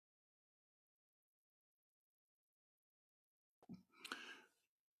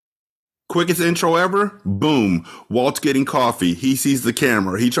Quickest intro ever. Boom. Walt's getting coffee. He sees the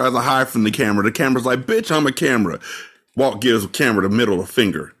camera. He tries to hide from the camera. The camera's like, bitch, I'm a camera. Walt gives the camera the middle of the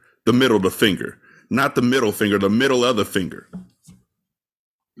finger. The middle of the finger. Not the middle finger, the middle of the finger.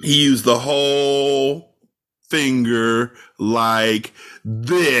 He used the whole finger like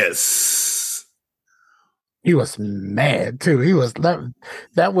this. He was mad too. He was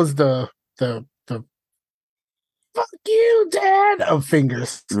that was the fuck you, Dad of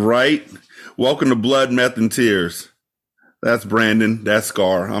fingers. Right? Welcome to Blood, Meth, and Tears. That's Brandon. That's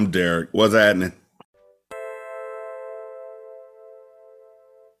Scar. I'm Derek. What's happening?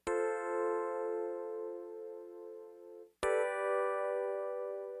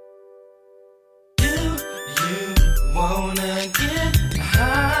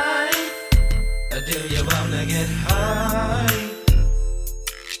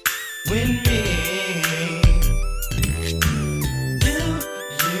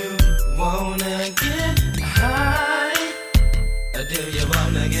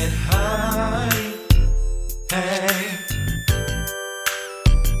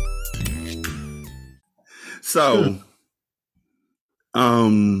 So,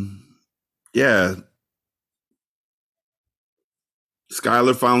 yeah.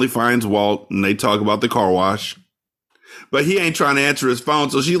 Skyler finally finds Walt and they talk about the car wash. But he ain't trying to answer his phone.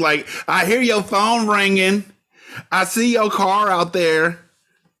 So she's like, I hear your phone ringing. I see your car out there.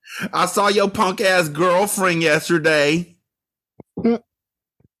 I saw your punk ass girlfriend yesterday.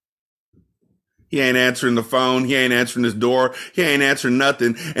 He ain't answering the phone. He ain't answering his door. He ain't answering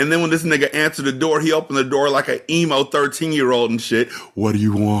nothing. And then when this nigga answered the door, he opened the door like an emo 13-year-old and shit. What do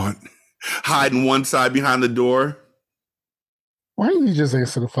you want? Hiding one side behind the door. Why didn't you just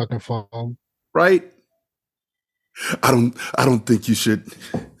answer the fucking phone? Right? I don't think you should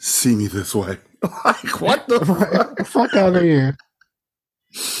see me this way. Like, what the fuck? Fuck out of here.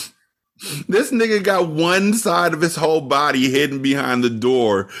 This nigga got one side of his whole body hidden behind the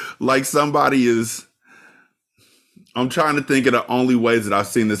door like somebody is... I'm trying to think of the only ways that I've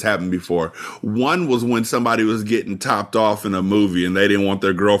seen this happen before. One was when somebody was getting topped off in a movie and they didn't want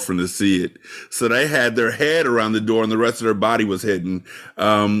their girlfriend to see it. So they had their head around the door and the rest of their body was hidden.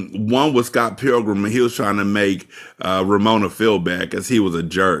 One was Scott Pilgrim and he was trying to make Ramona feel bad because he was a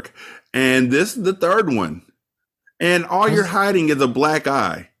jerk. And this is the third one. And all you're hiding is a black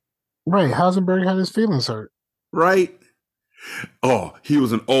eye. Right. Heisenberg had his feelings hurt. Right. Oh, he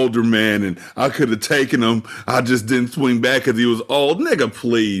was an older man and I could have taken him. I just didn't swing back because he was old. Nigga,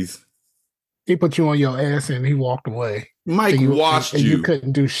 please. He put you on your ass and he walked away. Mike washed you. You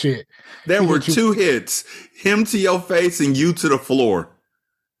couldn't do shit. There were two hits. Him to your face and you to the floor.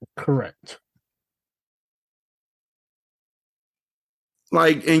 Correct.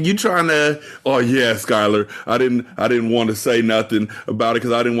 Like, and you trying to, oh yeah, Skyler, I didn't want to say nothing about it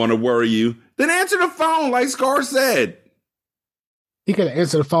because I didn't want to worry you. Then answer the phone like Scar said. He could have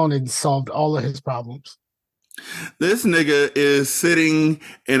answered the phone and solved all of his problems. This nigga is sitting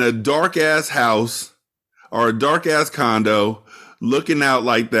in a dark ass house or a dark ass condo looking out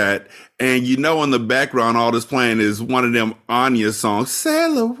like that. And you know, in the background, all this playing is one of them Anya songs,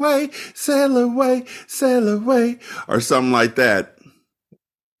 sail away, sail away, sail away, or something like that.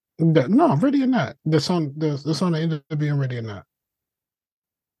 No, Ready or Not. The song that ended up being Ready or Not.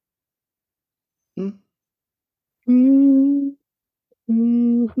 I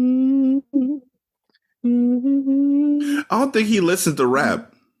don't think he listens to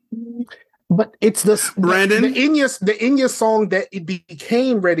rap. But it's Brandon? the Enya song that it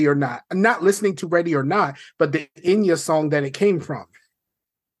became Ready or Not. I'm not listening to Ready or Not, but the Enya song that it came from.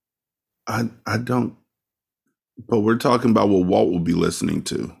 I don't. But we're talking about what Walt will be listening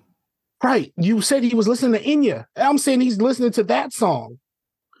to. Right. You said he was listening to Enya. I'm saying he's listening to that song.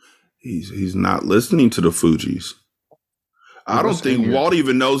 He's not listening to the Fugees. I don't think Walt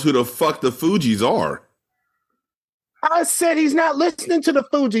even knows who the fuck the Fugees are. I said he's not listening to the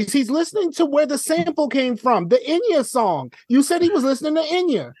Fugees. He's listening to where the sample came from, the Enya song. You said he was listening to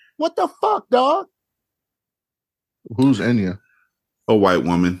Enya. What the fuck, dog? Who's Enya? A white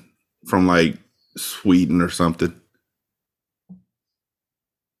woman from like Sweden or something.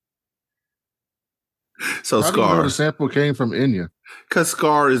 So How Scar. do you know the sample came from Enya? Because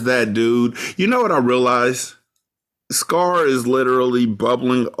Scar is that dude. You know what I realized? Scar is literally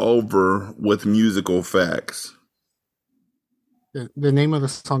bubbling over with musical facts. The name of the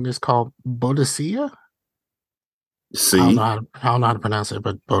song is called Bodicea? See? I don't know how to pronounce it,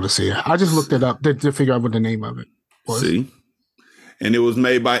 but Bodicea. I just looked it up to figure out what the name of it was. See? And it was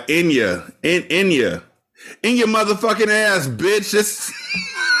made by Enya. Enya. In your motherfucking ass, bitch. It's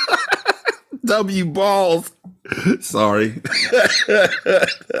W balls. Sorry.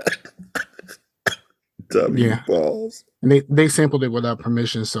 W Yeah. balls. And they sampled it without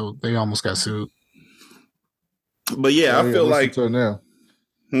permission, so they almost got sued. But yeah, I feel listen like to it now.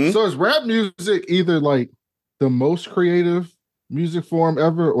 Hmm? So is rap music either like the most creative music form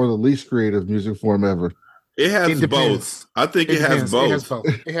ever or the least creative music form ever? it has It depends. both. I think it has depends. It has both.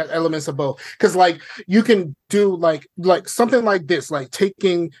 both. It has elements of both. Because like you can do like something like this, like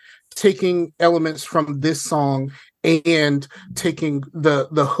taking elements from this song and taking the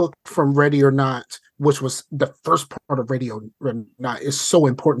hook from Ready or Not, which was the first part of Ready or Not, is so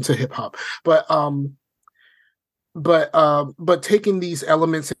important to hip hop. But taking these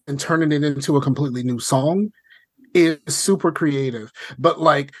elements and turning it into a completely new song is super creative. But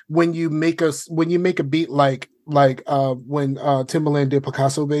like when you make a beat like when Timbaland did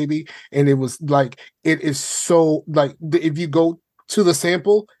Picasso Baby, and it was like, it is so like, if you go to the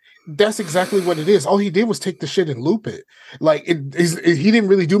sample, that's exactly what it is. All he did was take the shit and loop it. Like he didn't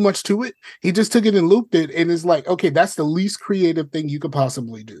really do much to it. He just took it and looped it, and it's like, okay, that's the least creative thing you could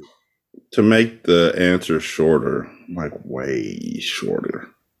possibly do. To make the answer shorter, like way shorter.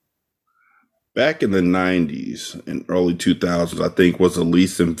 Back in the 90s and early 2000s, I think was the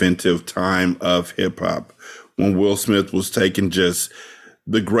least inventive time of hip hop, when Will Smith was taking just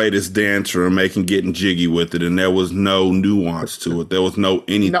the greatest dancer and getting jiggy with it, and there was no nuance to it. There was no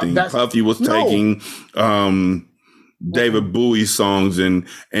anything. Puffy was taking David Bowie songs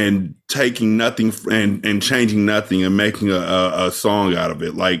and taking nothing and changing nothing and making a song out of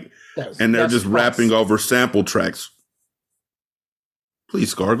it. Like, and they're just rapping over sample tracks. Please,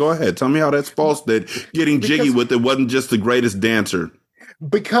 Scar, go ahead. Tell me how that's false, that getting jiggy with it wasn't just the greatest dancer.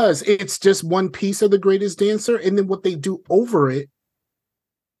 Because it's just one piece of the greatest dancer, and then what they do over it,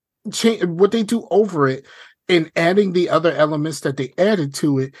 and adding the other elements that they added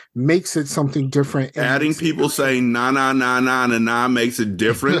to it makes it something different. Adding people saying nah nah nah nah nah nah makes it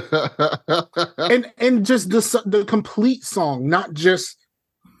different. and just the complete song, not just,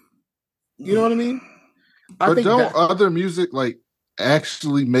 you know what I mean? But don't other music like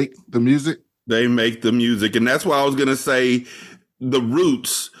actually make the music? They make the music, and that's why I was gonna say the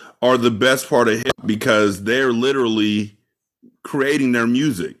Roots are the best part of hip, because they're literally creating their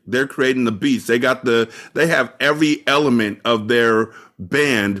music. They're creating the beats. They have every element of their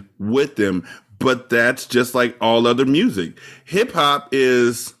band with them, but that's just like all other music. Hip hop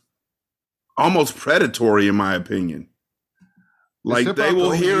is almost predatory, in my opinion. Like, they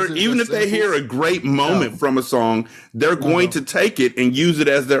will hear, even if they hear a great moment from a song, they're going to take it and use it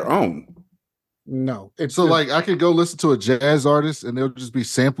as their own. No, it's so like I could go listen to a jazz artist and they'll just be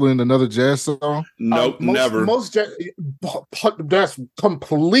sampling another jazz song. Nope, never. Most jazz, that's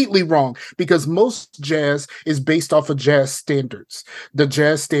completely wrong, because most jazz is based off of jazz standards, the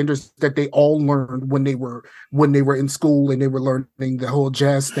jazz standards that they all learned when they were in school and they were learning the whole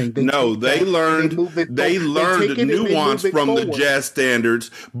jazz thing. They learned the nuance from the jazz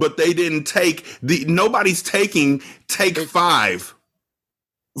standards, but they didn't take nobody's taking Take 5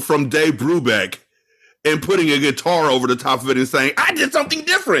 from Dave Brubeck and putting a guitar over the top of it and saying, I did something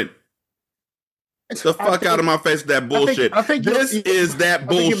different. The fuck out of my face with that bullshit. I think this is that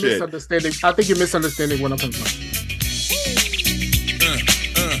bullshit. I think you're misunderstanding what I'm talking about.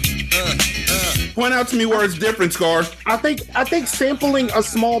 Point out to me where it's different, Scar. I think sampling a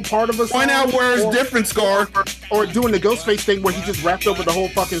small part of a song. Point out where it's different, Scar. Or doing the Ghostface thing where he just rapped over the whole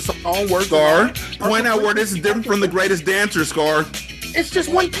fucking song. Scar. Point out where this is different from the Greatest Dancer, Scar. It's just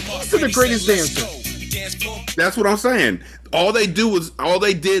one piece of the Greatest Dancer. That's what I'm saying. All they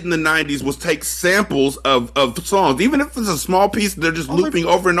did in the 90s was take samples of songs. Even if it's a small piece, they're just looping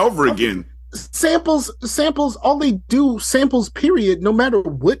over and over again. Samples, all they do, samples, period, no matter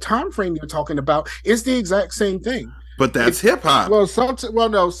what time frame you're talking about, is the exact same thing. But that's hip hop. Well,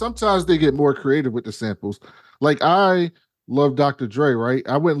 sometimes they get more creative with the samples. Like, I love Dr. Dre, right?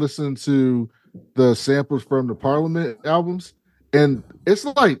 I went listening to the samples from the Parliament albums, and it's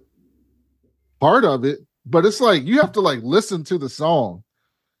like part of it, but it's like you have to like listen to the song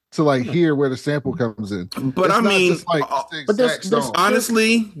to like hear where the sample comes in. But it's, I mean, just like there's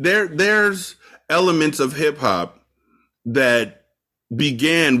honestly, there's elements of hip hop that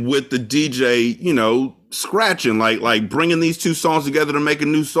began with the DJ, scratching, like bringing these two songs together to make a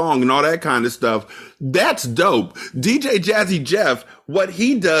new song and all that kind of stuff. That's dope. DJ Jazzy Jeff, what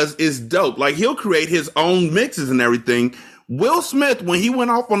he does is dope. Like, he'll create his own mixes and everything. Will Smith, when he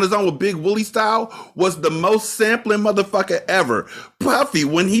went off on his own with Big Willie Style, was the most sampling motherfucker ever. Puffy,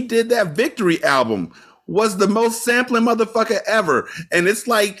 when he did that Victory album, was the most sampling motherfucker ever. And it's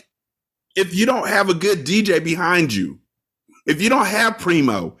like, if you don't have a good DJ behind you, if you don't have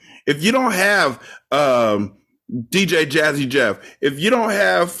Primo, if you don't have DJ Jazzy Jeff, if you don't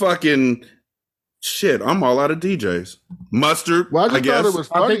have fucking Shit, I'm all out of DJs. Mustard, Well, I I just thought guess. it was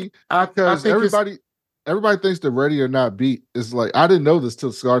funny I because think it's everybody thinks the Ready or Not beat is like, I didn't know this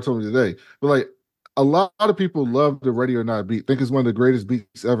till Scar told me today, but like a lot of people love the Ready or Not beat, think it's one of the greatest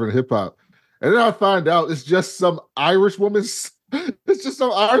beats ever in hip hop, and then I find out it's just some Irish woman's. It's just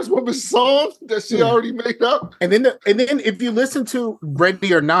some Irish woman's song that she already made up. and then if you listen to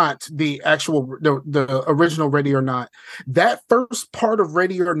Ready or Not, the actual the original Ready or Not, that first part of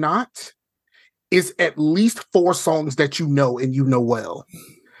Ready or Not is at least 4 songs that you know and you know well.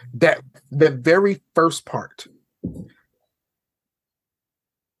 That the very first part.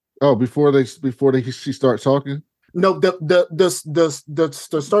 Oh, before she starts talking. No,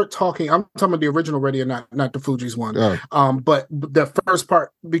 the start talking. I'm talking about the original Ready or Not, not the Fugees one. Oh. But the first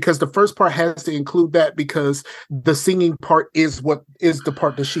part, because the first part has to include that because the singing part is what is the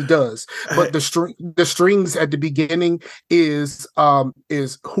part that she does. But the strings at the beginning is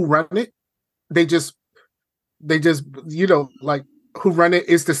Who Run It. They just like Who Run It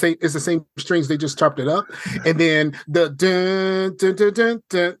is the same strings. They just chopped it up, and then the dun, dun, dun, dun,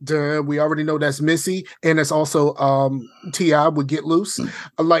 dun, dun, we already know that's Missy, and it's also T.I. would Get Loose.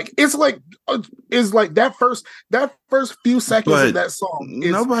 It's like that first few seconds of that song.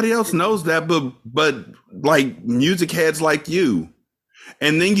 Nobody else knows that, but like music heads like you.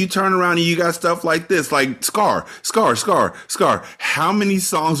 And then you turn around and you got stuff like this, like Scar. How many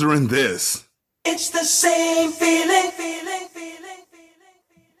songs are in this? It's the same feeling.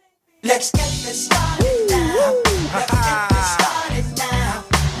 Let's get this started now.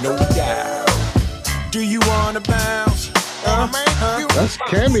 No doubt. Do you wanna bounce? That's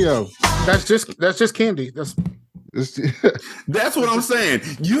Cameo. That's just Candy. That's what I'm saying.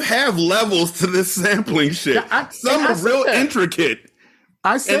 You have levels to this sampling shit. Some are real intricate.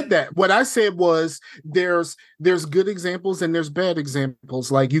 I said that. What I said was there's good examples and there's bad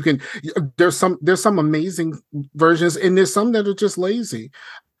examples. Like there's some amazing versions and there's some that are just lazy.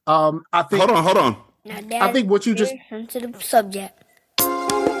 I think. Hold on. Now, Dad, I think what you just to the subject.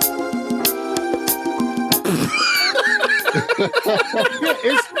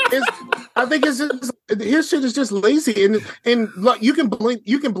 I think it's just his shit is just lazy, and like you can blame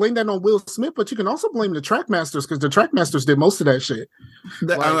that on Will Smith, but you can also blame the Trackmasters because the Trackmasters did most of that shit.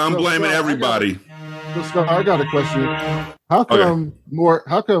 I'm blaming everybody. I got a question. How come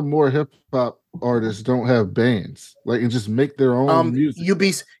more hip hop artists don't have bands and just make their own music?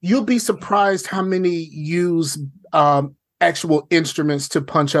 You'll be surprised how many use actual instruments to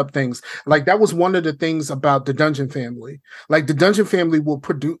punch up things. Like that was one of the things about the Dungeon Family. Like the Dungeon Family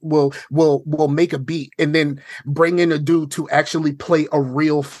will make a beat and then bring in a dude to actually play a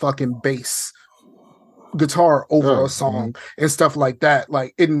real fucking bass guitar over a song and stuff like that.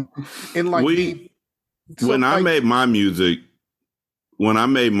 Like when I made my music, when I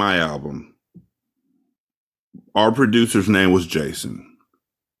made my album, our producer's name was Jason.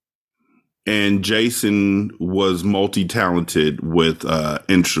 And Jason was multi-talented with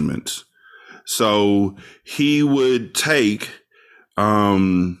instruments. So he would take,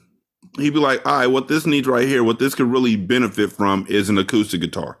 he'd be like, all right, what this needs right here, what this could really benefit from is an acoustic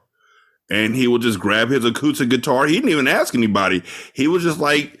guitar. And he would just grab his acoustic guitar. He didn't even ask anybody. He was just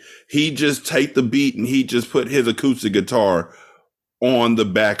like, he'd just take the beat and he'd just put his acoustic guitar on the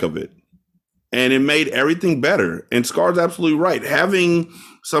back of it. And it made everything better. And Scar's absolutely right. Having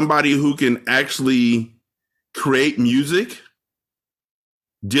somebody who can actually create music,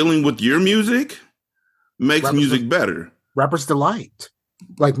 dealing with your music, makes music better. Rapper's Delight.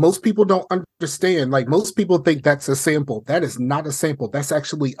 Like most people don't understand. Like most people think that's a sample. That is not a sample. That's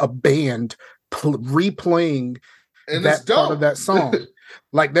actually a band replaying that part of that song.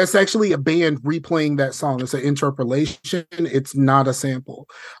 Like that's actually a band replaying that song. It's an interpolation. It's not a sample.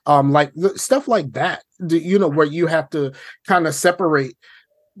 Like stuff like that. Where you have to kind of separate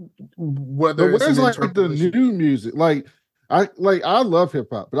whether it's like the new music. I love hip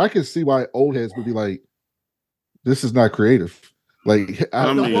hop, but I can see why old heads would be like, this is not creative. Like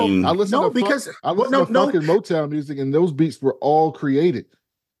I listen to fucking Motown music, and those beats were all created.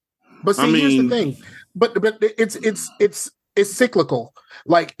 But see, here's the thing. But it's cyclical.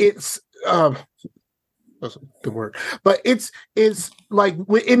 Like that's a good word. But it's like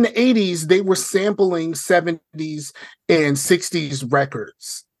in the 80s, they were sampling 70s and 60s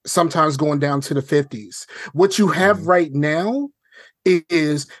records, sometimes going down to the 50s. What you have right now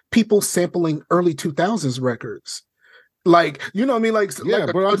is people sampling early 2000s records. Like, you know what I mean? Like, yeah,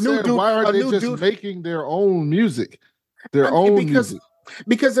 like but I'm saying, why are they just making their own music? Music.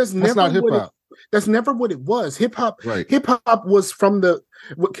 Because that's never not hip hop. That's never what it was. Hip hop, right. Hip hop was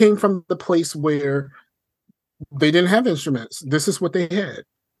what came from the place where they didn't have instruments. This is what they had.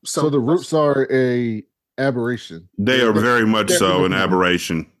 So the roots are a aberration. They are very much they're- so an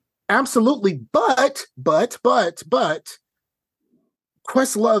aberration. Absolutely, but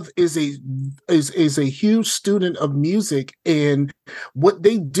Questlove is a huge student of music, and what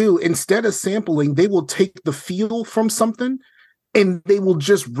they do, instead of sampling, they will take the feel from something and they will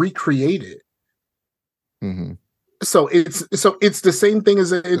just recreate it. Mm-hmm. So it's the same thing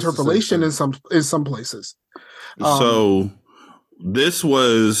as an the same interpolation thing. in some places. So this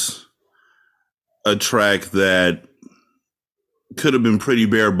was a track that could have been pretty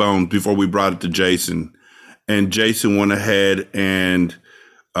bare bones before we brought it to Jason. And Jason went ahead and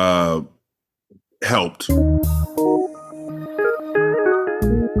helped.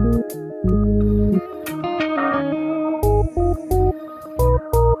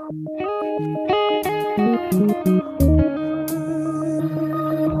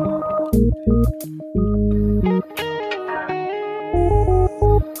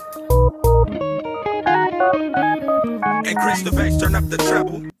 Increase the bass, turn up the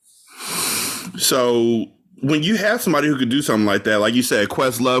treble. So when you have somebody who could do something like that, like you said,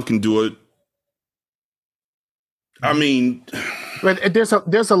 Questlove can do it. I mean, But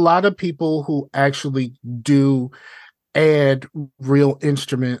there's a lot of people who actually do add real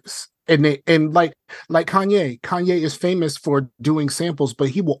instruments, and like Kanye. Kanye is famous for doing samples, but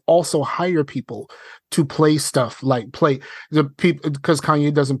he will also hire people to play stuff, like play the people, because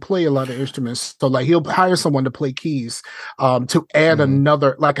Kanye doesn't play a lot of instruments. So like he'll hire someone to play keys, to add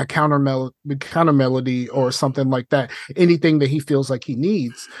another, like a counter melody or something like that. Anything that he feels like he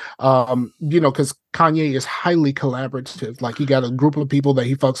needs, because Kanye is highly collaborative. Like he got a group of people that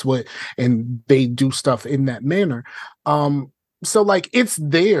he fucks with, and they do stuff in that manner. So like it's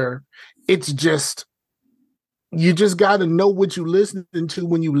there. It's just you just got to know what you listening to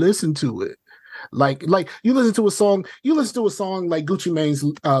when you listen to it. Like you listen to a song like Gucci Mane's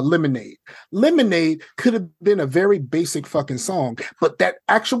Lemonade. Lemonade could have been a very basic fucking song, but that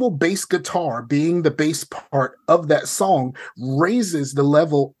actual bass guitar being the bass part of that song raises the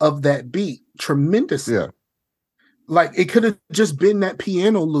level of that beat tremendously. Yeah. Like it could have just been that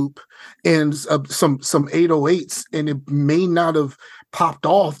piano loop and some 808s, and it may not have popped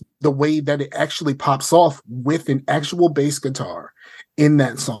off the way that it actually pops off with an actual bass guitar in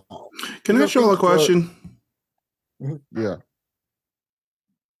that song. can I ask y'all a question? Yeah.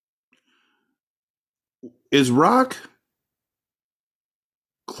 Is rock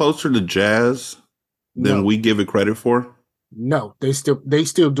closer to jazz than No. we give it credit for? No, they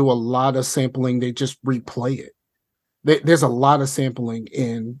still do a lot of sampling. They just replay it. There's a lot of sampling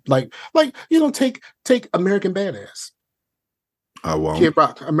in like take American Badass. I won't. Kid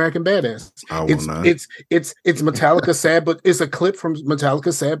Rock, American Badass. I will It's not. it's Metallica Sad, but it's a clip from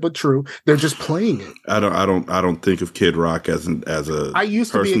Metallica Sad but True. They're just playing it. I don't think of Kid Rock as a I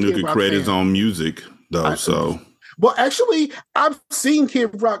used to be a person who Kid could Rock create fan. his own music though. Well, actually, I've seen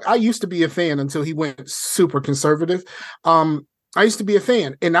Kid Rock. I used to be a fan until he went super conservative. I used to be a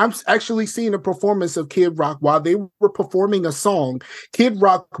fan, and I've actually seen a performance of Kid Rock while they were performing a song. Kid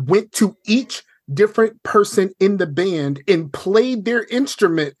Rock went to each different person in the band and played their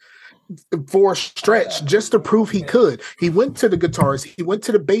instrument for a stretch just to prove he could. He went to the guitars, he went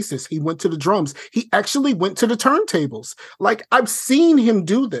to the basses, he went to the drums, he actually went to the turntables. Like I've seen him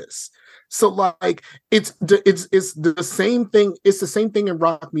do this. So like it's the same thing. It's the same thing in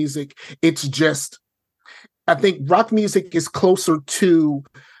rock music. It's just I think rock music is closer to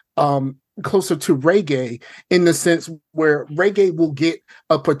reggae in the sense where reggae will get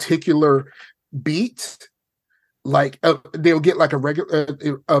a particular beat, like they'll get like a regular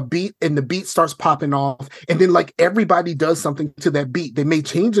a beat, and the beat starts popping off, and then like everybody does something to that beat. They may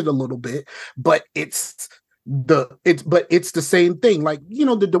change it a little bit, but it's the same thing. Like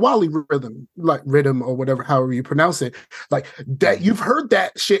the Diwali rhythm or whatever, however you pronounce it, like that. You've heard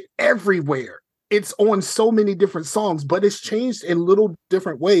that shit everywhere. It's on so many different songs, but it's changed in little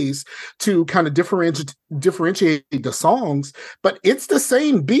different ways to kind of differentiate the songs. But it's the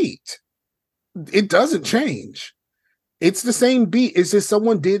same beat. It doesn't change. It's the same beat. It's just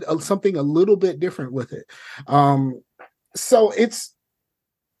someone did something a little bit different with it. So it's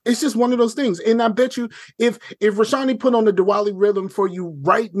just one of those things. And I bet you if Rashani put on the Diwali rhythm for you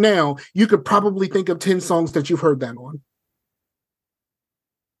right now, you could probably think of 10 songs that you've heard that on.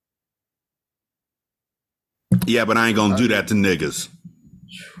 Yeah, but I ain't gonna do that to niggas.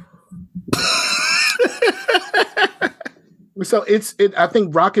 So I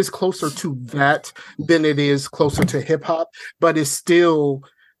think rock is closer to that than it is closer to hip hop, but it's still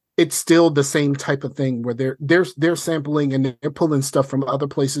the same type of thing where they're sampling and they're pulling stuff from other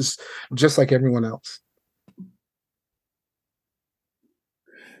places just like everyone else.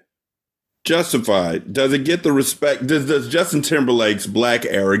 Justified. Does it get the respect? Does Justin Timberlake's Black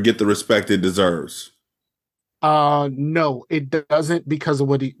era get the respect it deserves? No, it doesn't because of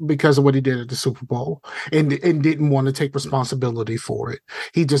what he did at the Super Bowl and didn't want to take responsibility for it.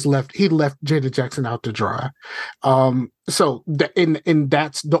 He left Janet Jackson out to dry. So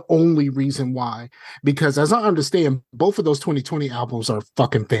that's the only reason why. Because as I understand, both of those 2020 albums are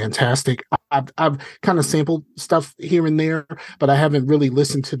fucking fantastic. I've kind of sampled stuff here and there, but I haven't really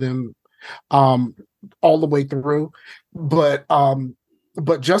listened to them all the way through. But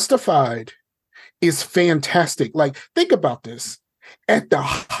Justified is fantastic. Like, think about this. At the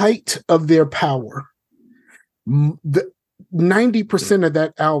height of their power, the 90% of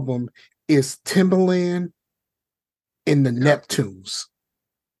that album is Timbaland and the Neptunes.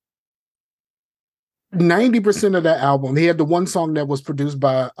 90% of that album. He had the one song that was produced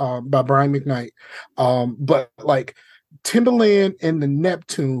by Brian McKnight. But like Timbaland and the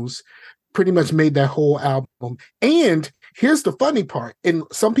Neptunes pretty much made that whole album. And here's the funny part, and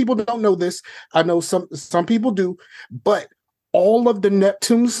some people don't know this. I know some people do, but all of the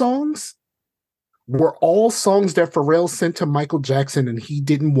Neptune songs were all songs that Pharrell sent to Michael Jackson, and he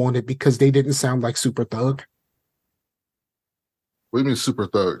didn't want it because they didn't sound like Super Thug. What do you mean Super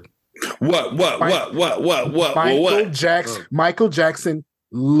Thug? What? Michael Jackson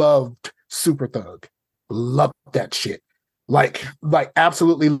loved Super Thug. Loved that shit. Like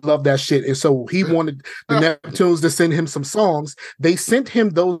absolutely loved that shit. And so he wanted the Neptunes to send him some songs. They sent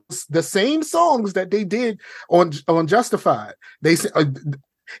him the same songs that they did on Justified.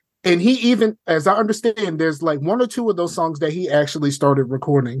 And he even, as I understand, there's like one or two of those songs that he actually started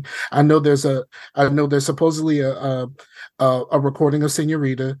recording. I know there's supposedly a recording of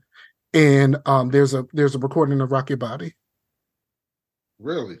Senorita, and there's a recording of Rock Your Body.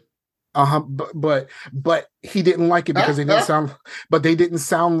 Really? But he didn't like it because they didn't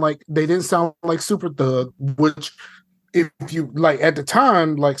sound like Super Thug, which, if you like, at the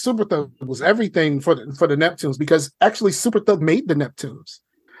time, like Super Thug was everything for the Neptunes, because actually Super Thug made the Neptunes.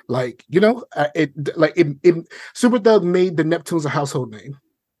 Like, you know, Super Thug made the Neptunes a household name.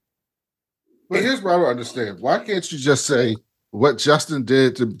 But here's what I don't understand. Why can't you just say what Justin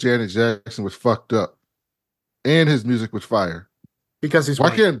did to Janet Jackson was fucked up and his music was fire? Because he's Why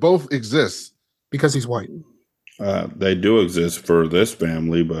white. can't both exist? Because he's white. They do exist for this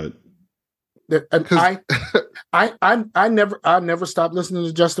family, but I never stopped listening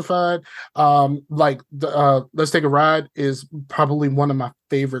to Justified. Let's Take a Ride is probably one of my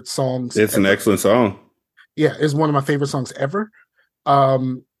favorite songs. It's an excellent song. Yeah, it's one of my favorite songs ever.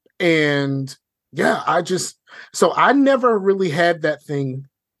 And yeah, I never really had that thing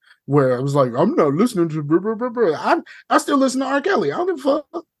where I was like, I'm not listening to blah, blah, blah, blah. I still listen to R. Kelly. I don't give a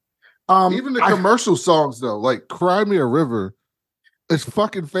fuck. Even the commercial songs though, like Cry Me a River, is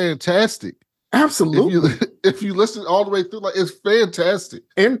fucking fantastic. Absolutely. If you listen all the way through, like, it's fantastic.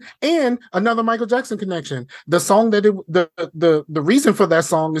 And another Michael Jackson connection. The song that the reason for that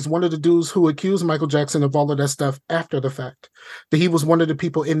song is one of the dudes who accused Michael Jackson of all of that stuff after the fact. That he was one of the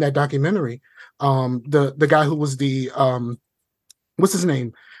people in that documentary. The guy who was the what's his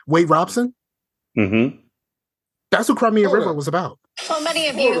name? Wade Robson. Mm-hmm. That's what Cry Me a River was about. Well, many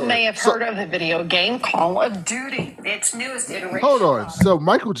of you may have heard of the video game Call of Duty. Its newest iteration. Hold on. So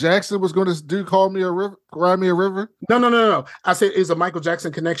Michael Jackson was going to do Cry Me a River? No. I said it's a Michael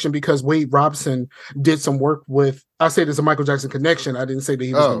Jackson connection because Wade Robson did some work with. I said it's a Michael Jackson connection. I didn't say that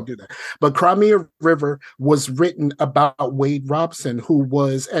he was going to do that. But Cry Me a River was written about Wade Robson, who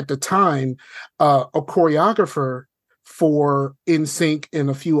was at the time a choreographer for NSYNC and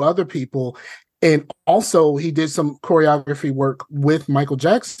a few other people. And also he did some choreography work with Michael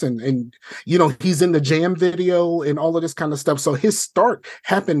Jackson, and, you know, he's in the Jam video and all of this kind of stuff. So his start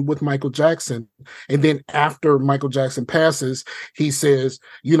happened with Michael Jackson. And then after Michael Jackson passes, he says,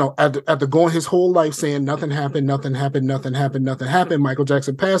 you know, after going his whole life saying nothing happened, Michael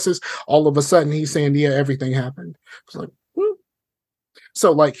Jackson passes. All of a sudden he's saying, yeah, everything happened. It's like,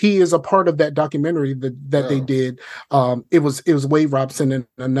 so like he is a part of that documentary that they did. It was Wade Robson and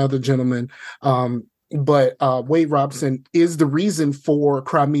another gentleman. But Wade Robson is the reason for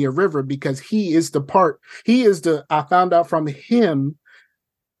Cry Me a River, because I found out from him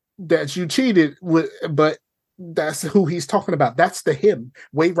that you cheated with, but that's who he's talking about. That's the him.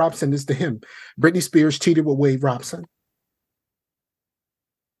 Wade Robson is the him. Britney Spears cheated with Wade Robson.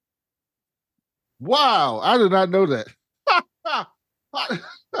 Wow, I did not know that. I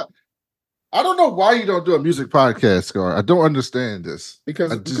don't know why you don't do a music podcast, Scar. I don't understand this.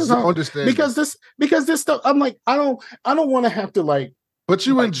 Because this stuff, I'm like, I don't want to have to like. But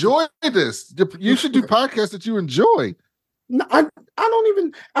you enjoy this. You should do podcasts that you enjoy. No,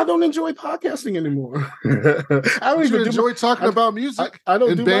 I don't enjoy podcasting anymore. I don't You even enjoy talking about music I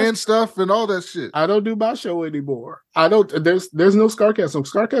don't and do band stuff and all that shit. I don't do my show anymore. I don't. There's no Scarcasm.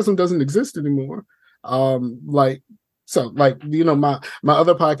 Scarcasm doesn't exist anymore. Like my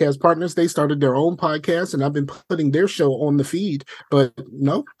other podcast partners, they started their own podcast, and I've been putting their show on the feed. But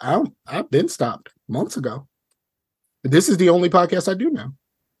no, I've been stopped months ago. This is the only podcast I do now.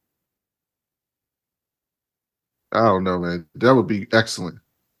 I don't know, man. That would be excellent.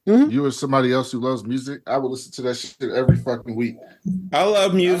 Mhm. You or somebody else who loves music, I would listen to that shit every fucking week. I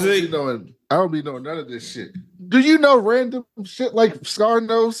love music. I don't be knowing none of this shit. Do you know random shit like Scar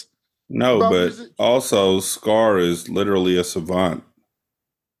knows? No, about but music? also Scar is literally a savant.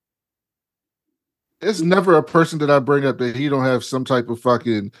 It's never a person that I bring up that he don't have some type of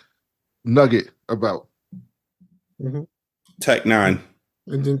fucking nugget about. Tech Nine.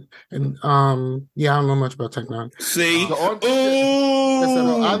 And I don't know much about Tech Nine. See? So on-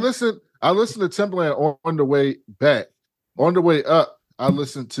 Ooh. I listened to Timbaland on the way back. On the way up, I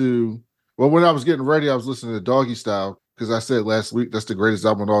listened to when I was getting ready, I was listening to Doggy Style because I said last week that's the greatest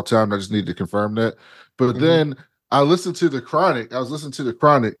album of all time. I just need to confirm that. But then I listened to The Chronic. I was listening to The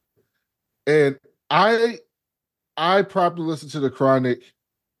Chronic, and I probably listened to The Chronic,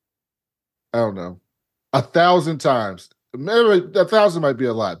 I don't know, 1,000 times. Maybe 1,000 might be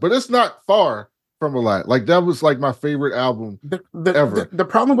a lot, but it's not far from a lot. Like that was like my favorite album ever. The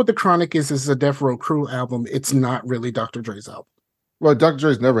problem with The Chronic is it's a Death Row Crew album. It's not really Dr. Dre's album. Well, Dr.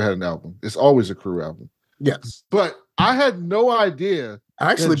 Dre's never had an album. It's always a Crew album. Yes. But I had no idea.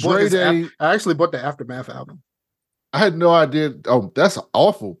 I actually that bought the Aftermath album. I had no idea. Oh, that's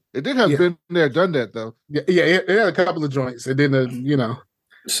awful. It did have Been There, Done That, though. Yeah, it had a couple of joints. It didn't,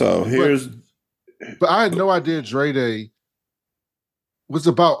 So here's. But I had no idea Dre Day was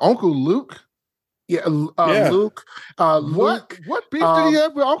about Uncle Luke. Yeah, Yeah. Luke. Luke. What beef did he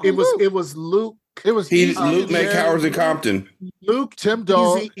have with Uncle Luke? It was Luke. It was Luke made Cowards in Compton. Luke, Tim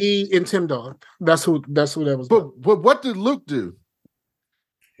Dog, Eazy-E, and Tim Dog. That's who that was. But what did Luke do?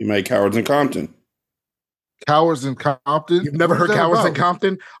 He made Cowards in Compton. Cowards in Compton. You've never What heard was that Cowards in about?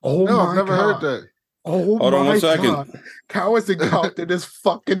 Compton? Oh No, my I've never God. heard that. Oh Hold on my 1 second. God. Cowards in Compton is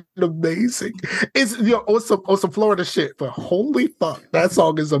fucking amazing. It's some Florida shit, but holy fuck, that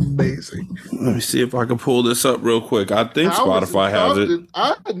song is amazing. Let me see if I can pull this up real quick. I think Cowards in Spotify has it. Compton?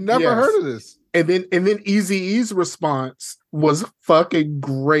 I had never Yes. heard of this. And then Eazy-E's response was fucking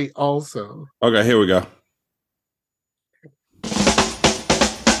great also. Okay, here we go.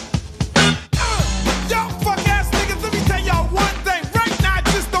 Y'all fuck ass niggas, let me tell y'all one thing. Right now, I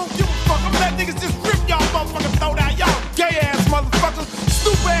just don't give a fuck. I'm letting niggas just rip y'all motherfucking throat out. Y'all gay ass motherfuckers,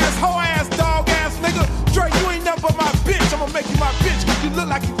 stupid ass, hoe ass, dog ass nigga. Dre, you ain't nothing but my bitch. I'm gonna make you my bitch cause you look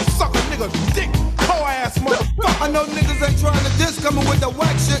like you can suck a nigga dick, hoe ass motherfucker. I know niggas ain't trying to diss, coming with that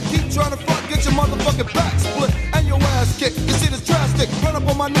whack shit. Keep trying to fuck, get your motherfucking back split and your ass kicked. You see this drastic? Run up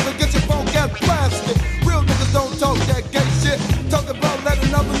on my nigga, get your phone gas plastic. Real niggas don't talk that gay shit. Talk about let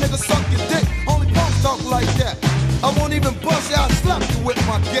another nigga suck your dick. Only punks talk like that. I won't even bust you, I'll slap you with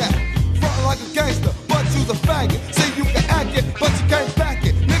my gap. Frontin' like a gangster, but you's a faggot. Say you can act it, but you can't back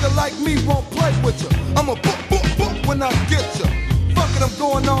it. Nigga like me won't play with you. I'm a book when I get you. Fuck it, I'm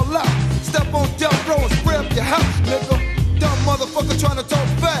going all out. Step on Death Row and spray up your house, nigga. Dumb motherfucker trying to talk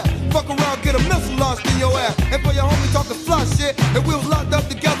fast. Fuck around, get a missile launched in your ass. And for your homie talking fly shit, and we was locked up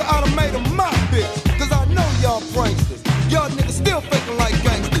together, I'd have made him my bitch. Cause I know y'all pranksters. Y'all niggas still faking like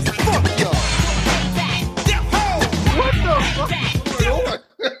gangsters. Fuck y'all. What the fuck?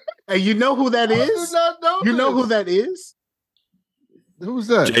 Hey, you know who that I do is? not know You know this. who that is? Who's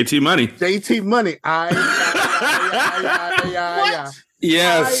that? JT Money. JT Money.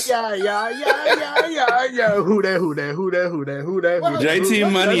 Yes. Who that?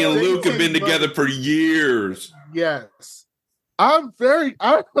 JT Money and Luke have been JT together for years. Yes. I'm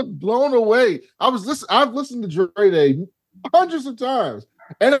blown away. I've listened to Dre Day hundreds of times,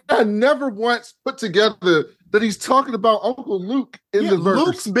 and I never once put together that he's talking about Uncle Luke in the verse.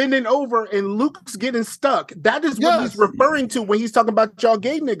 Luke's bending over and Luke's getting stuck. That is what Yes. he's referring to when he's talking about y'all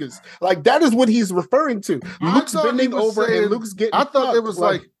gay niggas. Like that is what he's referring to. I Luke's thought he bending was over saying- and Luke's getting I thought it stuck. was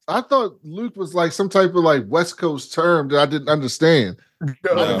like I thought Luke was like some type of like West Coast term that I didn't understand. I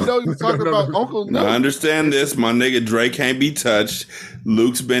didn't know he was talking about Uncle Luke. Now understand this, my nigga Dre can't be touched.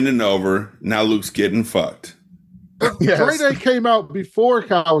 Luke's bending over. Now Luke's getting fucked. Yes. Dre Day came out before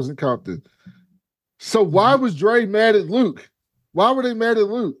Cowards in Compton. So why was Dre mad at Luke? Why were they mad at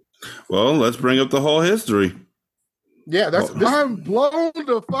Luke? Well, let's bring up the whole history. Yeah, I'm blown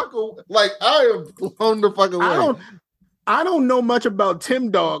the fuck away. Like I am blown the fuck away. I don't know much about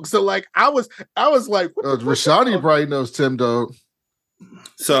Tim Dog, so like I was like, what the fuck? Rashani probably knows Tim Dog.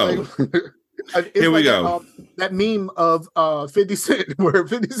 So It's here we like go. That meme of 50 Cent where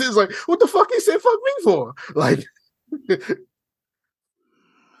 50 Cent's like, what the fuck he said fuck me for? Like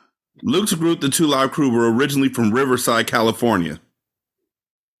Luke's group, the Two Live Crew, were originally from Riverside, California,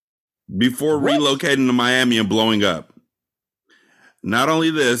 before relocating to Miami and blowing up. Not only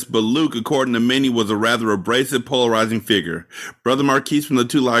this, but Luke, according to many, was a rather abrasive, polarizing figure. Brother Marquise from the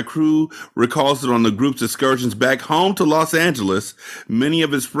Two Live Crew recalls that on the group's excursions back home to Los Angeles, many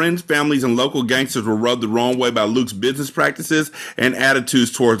of his friends, families, and local gangsters were rubbed the wrong way by Luke's business practices and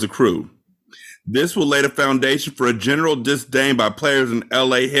attitudes towards the crew. This will lay the foundation for a general disdain by players in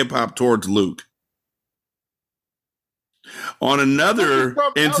LA hip-hop towards Luke. On another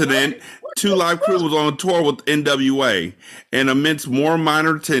incident, Two Live Crew was on tour with NWA, and amidst more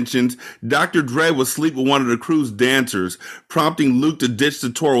minor tensions, Dr. Dre was asleep with one of the crew's dancers, prompting Luke to ditch the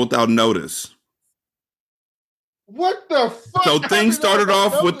tour without notice. What the fuck? So things started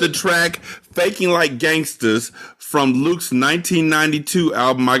off with the track Faking Like Gangsters from Luke's 1992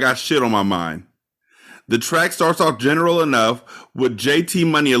 album, I Got Shit on My Mind. The track starts off general enough, with JT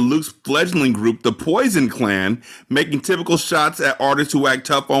Money and Luke's fledgling group, the Poison Clan, making typical shots at artists who act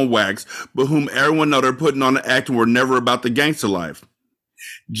tough on wax, but whom everyone know they're putting on the act and were never about the gangster life.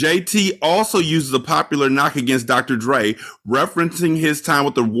 JT also uses a popular knock against Dr. Dre, referencing his time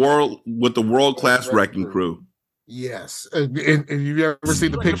with the world-class Wrecking Crew. yes. And you ever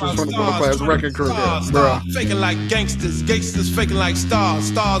seen the pictures from the World Class Wrecking Crew? Bro. Faking like gangsters, gangsters faking like stars.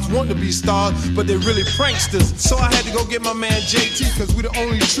 Stars want to be stars, but they're really pranksters. So I had to go get my man JT, cause we the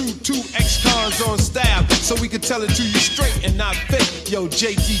only true two ex-cons on staff. So we could tell it to you straight and not fake. Yo,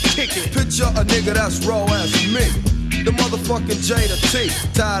 JT kick it. Picture a nigga that's raw as me. The motherfucking Jada T.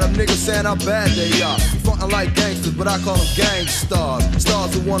 Tired of niggas saying how bad they are. Frontin' like gangsters, but I call them gang stars.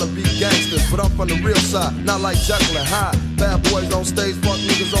 Stars who wanna be gangsters, but I'm from the real side. Not like Jekyll and Hyde. Bad boys on stage, fuck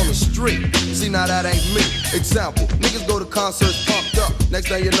niggas on the street. See, now that ain't me. Example, niggas go to concerts pumped up. Next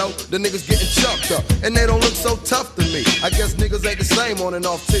thing you know, the niggas getting chucked up. And they don't look so tough to me. I guess niggas ain't the same on and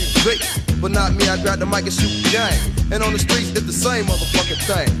off TV. But not me, I grab the mic and shoot the gang. And on the streets, it's the same motherfucking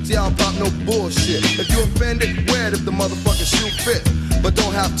thing. See, I don't pop no bullshit. If you offended, wear it if the motherfucking shoe fit. But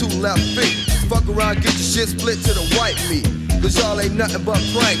don't have two left feet. Fuck around, get your shit split to the white meat. Cause y'all ain't nothing but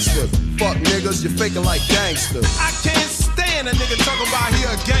pranksters. Fuck niggas, you're faking like gangsters. I can't stand a nigga talking about he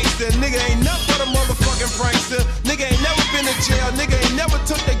a gangster. Nigga ain't nothing but a motherfucking prankster. Nigga ain't never been to jail. Nigga ain't never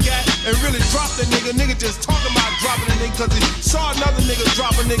took the gat and really dropped a nigga. Nigga just talking about dropping a nigga cause he saw another nigga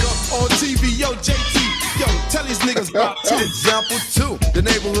drop a nigga on TV. Yo, JT, yo, tell these niggas about two. Example 2, the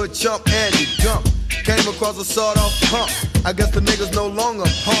neighborhood chump Andy Gump. Came across a sawed-off pump. I guess the niggas no longer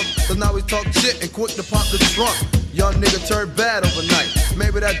pump. Cause now we talk shit and quick to pop the trunk. Young nigga turned bad overnight.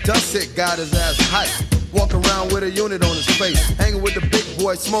 Maybe that dust hit got his ass hype. Walk around with a unit on his face. Hanging with the big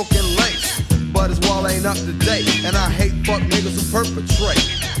boy smoking lace. But his wall ain't up to date. And I hate fuck niggas who perpetrate.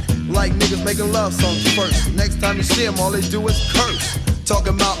 Like niggas making love songs first. Next time you see them, all they do is curse.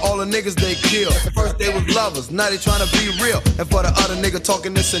 Talking about all the niggas they killed. At first they was lovers, now they trying to be real. And for the other nigga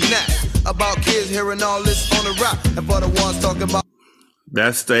talking this and that. About kids hearing all this on the rap. And for the ones talking about...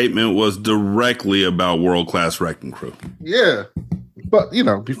 That statement was directly about World Class Wrecking Crew. Yeah. But, you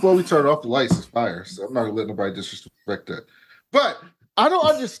know, before we turn off the lights, it's fire. So I'm not going to let nobody disrespect that. But I don't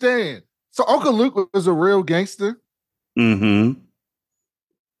understand. So Uncle Luke was a real gangster? Mm-hmm.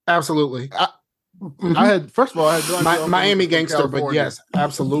 Absolutely. I had, first of all, I had no idea Uncle Miami Luke was from gangster, but California. yes,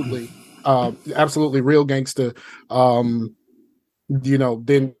 absolutely. Absolutely real gangster. You know,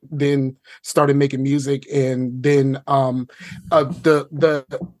 then started making music, and then the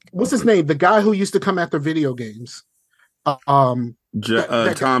what's his name? The guy who used to come after video games.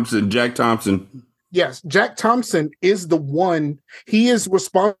 Jack Thompson. Yes, Jack Thompson is the one. He is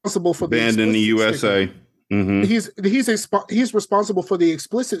responsible for the Banned in the USA. Mm-hmm. He's responsible for the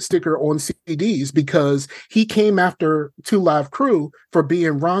explicit sticker on CDs because he came after Two Live Crew for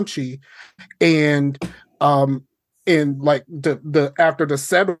being raunchy, and like the after the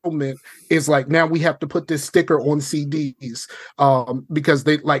settlement is like, now we have to put this sticker on CDs because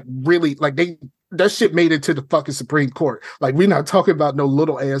they like really like that shit made it to the fucking Supreme Court. Like, we're not talking about no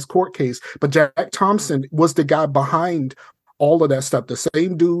little ass court case, but Jack Thompson was the guy behind all of that stuff. The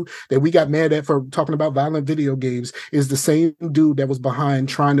same dude that we got mad at for talking about violent video games is the same dude that was behind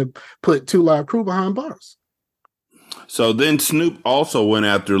trying to put Two Live Crew behind bars. So then Snoop also went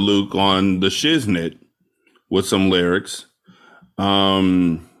after Luke on the Shiznit with some lyrics. They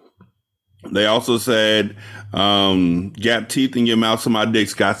also said, gap teeth in your mouth so my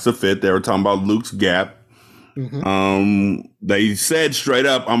dick's got to fit. They were talking about Luke's gap. They said straight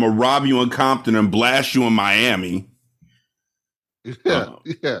up, "I'm gonna rob you in Compton and blast you in Miami." Yeah,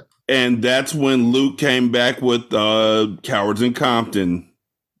 yeah. And that's when Luke came back with Cowards in Compton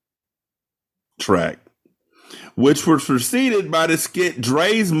track, which was preceded by the skit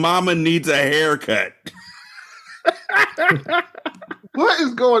Dre's Mama Needs a Haircut. What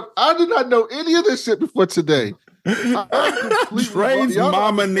is going? I did not know any of this shit before today. Dre's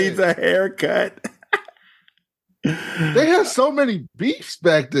Mama Needs a Haircut. They had so many beefs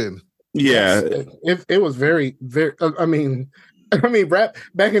back then. Yeah, it was very, very. I mean, rap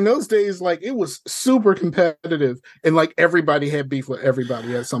back in those days, like it was super competitive, and like everybody had beef with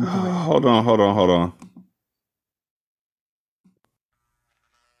everybody at some point. Hold on.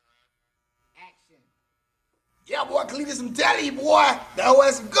 Yeah, boy, Cletus, I'm telling you, boy, that hoe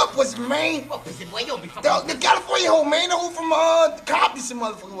has some good pussy, man. What pussy, boy? You don't be fucking. The California hoe, man, the hoe from Compton, some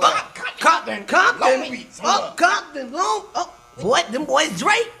motherfucker. Compton. Long Beach. Compton, boy, them boys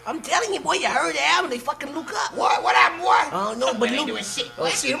Drake. I'm telling you, boy, you heard the album, they fucking Luke up. What happened, boy? I don't know, but Luke doing shit.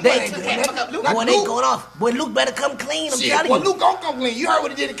 Boy, they going off. Boy, Luke better come clean, I'm telling you. Boy, Luke gon' come clean. You heard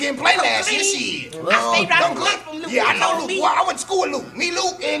what he did to Ken Play last year, shit. I stayed right from Luke. Yeah, I know Luke. Boy, I went to school with Luke. Me,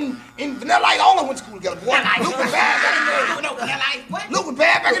 Luke, and Vanilla Ice all went to school together, boy. Luke was bad back in the day. Luke was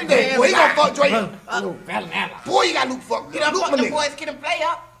bad back in the day. Boy, he gon' fuck Drake. Boy, you got Luke fucked. You done fuck them boys, get him play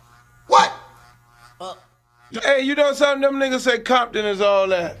up. What? Hey, you know something? Them niggas say Compton is all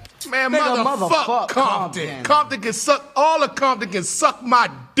that. Man, motherfuck Compton. Compton can suck, all of Compton can suck my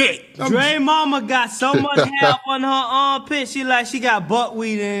dick. Dre mama got so much hair on her armpit, she like she got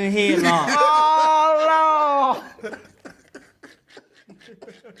buckwheat in her headlock. Oh, Lord.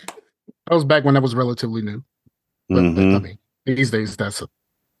 That was back when that was relatively new. But, I mean, these days, that's,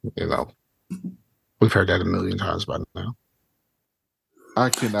 we've heard that a million times by now. I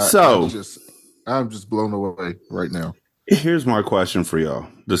cannot. So, I'm just blown away right now. Here's my question for y'all.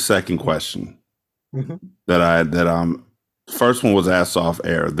 The second question that first one was asked off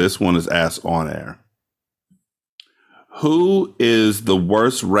air. This one is asked on air. Who is the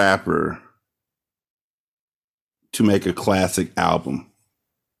worst rapper to make a classic album?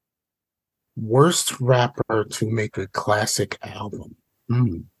 Worst rapper to make a classic album.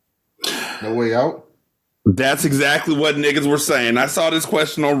 No Way Out? That's exactly what niggas were saying. I saw this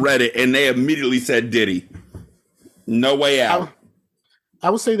question on Reddit and they immediately said Diddy. No Way Out. I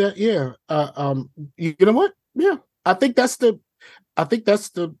would say that, yeah. You know what? Yeah. I think that's the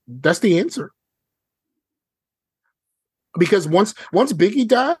answer. Because once Biggie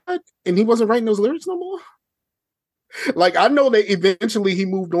died and he wasn't writing those lyrics no more. Like, I know that eventually he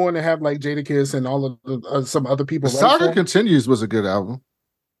moved on to have like Jadakiss and all of the, some other people. The Saga Continues was a good album.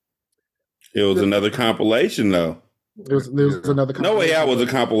 It was another compilation, though. There was another compilation. No Way Out was a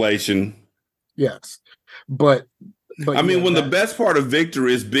compilation. Yes. But I mean, when the best part of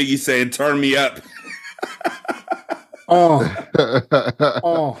Victory is Biggie saying, "Turn me up."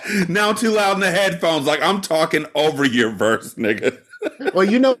 Now too loud in the headphones. Like, I'm talking over your verse, nigga. Well,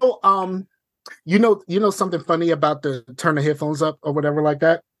 you know something funny about the turn the headphones up or whatever like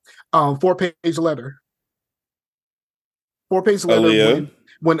that? 4-page letter. 4-page letter. Aaliyah.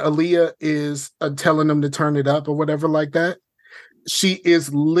 When Aaliyah is telling them to turn it up or whatever like that, she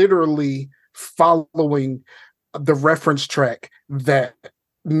is literally following the reference track that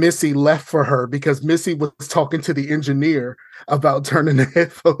Missy left for her because Missy was talking to the engineer about turning the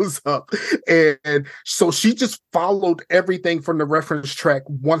headphones up. And so she just followed everything from the reference track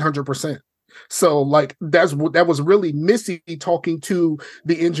 100%. So like that was really Missy talking to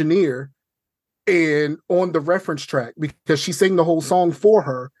the engineer and on the reference track because she sang the whole song for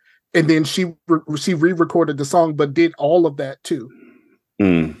her, and then she re-recorded the song, but did all of that too.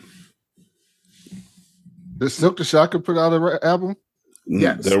 Did Silk the Shocker put out an album?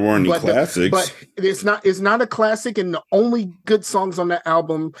 Yes, there weren't any classics, but it's not a classic, and the only good songs on that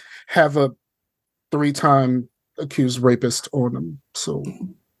album have a 3-time accused rapist on them. So,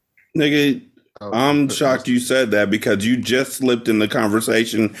 nigga. I'm shocked you said that because you just slipped in the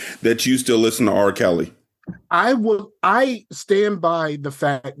conversation that you still listen to R. Kelly. I stand by the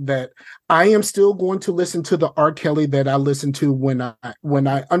fact that I am still going to listen to the R. Kelly that I listened to when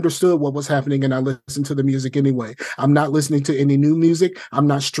I understood what was happening and I listened to the music anyway. I'm not listening to any new music. I'm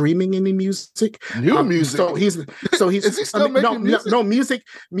not streaming any music. Music. So he's is he still making music? No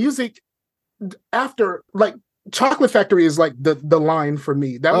music after like Chocolate Factory is like the line for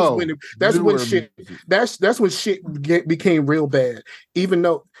me. That was when shit became real bad. Even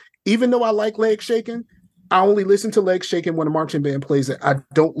though I like Leg Shaking, I only listen to Leg Shaking when a marching band plays it. I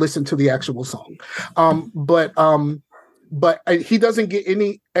don't listen to the actual song. But but he doesn't get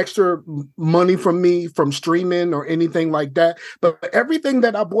any extra money from me from streaming or anything like that. But everything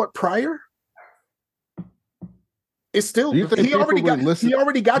that I bought prior, it's still he already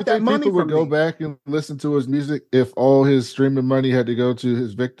got that money. People would go back and listen to his music if all his streaming money had to go to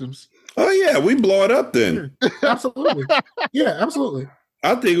his victims. Oh yeah, we blow it up then. Absolutely, yeah, absolutely.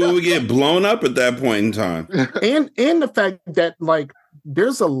 I think we would get blown up at that point in time. And the fact that like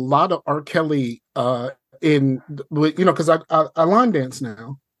there's a lot of R. Kelly in, you know, because I line dance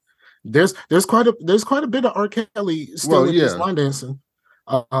now. There's quite a bit of R. Kelly still in this line dancing.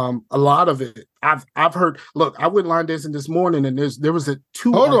 A lot of it I've heard. Look, I went line dancing this morning, and there was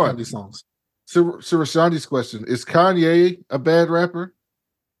two R. Kelly songs. So Rashandi's question: is Kanye a bad rapper?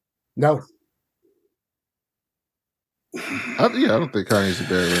 No. I don't think Kanye's a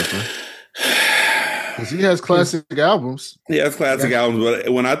bad rapper. Because he has classic albums. He has classic albums, but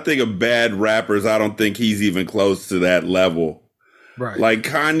when I think of bad rappers, I don't think he's even close to that level. Right. Like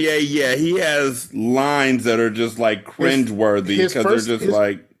Kanye, he has lines that are just like cringeworthy because they're just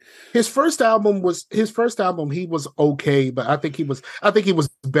like. His first album, he was okay, but I think he was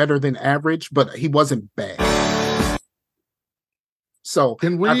better than average, but he wasn't bad. So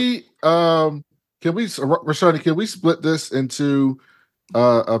Rashani, can we split this into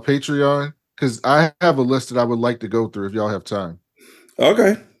a Patreon? Because I have a list that I would like to go through if y'all have time.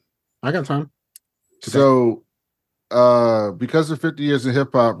 Okay. I got time. So, because of 50 years in hip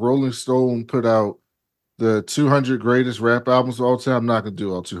hop, Rolling Stone put out the 200 greatest rap albums of all time. I'm not going to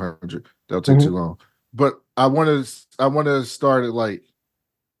do all 200. That'll take too long. But I want to start at like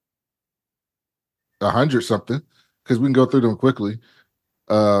 100 something because we can go through them quickly.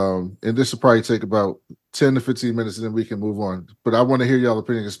 And this will probably take about 10 to 15 minutes and then we can move on. But I want to hear y'all's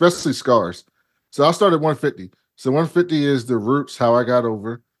opinion, especially Scars. So I'll start at 150. So 150 is The Roots, How I Got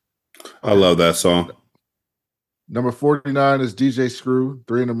Over. I love that song. Number 49 is DJ Screw,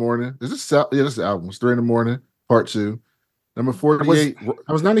 3 in the Morning. Is this this is the album. It's 3 in the Morning, Part 2. Number 48.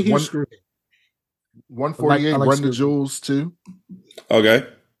 I was not a huge Screw. 148, like Run the Jewels 2. Okay.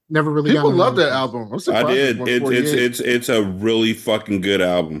 Never really. People love that album. I did. It's a really fucking good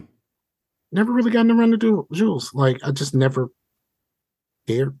album. Never really got to Run the Jewels. Like I just never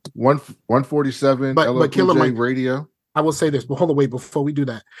cared. 147. But Killer Mike Radio. I will say this, but hold on, wait before we do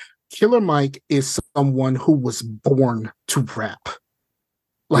that. Killer Mike is someone who was born to rap.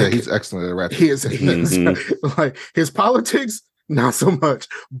 Like, he's excellent at rapping. He is like his politics, not so much,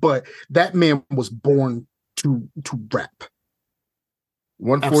 but that man was born to rap.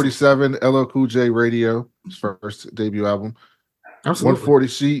 147 LL Cool J Radio, his first debut album. Absolutely.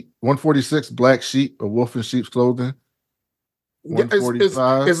 146 Black Sheep, A Wolf in Sheep's Clothing.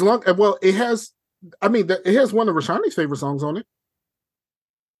 145. It has. I mean, it has one of Rashani's favorite songs on it.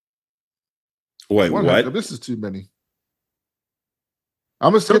 Wait, what? This is too many.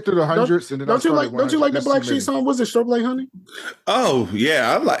 I'm gonna skip through the hundreds and then don't you like the Black Sheep song? Was it Strobe Like Honey? Oh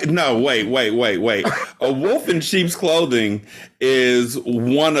yeah, wait. A Wolf in Sheep's Clothing is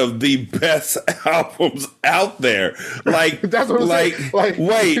one of the best albums out there. Like that's what I'm saying. Like,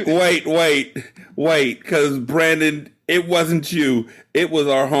 wait, because Brandon, it wasn't you. It was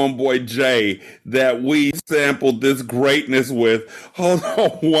our homeboy Jay that we sampled this greatness with. Hold on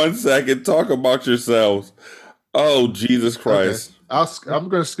 1 second. Talk about yourselves. Oh, Jesus Christ. Okay. I'm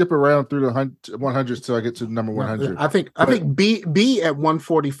going to skip around through the 100s till I get to number 100. I think B at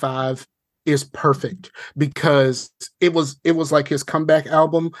 145 is perfect because it was like his comeback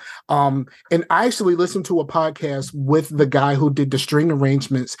album. And I actually listened to a podcast with the guy who did the string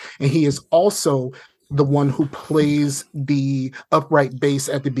arrangements, and he is also the one who plays the upright bass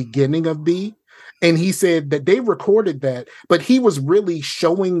at the beginning of B. And he said that they recorded that, but he was really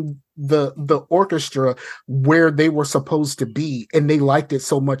showing the orchestra where they were supposed to be, and they liked it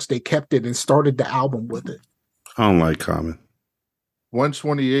so much they kept it and started the album with it. I don't like Common.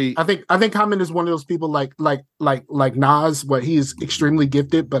 128. I think Common is one of those people like Nas, where he is extremely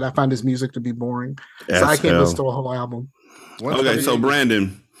gifted, but I find his music to be boring, so I can't listen to a whole album. Okay, so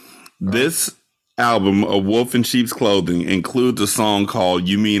Brandon, this album, A Wolf in Sheep's Clothing, includes a song called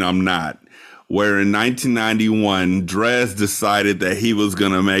 "You Mean I'm Not," where in 1991, Drez decided that he was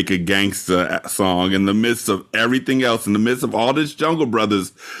going to make a gangsta song in the midst of everything else, in the midst of all this Jungle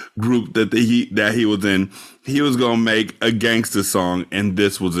Brothers group that he was in. He was going to make a gangsta song, and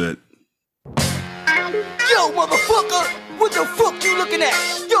this was it. Yo, motherfucker, what the fuck you looking at?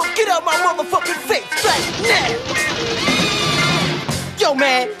 Yo, get out my motherfucking face right now. Yo,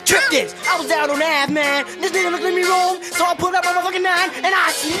 man, trip this. I was down on the ass, man. This nigga looked at me wrong, so I pulled up my motherfucking 9 and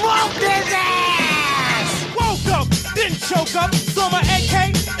I smoked his ass. Woke up, didn't choke up. Saw my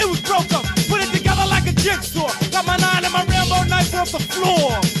AK, it was broke up. Put it together like a jigsaw. Got my 9 and my off the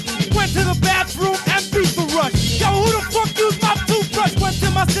floor. Went to the bathroom and beat the rush. Yo, who the fuck used my toothbrush? Went to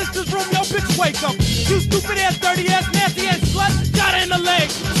my sister's room, yo, bitch, wake up. You stupid ass, dirty ass, nasty ass slut. Shot her in the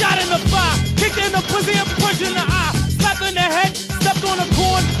leg, shot her in the thigh. Kicked her in the pussy and punched her in the eye. Slapped her in the head, stepped on the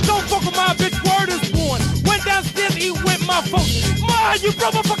corn. Don't fuck with my bitch, word is born. Went downstairs, eat with my folks. Ma, you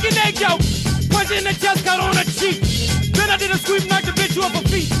broke my fucking egg, yo. Punch in the chest, got on her cheek. Then I did a sweep, knocked the bitch off her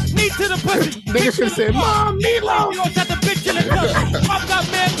feet. Knee to the pussy. Niggas should say, Mom, Meatloaf. You shot the bitch in the gut. Mom got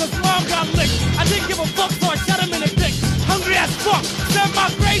mad cause mom got licked. I didn't give a fuck, so I shot him in the dick. Hungry as fuck. Send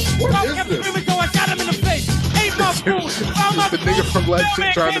my grace. Mom kept screaming, so I shot him in the face. Ate my food. Found my The nigga from Black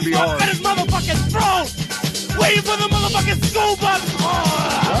Shit trying to be hard. At his motherfucking throne. Waiting for the motherfucking school bus.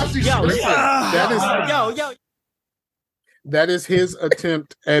 That is his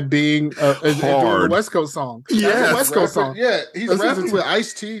attempt at being at doing a West Coast song. That's a West Coast song. Yeah, he's rapping with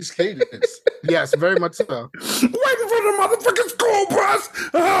Ice-T's cadence. Yes, very much so. Waiting for the motherfucking school bus.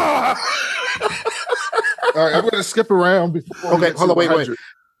 All right, I'm going to skip around before. Okay, hold on, wait.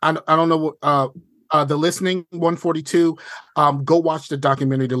 I don't know what the listening 142. Go watch the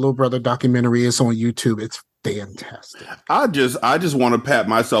documentary, the Little Brother documentary. It's on YouTube. It's fantastic. I just want to pat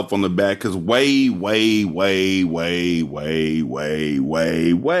myself on the back because way back,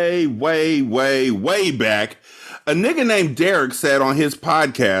 a nigga named Derek said on his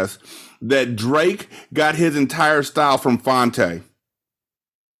podcast that Drake got his entire style from Fonte.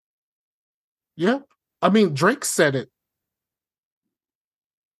 Yeah, I mean Drake said it.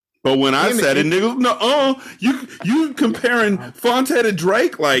 But when I said it, niggas, no, you comparing Fonte to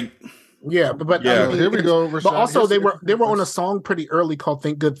Drake, like. Yeah, but yeah. I mean, Here we go. Rashad. But also, they were on a song pretty early called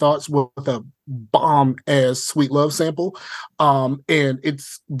 "Think Good Thoughts" with a bomb as "Sweet Love" sample, and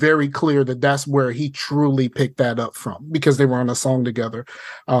it's very clear that that's where he truly picked that up from because they were on a song together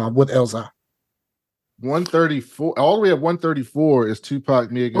with Elza. 134, all the way at 134 is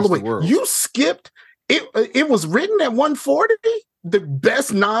Tupac "Me Against the World." You skipped it. It was written at 140. The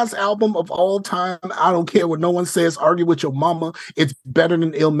best Nas album of all time. I don't care what no one says. Argue with your mama. It's better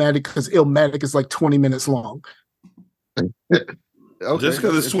than Illmatic because Illmatic is like 20 minutes long. Okay. Just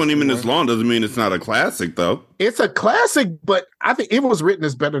because it's 20 minutes long doesn't mean it's not a classic, though. It's a classic, but I think it was written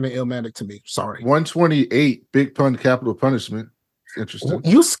as better than Illmatic to me. Sorry. 128, Big Pun, Capital Punishment. Interesting.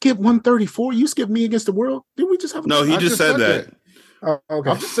 You skipped 134. You skipped Me Against the World. Did we just have? No, he just said that. Oh, okay.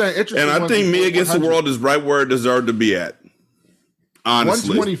 I'm just saying. Interesting. And I think Me Against the World is right where it deserved to be at.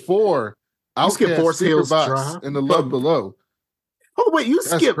 Honestly, 124. You skipped Forest Hills Drive and The Love Below. Oh wait, you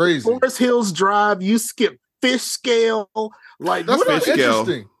skipped Forest Hills Drive. You skipped Fish Scale. Like that's Fish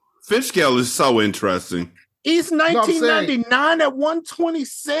Scale. Fish Scale is so interesting. He's 1999 at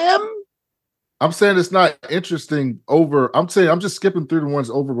 127. I'm saying it's not interesting over. I'm saying I'm just skipping through the ones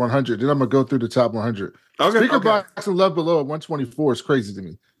over 100. Then I'm gonna go through the top 100. Okay. Speaker Box and Love Below at 124 is crazy to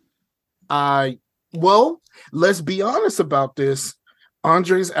me. Well, let's be honest about this.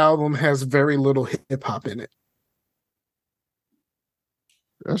 Andre's album has very little hip hop in it.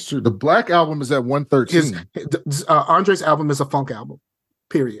 That's true. The Black album is at 113. Andre's album is a funk album.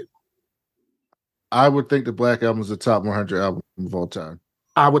 Period. I would think the Black album is the top 100 album of all time.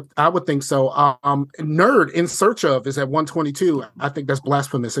 I would think so. Nerd In Search Of is at 122. I think that's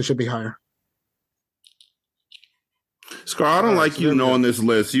blasphemous. It should be higher. Scar, I don't like you knowing this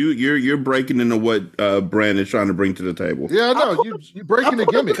list. You're breaking into what Brandon's trying to bring to the table. Yeah, I know. You breaking the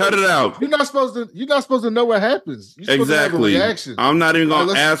gimmick. Cut it out. You're not supposed to know what happens. You're exactly. To have a reaction. I'm not even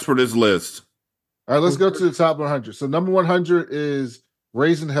gonna ask for this list. All right, let's go to the top 100. So number 100 is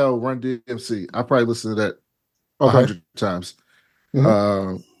Raising Hell, Run DMC. I probably listened to that 100 times.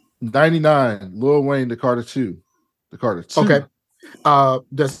 Mm-hmm. 99, Lil Wayne, The Carter 2. The Carter 2. Okay.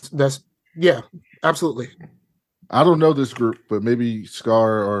 That's yeah, absolutely. I don't know this group, but maybe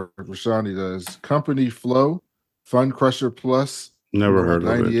Scar or Rashani does. Company Flow, Fun Crusher Plus. Never heard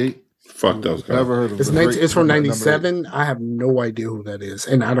 98. of it. Fuck those guys. Never heard of it. It's from 97. I have no idea who that is,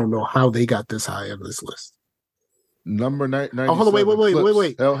 and I don't know how they got this high on this list. Number 97. Oh, hold on,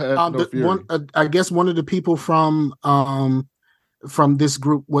 wait. Hell Have No Fury. I guess one of the people from this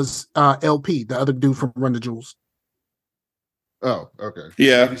group was LP, the other dude from Run the Jewels. Oh, okay.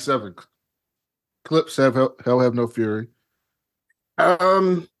 Yeah. 87. Clips have Hell Have No Fury.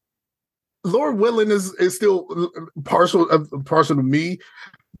 Lord Willing is still partial to me,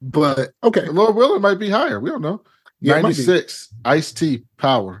 but okay. Lord Willing might be higher. We don't know. Yeah, 96. Ice-T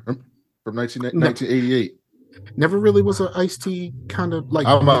Power from 1988. Never really was an Ice-T kind of like.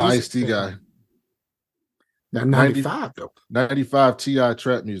 I'm an Ice-T guy. Now 95 though. 95 T.I.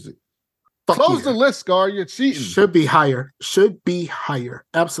 Trap Music. Close the list, Scar. You're cheating. Should be higher.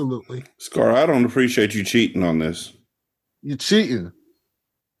 Absolutely. Scar, I don't appreciate you cheating on this. You're cheating.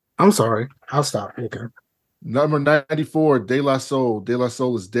 I'm sorry. I'll stop. Okay. Number 94, De La Soul. De La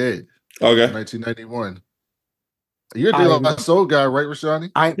Soul is dead. Okay. 1991. You're a De La Soul guy, right,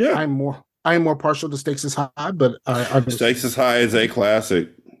 Rashani? I'm more partial to Stakes is High, but I Stakes is High is a classic.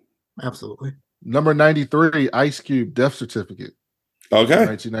 Absolutely. Number 93, Ice Cube, Death Certificate. Okay.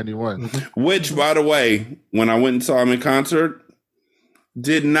 1991. Which, by the way, when I went and saw him in concert,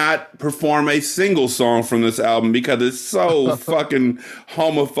 did not perform a single song from this album because it's so fucking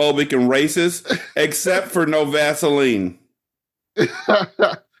homophobic and racist, except for No Vaseline.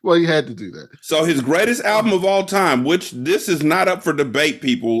 Well, you had to do that. So his greatest album of all time, which this is not up for debate,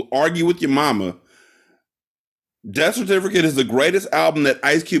 people, argue with your mama. Death Certificate is the greatest album that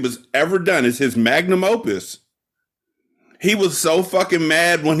Ice Cube has ever done. It's his magnum opus. He was so fucking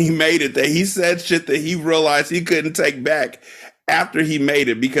mad when he made it that he said shit that he realized he couldn't take back after he made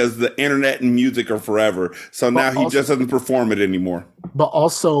it because the internet and music are forever. So now he just doesn't perform it anymore. But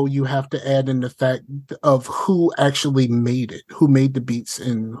also you have to add in the fact of who actually made it, who made the beats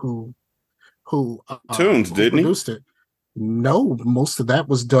and who Tunes, didn't he? Produced it. No, most of that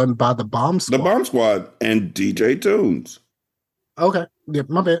was done by the Bomb Squad. The Bomb Squad and DJ Tunes. Okay. Yeah,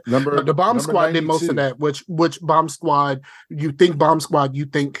 my bad. The Bomb Squad 92. Did most of that, which Bomb Squad, you think Bomb Squad, you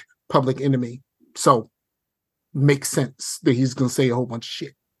think Public Enemy. So makes sense that he's gonna say a whole bunch of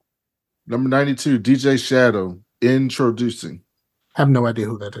shit. Number 92, DJ Shadow, Introducing. I have no idea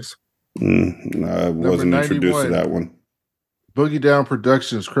who that is. I wasn't introduced to that one. Boogie Down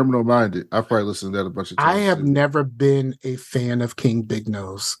Productions, Criminal Minded. I probably listened to that a bunch of times. I have never been a fan of King Big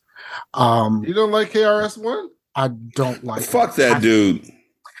Nose. You don't like KRS-One? I don't like Fuck that dude.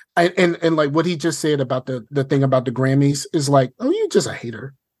 And like what he just said about the thing about the Grammys is like, oh, you're just a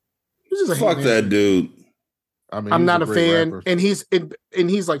hater. You're just a fuck that dude. I mean, I'm not a fan, rapper. and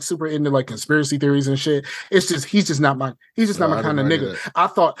he's like super into like conspiracy theories and shit. It's just he's just not my kind of nigga.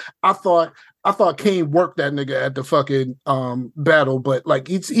 I thought Kane worked that nigga at the fucking battle, but like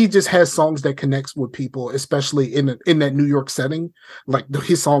he just has songs that connects with people, especially in that New York setting. Like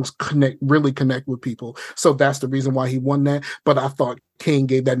his songs really connect with people, so that's the reason why he won that. But I thought Kane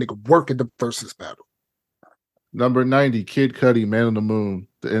gave that nigga work at the versus battle. Number 90, Kid Cudi, Man on the Moon.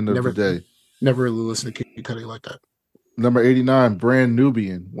 The End of the Day. Never really listened to Kid Cudi like that. Number 89, Brand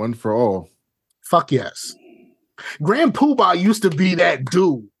Nubian, One for All. Fuck yes. Grand Poobah used to be that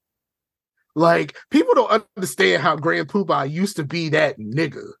dude. Like, people don't understand how Grand Poobah used to be that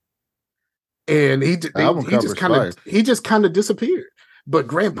nigga. And he just kind of disappeared. But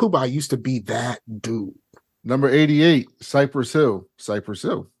Grand Poobah used to be that dude. Number 88, Cypress Hill. Cypress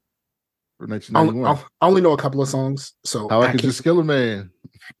Hill. For 1991. I only know a couple of songs. So How I Could Just Kill a Man.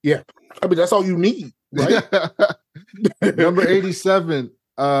 Yeah. I mean, that's all you need, right? Number 87,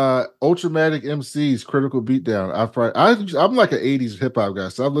 Ultramatic MC's Critical Beatdown. I'm like an 80s hip hop guy,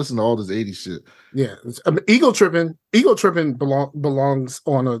 so I've listened to all this 80s shit. Yeah. Ego Trippin' belongs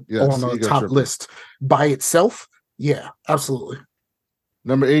on a top list by itself. Yeah, absolutely.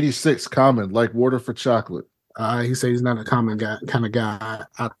 Number 86, Common, Like Water for Chocolate. He said he's not a common guy kind of guy.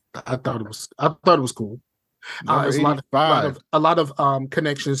 I thought it was cool. There's a lot of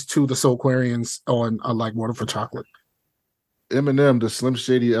connections to the Soulquarians on Like Water for Chocolate. Eminem, the Slim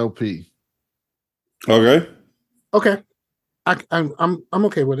Shady LP. Okay. I'm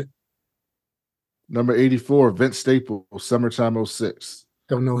okay with it. Number 84, Vince Staples, Summertime 06.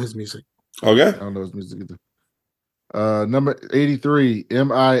 Don't know his music. Okay. I don't know his music either. Number 83,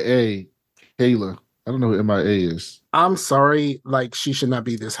 MIA, Kayla. I don't know who MIA is. I'm sorry, like she should not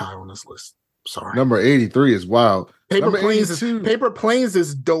be this high on this list. Sorry. Number 83 is wild. Paper Planes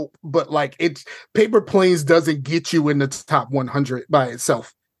is dope, but like Paper Planes doesn't get you in the top 100 by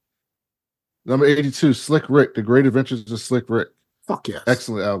itself. Number 82, Slick Rick, The Great Adventures of Slick Rick. Fuck yes.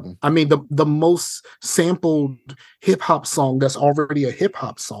 Excellent album. I mean, the most sampled hip hop song that's already a hip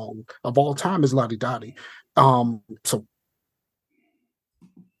hop song of all time is Lottie Dottie. So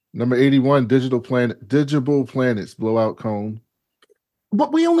number 81, Digital Planets, Blowout Cone.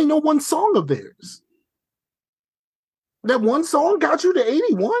 But we only know one song of theirs. That one song got you to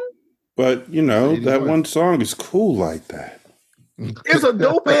 81? But, you know, 81. That one song is cool like that. It's a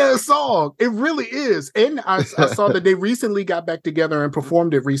dope ass song. It really is. And I saw that they recently got back together and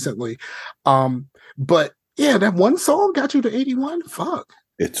performed it recently. But yeah, that one song got you to 81? Fuck.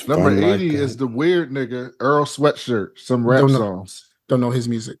 It's number 80 like is the weird nigga, Earl Sweatshirt, some rap songs. Don't know his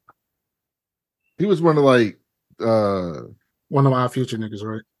music. He was one of like one of our future niggas,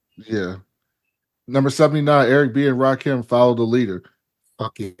 right? Yeah. Number 79, Eric B. and Rakim, Follow the Leader.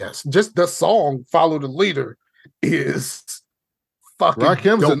 Fuck yes. Just the song Follow the Leader is fucking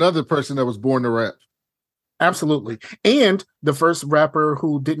Rakim's dope. Another person that was born to rap. Absolutely. And the first rapper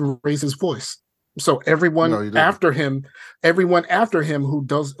who didn't raise his voice. So everyone after him who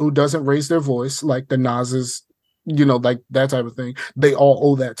doesn't raise their voice, like the Nas's, like that type of thing, they all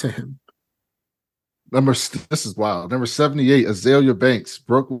owe that to him. This is wild. Number 78, Azalea Banks,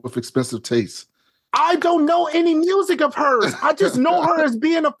 broke with expensive taste. I don't know any music of hers. I just know her as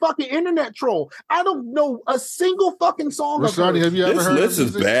being a fucking internet troll. I don't know a single fucking song of hers. Have you ever heard this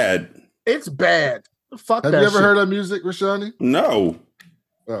is bad. It's bad. Fuck that. Have you ever shit. heard her music, Rashani? No.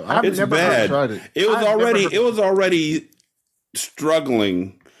 I've never bad. Tried it. It was already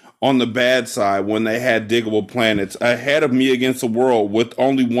struggling on the bad side when they had Diggable Planets ahead of Me Against the World with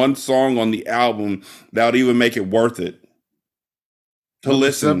only one song on the album that would even make it worth it to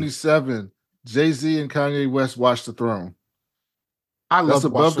listen. 77, Jay-Z and Kanye West, Watch the Throne. That's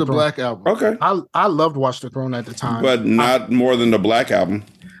above the Black album. Okay. I loved Watch the Throne at the time. But not more than the Black album.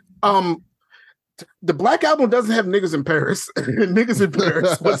 The Black album doesn't have Niggas in Paris. Niggas in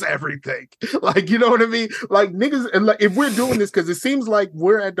Paris was everything. Like, you know what I mean? Like niggas, and like if we're doing this because it seems like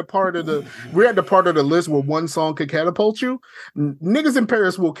we're at the part of the list where one song could catapult you. Niggas in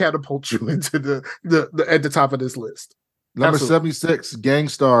Paris will catapult you into the at the top of this list. Number Absolutely. 76,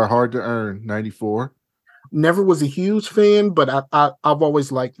 Gangstar, Hard to Earn, 94. Never was a huge fan, but I've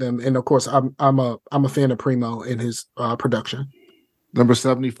always liked them, and of course I'm a fan of Primo and his production. Number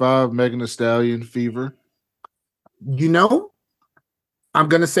 75, Megan Thee Stallion, Fever. I'm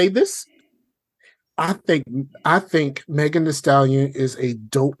gonna say this. I think Megan Thee Stallion is a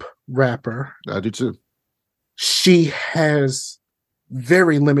dope rapper. I do too. She has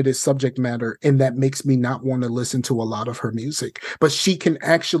very limited subject matter, and that makes me not want to listen to a lot of her music. But she can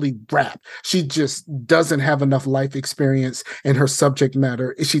actually rap. She just doesn't have enough life experience in her subject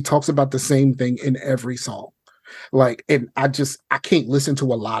matter. She talks about the same thing in every song. Like, and I can't listen to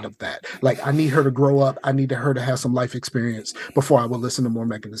a lot of that. Like, I need her to grow up. I need her to have some life experience before I will listen to more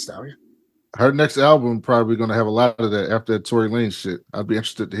Megan Thee Stallion. Her next album probably going to have a lot of that after that Tory Lanez shit. I'd be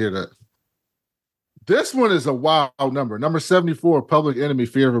interested to hear that. This one is a wild number. Number 74, Public Enemy,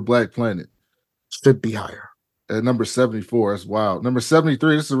 Fear of a Black Planet. Should be higher. At number 74, that's wild. Number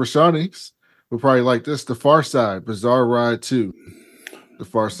 73, this is Rashani's. We'll probably like this. The Far Side, Bizarre Ride 2. The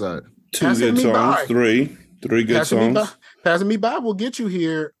Far Side. Two good songs. Three good songs. Passing Me By will get you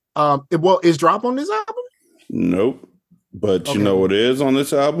here. Is Drop on this album? Nope. But you know what is on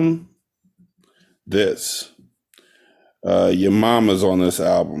this album? This. Your Mama's on this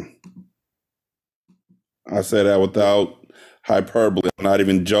album. I say that without hyperbole. I'm not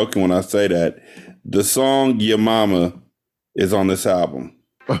even joking when I say that. The song Your Mama is on this album.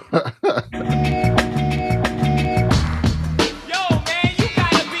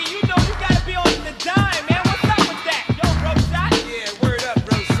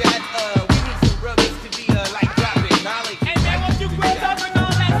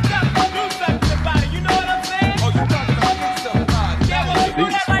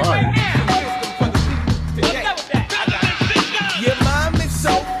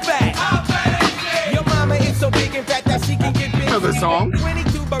 The song.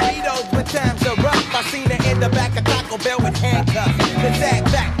 22 burritos when times are rough. I seen her in the back of Taco Bell with handcuffs. The sag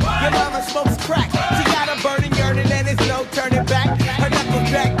back. Your mama smokes crack. She got a burning, yearning, and there's no turning back. Her knuckles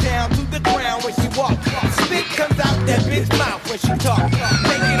back down to the ground when she walks. Spit comes out that bitch mouth when she talks.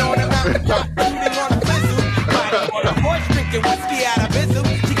 Taking on the mountain top, shooting on the fizzle. Riding on a horse, drinking whiskey out of bizzle.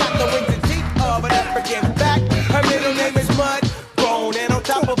 She got the wings and teeth of an African back. Her middle name is Mud Bone, and on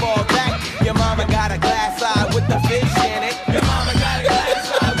top of all that, your mama got a glass eye with the fish in it.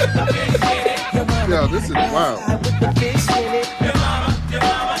 Yo, this is wild.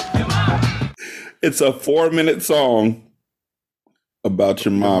 It's a 4-minute song about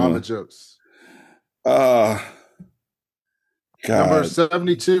your mama. Jokes. God. Number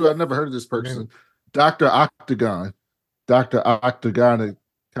 72, I've never heard of this person. Dr. Octagon. Dr. Octagon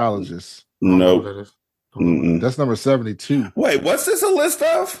Ecologist. Nope. That's number 72. Wait, what's this a list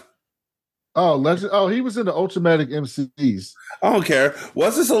of? Oh, legend. Oh, he was in the Ultramatic MCs. I don't care.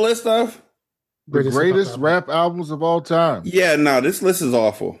 What's this a list of? The greatest rap albums of all time. Yeah, no, this list is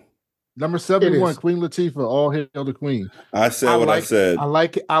awful. Number 71, Queen Latifah, All Hail the Queen. I said I said. I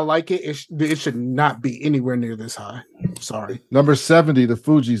like it. It should not be anywhere near this high. Sorry. Number 70, The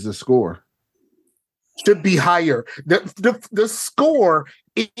Fugees, The Score. Should be higher. The Score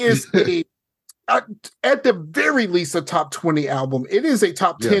is at the very least a top 20 album. It is a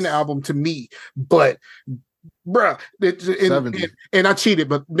top 10 album to me, but bruh, and I cheated,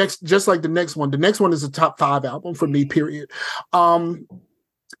 but just like the next one is a top 5 album for me, period.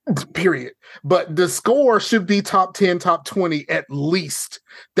 But The Score should be top 10, top 20 at least.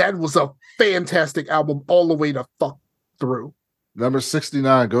 That was a fantastic album all the way to fuck through. Number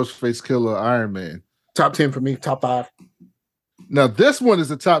 69, Ghostface Killer, Iron Man. Top 10 for me, top 5. Now, this one is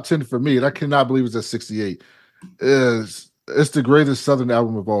a top 10 for me, and I cannot believe it's at 68. It's the greatest Southern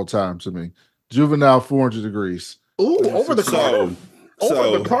album of all time to me. Juvenile, 400 Degrees. Ooh, over the Carter.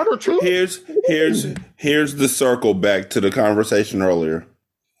 Over the Carter too. Here's the circle back to the conversation earlier.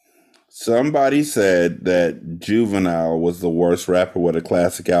 Somebody said that Juvenile was the worst rapper with a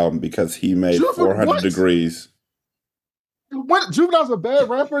classic album because he made 400 Degrees. What? Juvenile's a bad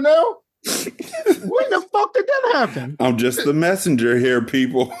rapper now? When the fuck did that happen? I'm just the messenger here,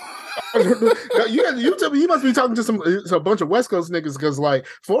 people. You must be talking to a bunch of West Coast niggas because like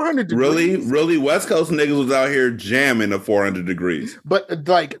 400 degrees. Really, West Coast niggas was out here jamming at 400 degrees. But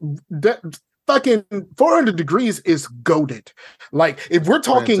like that fucking 400 degrees is goated. Like if we're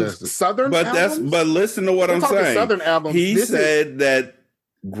talking Fantastic. Southern, But listen to what I'm saying. Southern albums. He said that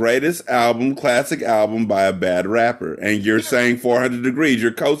greatest album, classic album by a bad rapper, and you're saying 400 Degrees.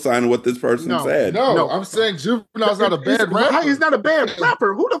 You're co-signing what this person said. No, I'm saying Juvenile's not a bad rapper. He's not a bad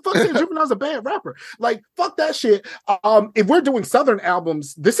rapper. Who the fuck said Juvenile's a bad rapper? Like, fuck that shit. If we're doing Southern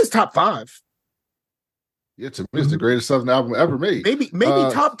albums, this is top 5. Yeah, to me, it's the greatest Southern album ever made. Maybe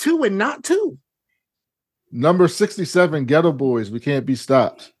top 2 and not 2. Number 67, Ghetto Boys, We Can't Be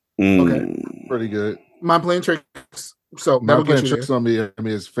Stopped. Okay, pretty good. Mind Playing Tricks. So Mind Playing Tricks on Me, I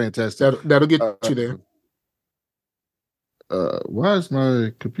mean, it's fantastic. That'll get you there. Why is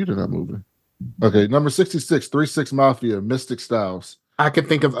my computer not moving? Okay, number 66, 3-6 Mafia, Mystic Styles. I could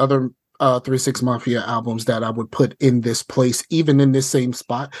think of other 3-6 Mafia albums that I would put in this place, even in this same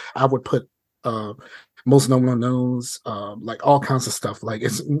spot. I would put Most Known Unknowns, like all kinds of stuff. Like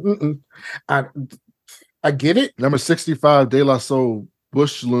it's, I get it. Number 65, De La Soul,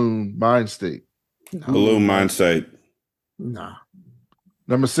 Bush Loon, Mind State. Balloon Mind State. Nah.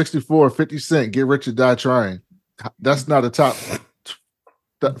 Number 64, 50 Cent, Get Rich or Die Trying. That's not a top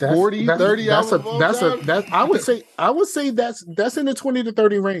 40, 30 I would say that's in the 20 to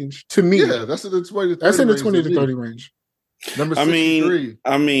 30 range to me. Yeah, that's in the 20 to 30 That's in the range 20 to 30 range. Number 63.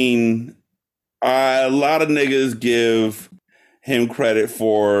 I mean, a lot of niggas give him credit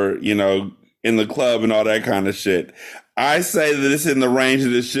for, in the club and all that kind of shit. I say that it's in the range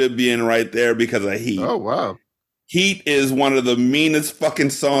that it should be in right there because of Heat. Oh, wow. Heat is one of the meanest fucking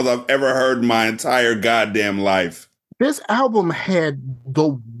songs I've ever heard in my entire goddamn life. This album had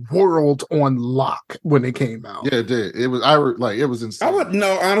the world on lock when it came out. Yeah, it did. It was it was insane.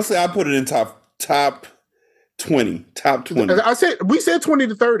 Honestly, I put it in top 20. Top 20. We said 20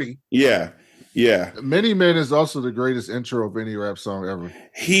 to 30. Yeah. Many Men is also the greatest intro of any rap song ever.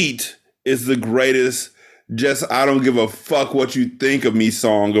 Heat is the greatest I don't give a fuck what you think of me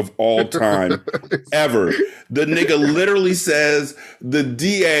song of all time ever. The nigga literally says the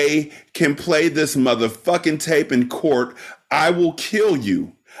DA can play this motherfucking tape in court. I will kill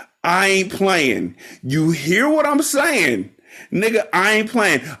you. I ain't playing. You hear what I'm saying? Nigga, I ain't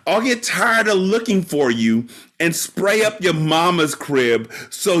playing. I'll get tired of looking for you and spray up your mama's crib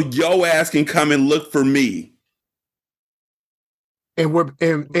so yo ass can come and look for me.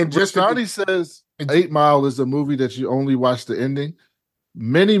 And just Johnny says 8 Mile is a movie that you only watch the ending.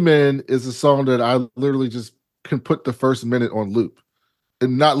 Many Men is a song that I literally just can put the first minute on loop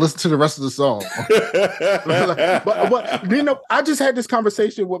and not listen to the rest of the song. but I just had this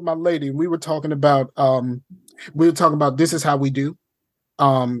conversation with my lady. We were talking about This Is How We Do.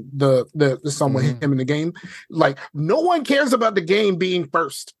 The song with him in the game. Like, no one cares about the game being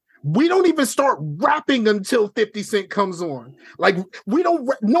first. We don't even start rapping until 50 Cent comes on. Like, no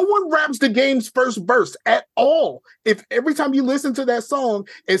one raps the game's first verse at all. If every time you listen to that song,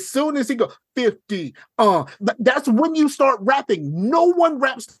 as soon as he goes 50, that's when you start rapping. No one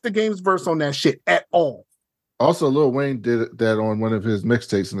raps the game's verse on that shit at all. Also, Lil Wayne did that on one of his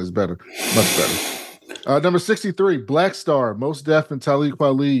mixtapes and it's better. Much better. Number 63, Black Star, Mos Def and Talib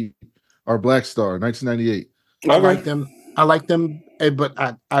Kweli are Black Star, 1998. I like them, but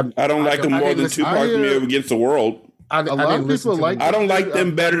I don't like them more than Tupac Me Against the World. I don't like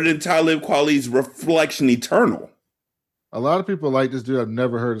them better than Talib Kweli's Reflection Eternal. A lot of people like this dude. I've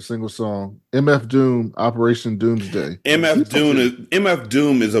never heard a single song. MF Doom, Operation Doomsday. MF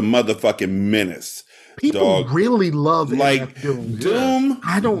Doom is a motherfucking menace. People really love MF Doom. Doom.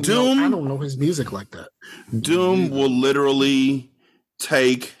 I don't know his music like that. Doom will literally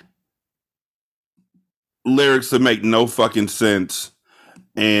take lyrics that make no fucking sense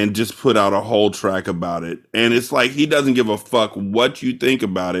and just put out a whole track about it. And it's like he doesn't give a fuck what you think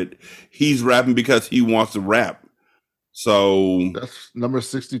about it. He's rapping because he wants to rap. So that's number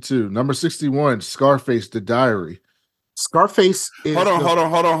 62. Number 61, Scarface, The Diary. Scarface is hold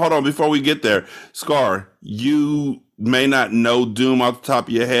on. Before we get there, Scar, you may not know Doom off the top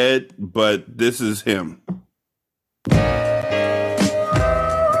of your head, but this is him.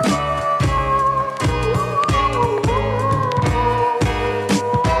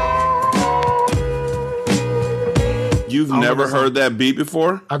 You've never heard that beat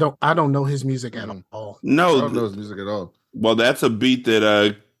before? I don't know his music at all. No, I don't know his music at all. Well, that's a beat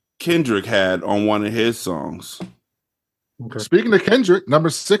that Kendrick had on one of his songs. Okay. Speaking of Kendrick, number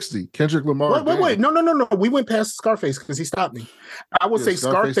 60, Kendrick Lamar. Wait. No. We went past Scarface because he stopped me. I would say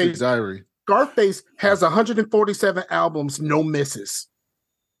Scarface Diary. Scarface has 147 albums, no misses.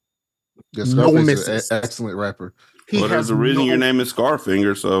 Yeah, Scarface no misses. Is an excellent rapper. Well, there's a reason your name is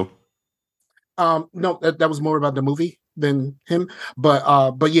Scarfinger, so. No, that was more about the movie than him.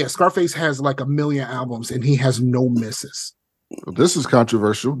 But yeah, Scarface has like 1 million albums and he has no misses. Well, this is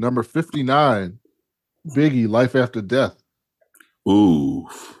controversial. Number 59, Biggie, Life After Death. Ooh.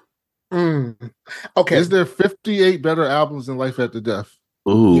 Okay. Is there 58 better albums than Life After Death?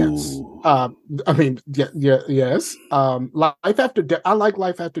 Ooh. Yes. I mean, yes. Life After Death. I like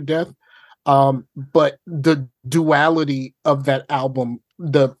Life After Death. But the duality of that album,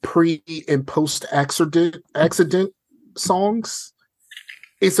 the pre and post accident songs,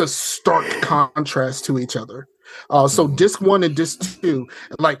 it's a stark contrast to each other. So disc 1 and disc 2,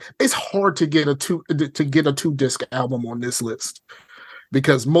 like it's hard to get a two disc album on this list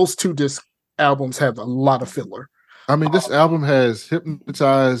because most 2 disc albums have a lot of filler. I mean, this album has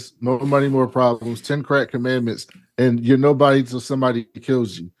Hypnotized, More Money, More Problems, 10 Crack Commandments, and You're Nobody Till Somebody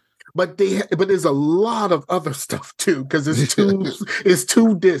Kills You. But there's a lot of other stuff too, because it's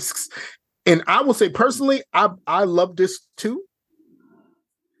 2 discs. And I will say personally, I love disc 2.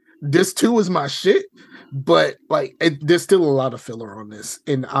 Disc 2 is my shit, but like there's still a lot of filler on this.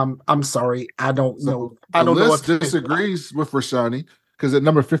 And I'm sorry, I don't know. I don't know if disagrees with Rashani, because at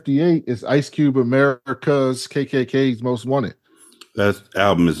number 58 is Ice Cube, America's KKK's Most Wanted. That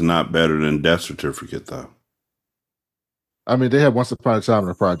album is not better than Death Certificate, though. I mean, they had Once Upon a Time in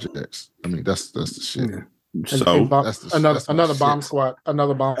the Projects. I mean, that's the shit. Yeah. So that's another bomb squad.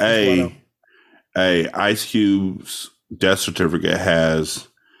 Another bomb squad. Hey, Ice Cube's Death Certificate has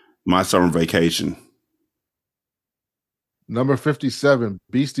My Summer Vacation. Number 57,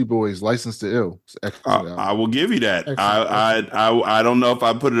 Beastie Boys, License to Ill. I will give you that. I don't know if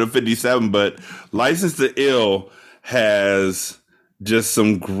I put it at 57, but License to Ill has just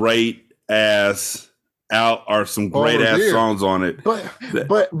some great ass songs on it.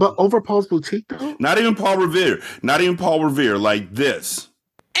 But over Paul's Boutique, though? Not even Paul Revere. Like this.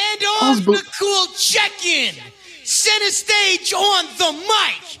 And on the cool check-in, center stage on the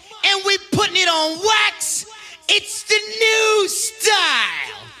mic, and we putting it on wax. It's the new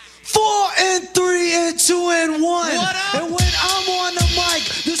style. 4 and 3 and 2 and 1. What up? And when I'm on the mic,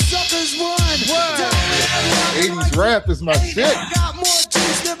 the suckers run. 80s rap is my shit. Got more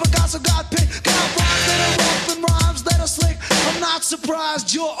juice than Picasso got picked. Got rhymes that are rough and rhymes that are slick. I'm not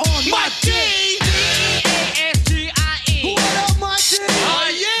surprised you're on my dick. D-A-S-T-I-E. What up, my dick? Oh,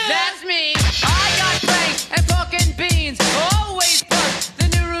 yeah. That's me. I got banks and fucking beans. Always bust the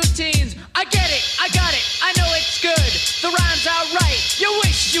new routines. I get it. I got it. I know it's good. The rhymes are right. You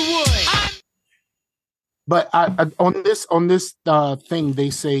wish you would. But on this thing, they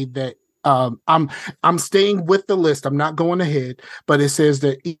say that I'm staying with the list. I'm not going ahead, but it says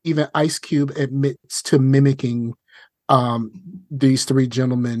that even Ice Cube admits to mimicking these 3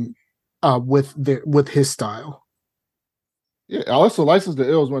 gentlemen with his style. Yeah, also License to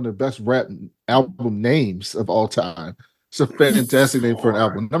Ill is one of the best rap album names of all time. It's a fantastic name for an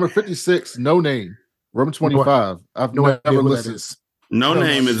album. Number 56, No Name, Room 25. I've never listened. No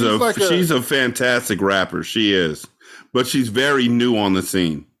Name is she's a fantastic rapper. She is, but she's very new on the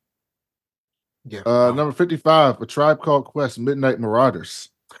scene. Yeah. Number 55, A Tribe Called Quest, Midnight Marauders.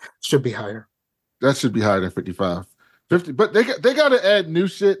 Should be higher. That should be higher than 55. 50, but they got to add new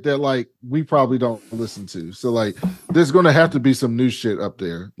shit that like we probably don't listen to. So like, there's going to have to be some new shit up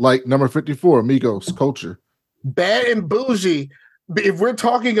there. Like number 54, Migos, Culture. Bad and Bougie. If we're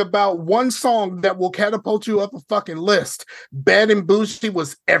talking about one song that will catapult you up a fucking list, Bad and Bougie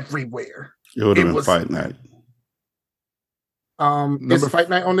was everywhere. It would have been Fight Night. Is Fight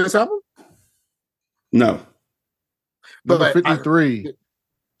Night on this album? No. Number 53,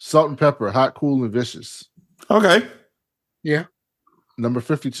 Salt and Pepper, Hot, Cool, and Vicious. Okay. Yeah. Number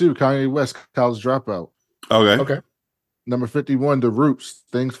 52, Kanye West, College Dropout. Okay. Number 51, The Roots,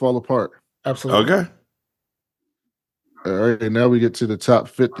 Things Fall Apart. Absolutely. Okay. All right, and now we get to the top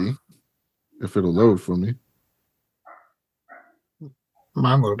 50, if it'll load for me.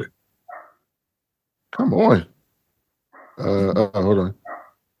 Mine loaded. Come on. Hold on.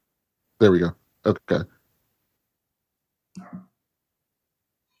 There we go. Okay.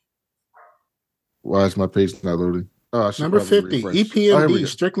 Why is my page not loading? Number 50, EPMD,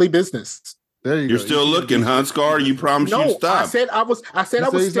 Strictly Business. There you You're go. still looking, huh, Scar? You promised No, you'd stop. I said I was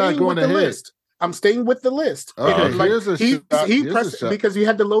staying with the list. I'm staying with the list. Okay, Like, here's a he shot. pressed because you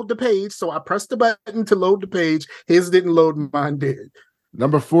had to load the page, so I pressed the button to load the page. His didn't load, mine did.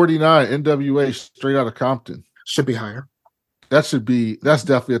 Number 49, NWA, Straight Outta Compton. Should be higher. That's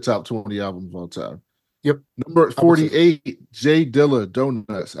definitely a top 20 album of all time. Yep. Number 48, Jay Dilla,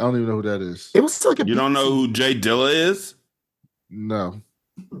 Donuts. I don't even know who that is. It was like You don't know who Jay Dilla is? No.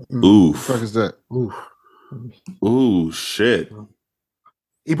 Oof. What the fuck is that? Ooh, shit.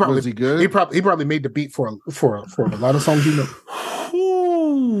 Was he good? He probably made the beat for a lot of songs, you know.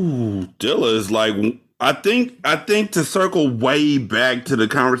 Ooh, Dilla is like, I think to circle way back to the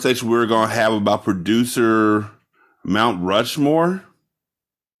conversation we were gonna have about producer Mount Rushmore.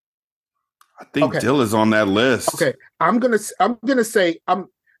 I think Dilla's on that list. Okay, I'm gonna say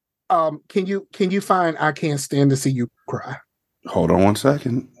can you find I Can't Stand to See You Cry? Hold on one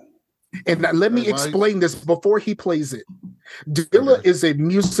second. And let me explain this before he plays it. Dilla is a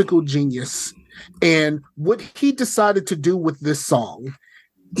musical genius. And what he decided to do with this song,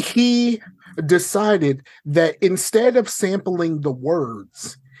 he decided that instead of sampling the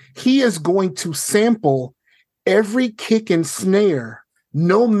words, he is going to sample every kick and snare,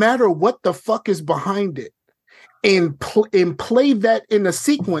 no matter what the fuck is behind it. And play that in a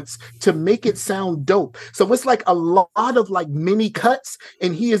sequence to make it sound dope. So it's like a lot of like mini cuts,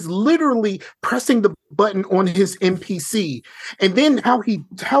 and he is literally pressing the button on his MPC. And then how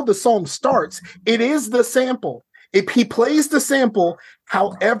the song starts, it is the sample. If he plays the sample,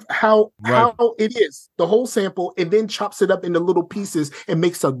 how it is, the whole sample, and then chops it up into little pieces and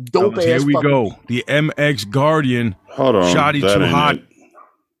makes a dope ass. Here we go. The MX Guardian. Hold on. Shotty that Too ain't Hot. it.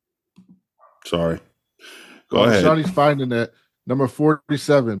 Sorry. Go ahead. Shotty's finding that. Number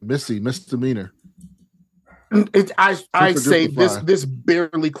 47, Missy, Misdemeanor. I say Fly. this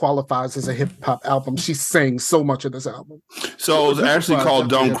barely qualifies as a hip hop album. She sang so much of this album. So it was actually called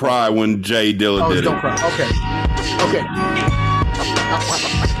 "Don't Cry" when Jay Dilla did it. Don't Cry. Okay.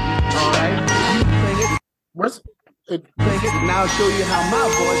 All right. Where's it? Now I'll show you how my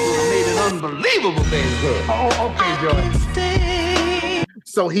voice would have made an unbelievable bass. Oh, okay, Joy.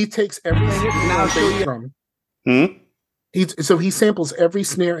 So he takes every Now I'll show you. drum. Hmm? He samples every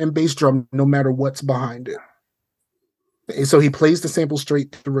snare and bass drum, no matter what's behind it. And so he plays the sample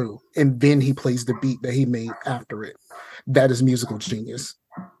straight through, and then he plays the beat that he made after it. That is musical genius.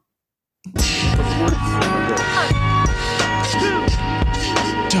 Don't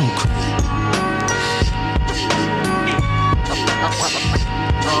cry.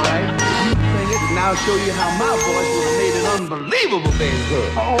 All right. You sing it, and I'll show you how my voice would have made an unbelievable bass.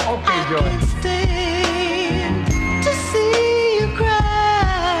 Oh, okay, Joy. To see you cry.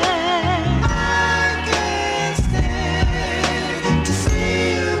 I can't stand to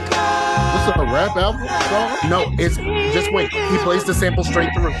see you cry. This is a rap album song? No, it's just wait. He plays the sample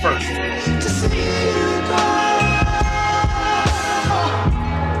straight through first. To see you cry.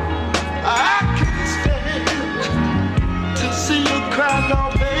 I can't stand to see you cry,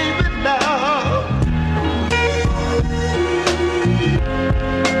 no, baby, now.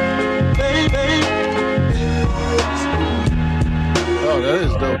 Oh, that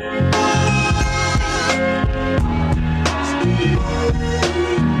is dope.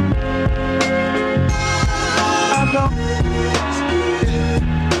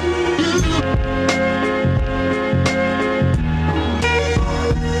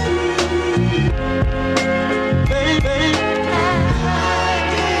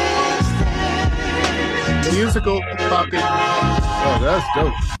 Musical fucking. Oh, that's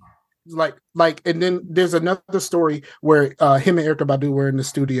dope. Like, and then there's another story where him and Erykah Badu were in the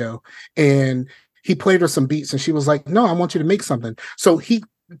studio, and he played her some beats, and she was like, "No, I want you to make something." So he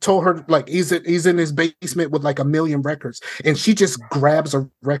told her, like, he's in his basement with like 1 million records, and she just grabs a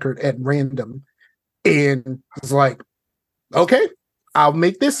record at random, and is like, "Okay, I'll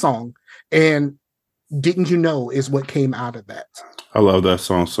make this song." And Didn't You Know is what came out of that. I love that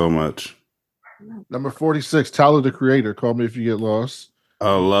song so much. Number 46, Tyler the Creator, Call Me If You Get Lost.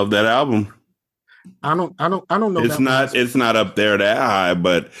 I love that album. I don't know. It's not up there that high,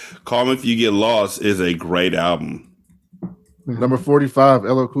 but Call Me If You Get Lost is a great album. Number 45,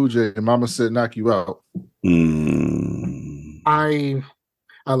 LL Cool J, and Mama Said Knock You Out. I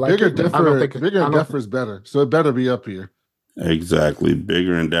like Bigger it. Bigger and Deffer is better, so it better be up here. Exactly.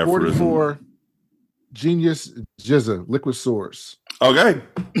 Bigger and Deffer.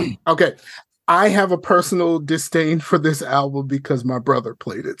 I have a personal disdain for this album because my brother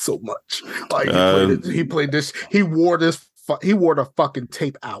played it so much. Like he played this. He wore this. He wore the fucking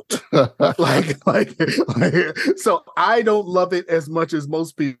tape out. like. So I don't love it as much as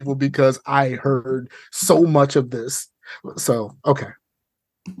most people because I heard so much of this. So okay.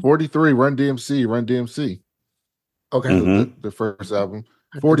 43, Run DMC. Okay. The first album.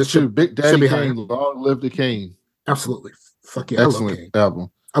 42, Big Daddy Kane, Long Live the Kane. Absolutely. Fuck yeah. Excellent I love Kane.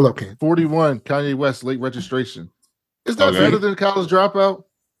 album. I love Kane. 41, Kanye West, Late Registration. Is that better than College Dropout?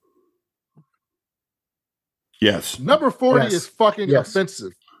 Yes. Number 40 is fucking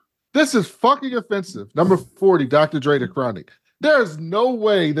offensive. This is fucking offensive. Number 40, Dr. Dre, The Chronic. There's no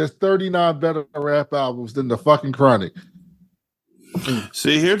way there's 39 better rap albums than the fucking Chronic.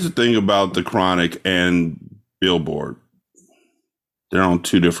 See, here's the thing about the Chronic and Billboard. They're on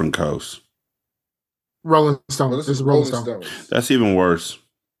two different coasts. Rolling Stones. This is Rolling Stones. That's even worse.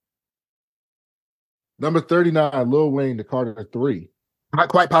 Number 39, Lil Wayne, The Carter 3.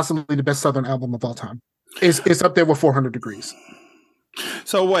 Quite possibly the best Southern album of all time. It's up there with 400 Degrees.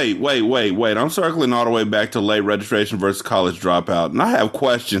 So wait. I'm circling all the way back to Late Registration versus College Dropout. And I have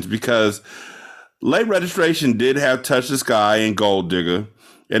questions because Late Registration did have Touch the Sky and Gold Digger.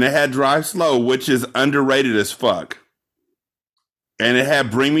 And it had Drive Slow, which is underrated as fuck. And it had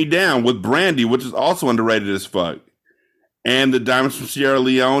Bring Me Down with Brandy, which is also underrated as fuck. And the Diamonds from Sierra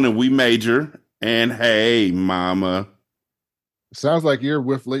Leone and We Major. And Hey Mama. Sounds like you're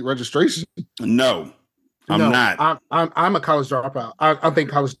with Late Registration. No, I'm not. I'm a College Dropout. I think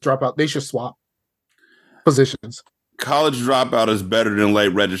College Dropout, they should swap positions. College Dropout is better than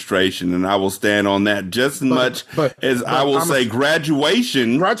Late Registration, and I will stand on that just as much as I will say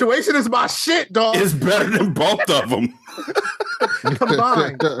Graduation. Graduation is my shit, dog. It's better than both of them.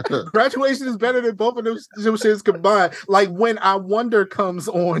 Combined. Graduation is better than both of them shits combined. Like when I Wonder comes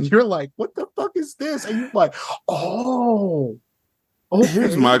on, you're like, what the fuck is this? And you're like, oh. Okay.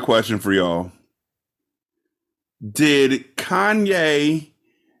 Here's my question for y'all. Did Kanye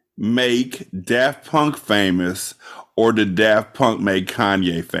make Daft Punk famous, or did Daft Punk make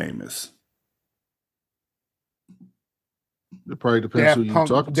Kanye famous? It probably depends who you're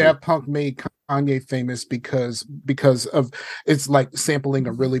talking to. Daft Punk made Kanye famous because of it's like sampling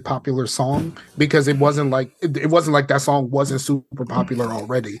a really popular song, because it wasn't like that song wasn't super popular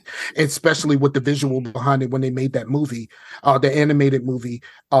already, especially with the visual behind it when they made that movie, the animated movie.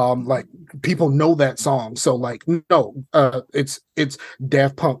 Like people know that song, so like no, it's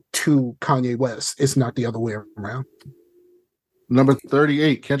Daft Punk to Kanye West. It's not the other way around. Number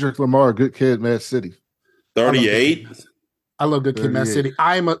 38, Kendrick Lamar, Good Kid, Mad City. 38. I love Good Kid, Mad City.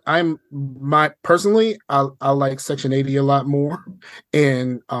 I like Section 80 a lot more,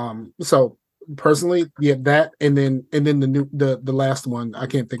 and so personally, yeah, that, and then the last one, I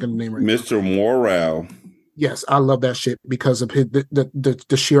can't think of the name right Mr. Morale. Yes, I love that shit because of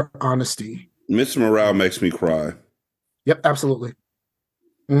the sheer honesty. Mr. Morale makes me cry. Yep, absolutely.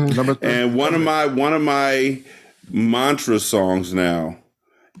 And one of my mantra songs now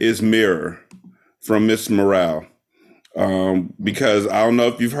is Mirror from Mr. Morale. Because I don't know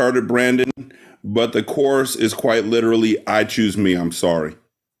if you've heard it, Brandon, but the chorus is quite literally, I choose me, I'm sorry.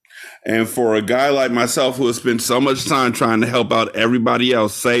 And for a guy like myself who has spent so much time trying to help out everybody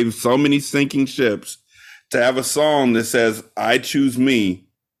else, save so many sinking ships, to have a song that says, I choose me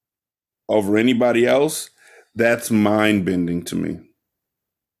over anybody else, that's mind-bending to me.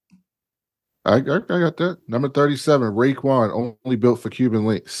 I got that. Number 37, Raekwon, Only Built for Cuban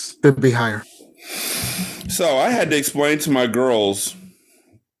Links. Could be higher. So I had to explain to my girls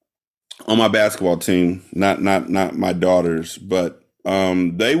on my basketball team, not my daughters, but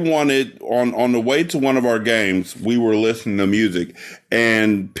they wanted on the way to one of our games, we were listening to music,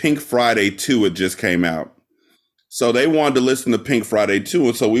 and Pink Friday 2 had just came out. So they wanted to listen to Pink Friday 2,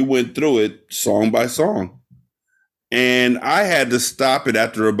 and so we went through it song by song. And I had to stop it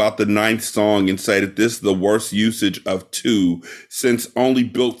after about the 9th song and say that this is the worst usage of 2 since Only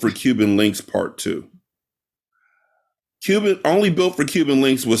Built for Cuban Links Part 2. Only Built for Cuban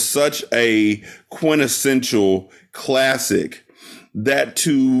Links was such a quintessential classic that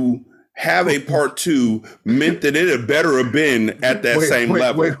to have a Part 2 meant that it had better have been at that same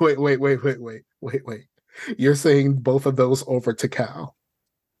level. Wait. You're saying both of those over Tikal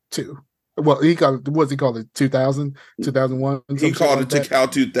too? Well, he called it 2000, 2001? He called it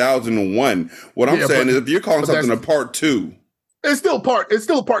Tikal 2001. What I'm saying is if you're calling something a Part 2. It's still part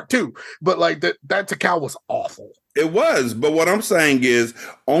 2, but like that Tikal was awful. It was, but what I'm saying is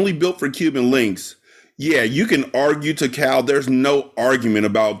Only Built for Cuban Links, Yeah, you can argue to Cal. There's no argument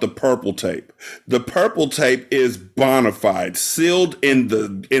about the Purple Tape. The Purple Tape is bona fide, sealed in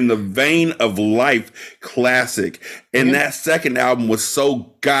the vein of life classic. And that second album was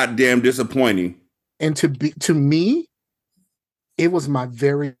so goddamn disappointing. And to me, it was my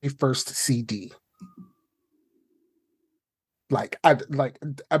very first CD. My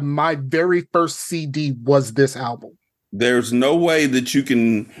very first CD was this album. There's no way that you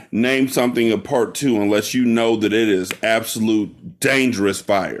can name something a part 2 unless you know that it is absolute dangerous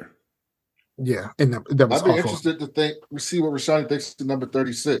fire. Yeah, and that was I'd be awful. interested to see what Rashani thinks of number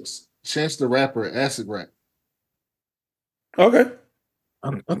 36. Chance the Rapper, Acid Rap. Okay.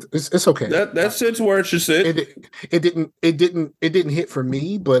 It's okay. That sits where it should sit. It didn't hit for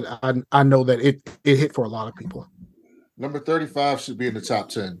me, but I know that it hit for a lot of people. Number 35 should be in the top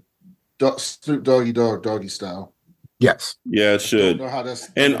 10. Snoop Doggy Dogg, Doggy Style. Yes. Yeah, it should. Don't know how that's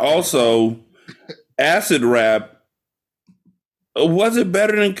and also, Acid Rap, was it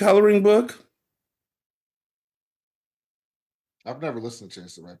better than Coloring Book? I've never listened to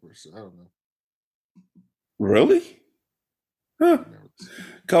Chance the Rapper, so I don't know. Really? Huh.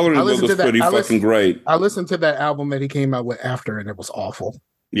 Coloring Book was pretty fucking great. I listened to that album that he came out with after, and it was awful.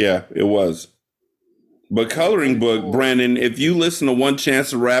 Yeah, it was. But Coloring Book, Brandon, if you listen to one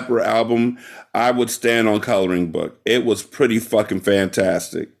Chance the Rapper album, I would stand on Coloring Book. It was pretty fucking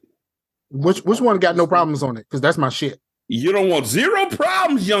fantastic. Which one got no problems on it? Because that's my shit. You don't want zero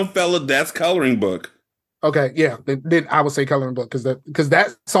problems, young fella. That's Coloring Book. Okay, yeah. Then I would say Coloring Book because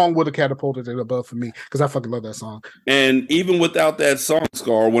that song would have catapulted it above for me because I fucking love that song. And even without that song,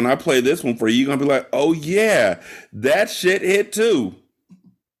 Scar, when I play this one for you, you're gonna be like, oh yeah, that shit hit too.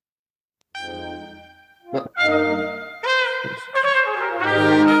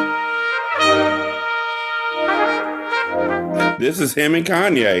 This is him and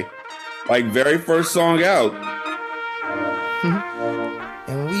Kanye, like very first song out.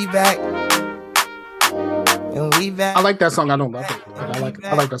 And we back. And we back. I like that song. I don't love it, but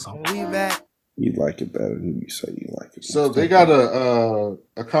I like that song. We back. You like it better than you say you like it. So they got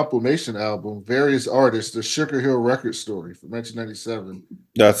a compilation album, various artists, the Sugar Hill Record Story from 1997.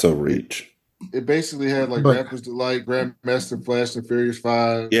 That's a reach. It basically had like Rapper's Delight, Grandmaster Flash, and Furious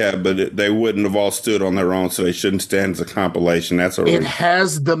 5. Yeah, but they wouldn't have all stood on their own, so they shouldn't stand as a compilation. That's a reach. It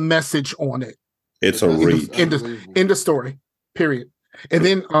has the message on it. It's a reach. In the story, period. And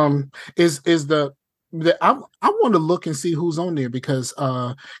then is the I want to look and see who's on there because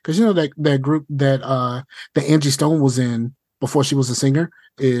you know that group that Angie Stone was in before she was a singer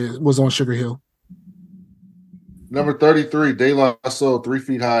was on Sugar Hill. Number 33, De La Soul, 3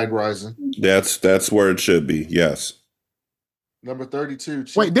 Feet High and Rising. That's where it should be. Yes. Number 32.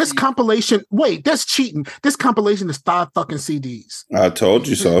 Wait, this compilation. Wait, that's cheating. This compilation is 5 fucking CDs. I told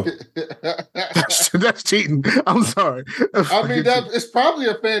you so. That's cheating. I'm sorry. I mean, it's probably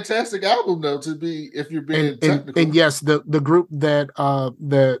a fantastic album though to be if you're being technical. And yes, the group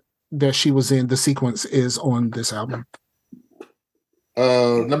that she was in, the sequence is on this album.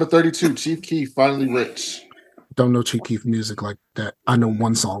 Number 32, Chief Keef, Finally Rich. Don't know Chief Keef music like that. I know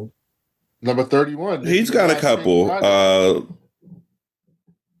one song. Number 31. He's got a couple.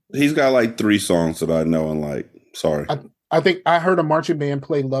 He's got like 3 songs that I know and like. Sorry. I think I heard a marching band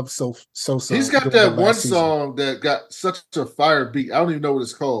play Love So. He's got that one song that got such a fire beat. I don't even know what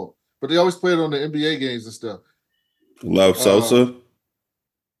it's called, but they always play it on the NBA games and stuff. Love Sosa?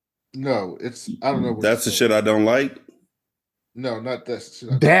 No, I don't know. That's the shit I don't like. No, not that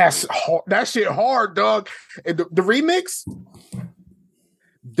shit. That's hard. That shit hard, dog. And the remix,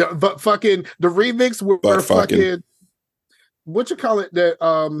 the remix were fucking. What you call it? That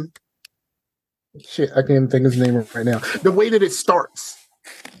shit. I can't even think of his name right now. The way that it starts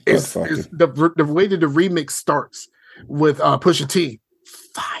is the way that the remix starts with Pusha T.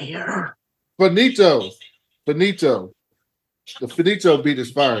 Fire. Finito. The Finito beat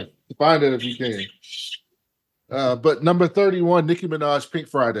is fire. Find it if you can. But number 31, Nicki Minaj, Pink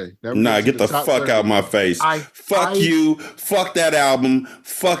Friday. Nah, get the fuck out my face. Fuck you. Fuck that album.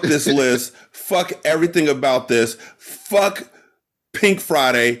 Fuck this list. Fuck everything about this. Fuck Pink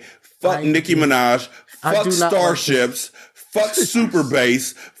Friday. Fuck Nicki Minaj. Fuck Starships. Fuck Super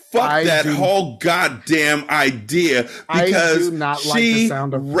Bass. Fuck that whole goddamn idea because she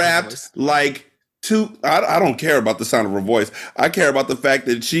rapped like I don't care about the sound of her voice. I care about the fact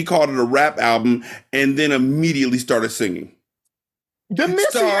that she called it a rap album and then immediately started singing. The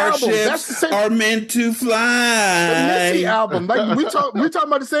Missy album. That's the same. Are meant to fly. The Missy album. Like we're talking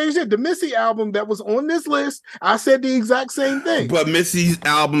about the same shit. The Missy album that was on this list, I said the exact same thing. But Missy's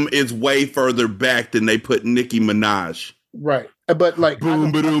album is way further back than they put Nicki Minaj. Right. But like,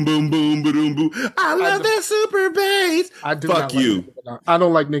 boom, boom, boom, boom, boom, boom. I love that super bass. I do. Fuck you. I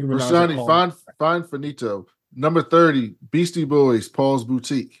don't like Nicki Minaj. Rashani, fine, finito. Number 30, Beastie Boys, Paul's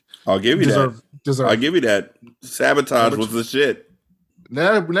Boutique. I'll give you that. I'll give you that. Sabotage was the shit.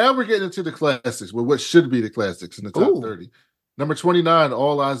 Now we're getting into the classics. Well, what should be the classics in the top 30? Number 29,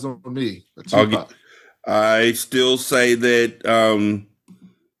 All Eyes on Me. I still say that.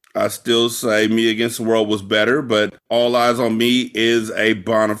 I still say Me Against the World was better, but All Eyes on Me is a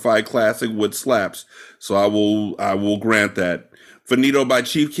bona fide classic with slaps. So I will grant that. Finito by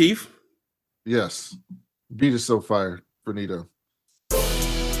Chief Keef. Yes, beat is so fire. Finito.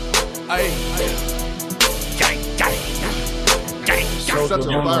 Such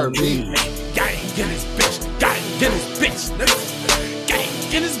a fire beat. Gang in this bitch. Gang in this bitch.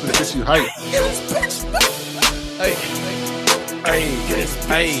 Gang in this bitch. Gets you hype. Gang in this bitch. Hey,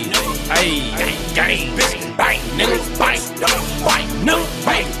 gang, bitch, bang, niggas, bang, no,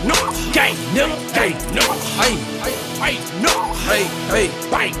 bang, no, gang, nigga, gang, no, bang, no,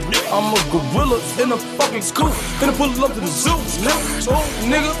 I'm a gorilla in a fucking school, finna pull up to the zoo, nigga, so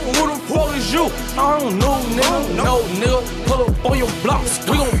nigga, who the fuck is you? I don't know, nigga, no, nigga, pull up on your blocks,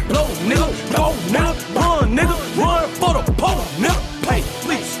 we gon' blow, nigga, go, nigga, run for the pole, nigga, pay,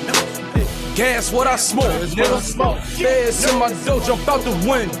 please, nigga. Gas what I smoke, nigga. Feds in my dough, jump out the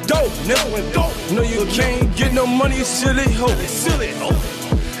window, nigga. No, you can't get no money, silly hoe.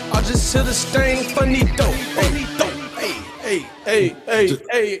 I just hit a stain, finito. Hey,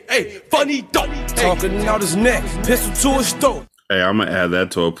 finito. Talking out his neck, pistol to his throat. Hey, I'm gonna add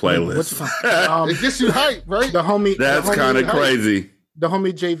that to a playlist. It gets you hype, right? The homie. That's kind of crazy. The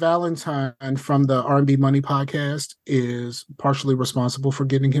homie Jay Valentine from the R&B Money podcast is partially responsible for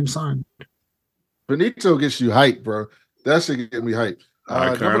getting him signed. Benito gets you hype, bro. That shit get me hype.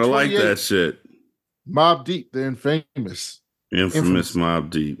 I kind of like that shit. Mobb Deep, the infamous Mobb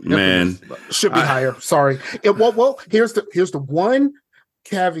Deep, man. Should be higher. Sorry. Well, here's the one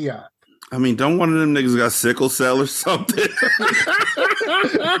caveat. I mean, don't one of them niggas got sickle cell or something?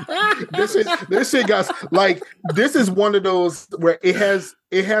 this shit got like, this is one of those where it has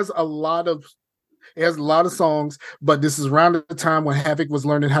a lot of songs, but this is around the time when Havoc was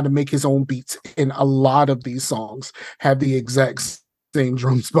learning how to make his own beats, and a lot of these songs have the exact same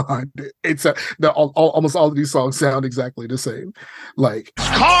drums behind it. It's almost all of these songs sound exactly the same. Like,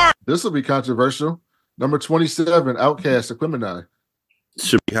 this will be controversial. Number 27, Outkast, Aquemini.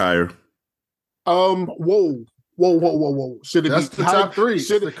 Should be higher. Whoa. Should it That's be the top three?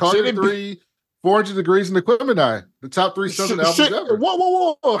 Should the Carter 3, 400 Degrees, and Aquemini. The top three Southern albums ever.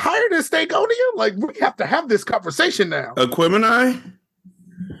 Whoa. Higher than Stankonia? Like, we have to have this conversation now. Aquemini?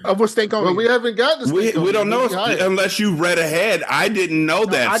 What's Stankonia? Well, we haven't gotten this. We don't know unless you read ahead. I didn't know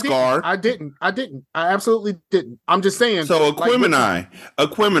that, Scar. I didn't. I absolutely didn't. I'm just saying. So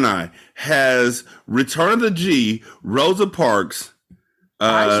Aquemini has Return of the G, Rosa Parks.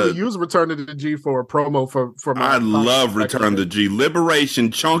 I actually use Return of the G for a promo for my. I love Return of the G.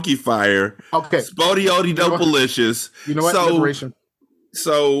 Liberation, Chunky Fire. Okay. Spodioti Dopalicious. You know what? Liberation.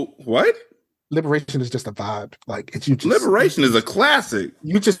 So what? Liberation is just a vibe. Like, it's you. Liberation is a classic.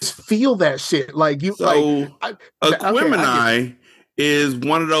 You just feel that shit. Like you. So Aquemini is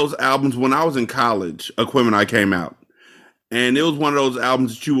one of those albums. When I was in college, Aquemini came out, and it was one of those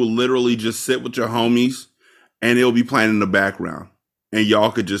albums that you will literally just sit with your homies, and it'll be playing in the background, and y'all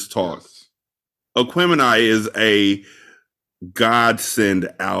could just talk. Aquemini is a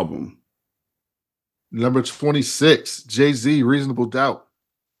godsend album. Number 26, Jay-Z, Reasonable Doubt.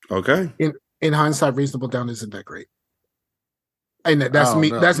 Okay. In hindsight, Reasonable Doubt isn't that great. And that's me.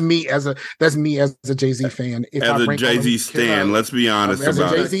 No. That's me as a Jay-Z fan. If as a Jay-Z stan, let's be honest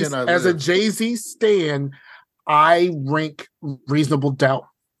about it. As a Jay-Z stan, I rank Reasonable Doubt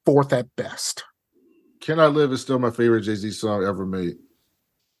fourth at best. Can I Live is still my favorite Jay-Z song ever made.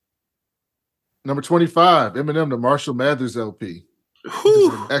 Number 25, Eminem, the Marshall Mathers LP.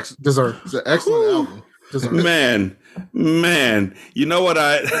 Deserve. It's an excellent album. Deserve. Man, you know what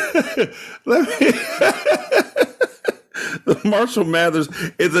the Marshall Mathers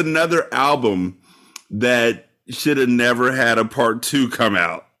is another album that should have never had a part 2 come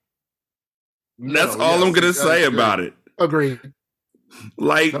out. That's all I'm gonna say about it. Agreed.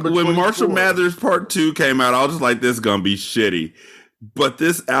 Like, when Marshall Mathers part 2 came out, I was just like, this is gonna be shitty. But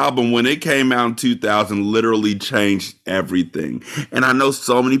this album, when it came out in 2000, literally changed everything. And I know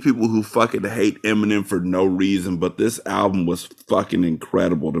so many people who fucking hate Eminem for no reason, but this album was fucking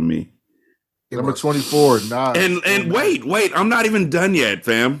incredible to me. Number 24, Nas. And wait, I'm not even done yet,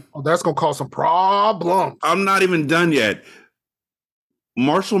 fam. Oh, that's gonna cause some problems. I'm not even done yet.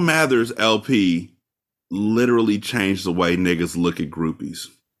 Marshall Mathers LP literally changed the way niggas look at groupies.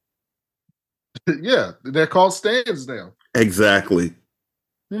 Yeah, they're called stands now. Exactly.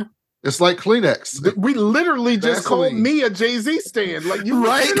 Yeah. It's like Kleenex. We literally just called Vaseline. me a Jay-Z stand. Like you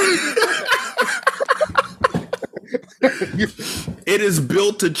Right? literally did that. It is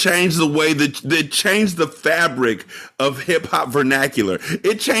built to change the way that changed the fabric of hip hop vernacular.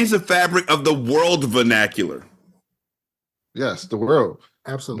 It changed the fabric of the world vernacular. Yes, the world.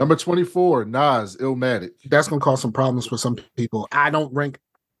 Absolutely. Number 24, Nas, Illmatic. That's gonna cause some problems for some people. I don't rank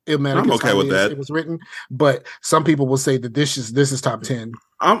Illmatic I'm as okay highly with as that. it was written, but some people will say that this is top 10.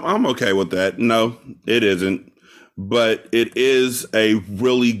 I'm okay with that. No, it isn't. But it is a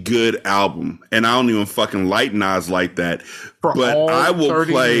really good album. And I don't even fucking like Nas like that. For but all I will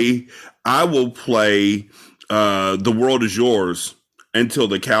 30 play The World Is Yours until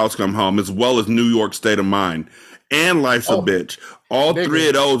the cows come home, as well as New York State of Mind and Life's a Bitch. All nigga. three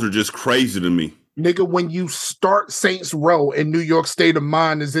of those are just crazy to me. Nigga, when you start Saints Row and New York State of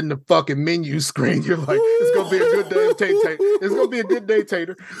Mind is in the fucking menu screen, you're like, it's gonna be a good day, Tater. It's gonna be a good day,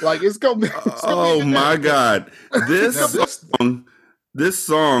 Tater. Like it's gonna be. Oh my God. This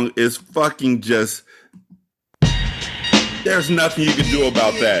song is fucking just. There's nothing you can do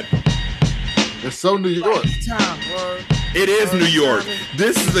about that. It's so New York. It is New York.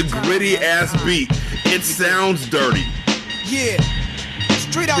 This is a gritty ass beat. It sounds dirty. Yeah.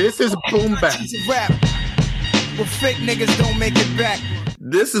 Straight out. This is boom bap. Rap. But fake niggas don't make it back.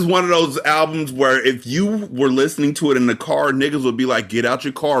 This is one of those albums where if you were listening to it in the car, niggas would be like, get out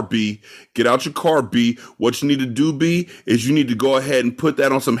your car, B. Get out your car, B. What you need to do, B, is you need to go ahead and put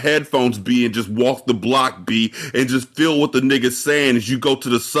that on some headphones, B, and just walk the block, B, and just feel what the nigga's saying as you go to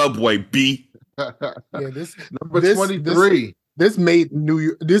the subway, B. Yeah, this Number 23. This made New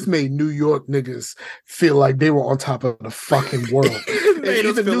York niggas feel like they were on top of the fucking world. Made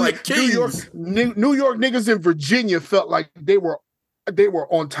us feel like kings. New York niggas in Virginia felt like they were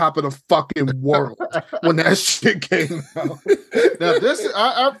on top of the fucking world when that shit came out. Now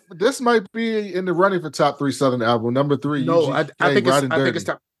this might be in the running for top 3 Southern album. Number 3. No, I think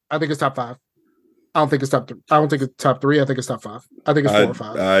it's top 5. I don't think it's top 3. I don't think it's top 3. I think it's top 5. I think it's 4 or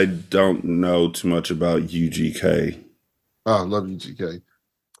 5. I don't know too much about UGK. Oh, I love UGK.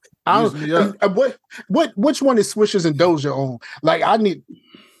 Which one is Swishers and Doja on? Like I need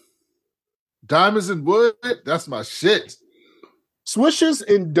Diamonds and Wood. That's my shit. Swishers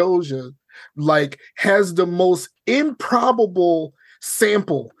and Doja like has the most improbable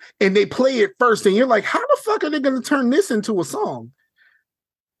sample, and they play it first, and you're like, how the fuck are they going to turn this into a song?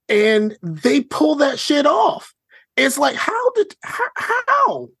 And they pull that shit off. It's like, how?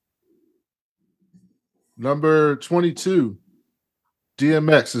 Number 22,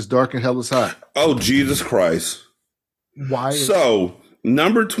 DMX is Dark and Hell is Hot. Oh, Jesus Christ. Why? So,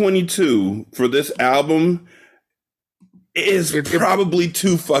 number 22 for this album is probably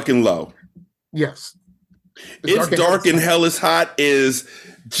too fucking low. Yes. It's Dark and Hell is Hot is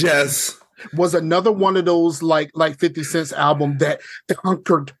just... was another one of those like 50 Cent's album that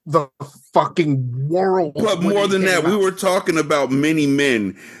conquered the fucking world. But more than that, we were talking about Many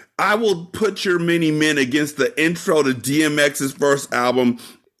Men. I will put your Many Men against the intro to DMX's first album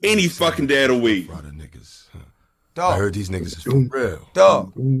any fucking day of the week. Dog. I heard these niggas is for real.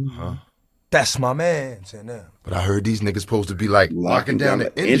 Dog. Huh? That's my man, now. But I heard these niggas supposed to be like locking down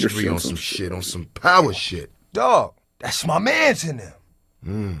the industry on some shit, on some power shit. Dog. That's my man's in them.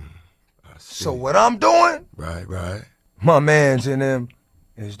 So what I'm doing, right, my man's in them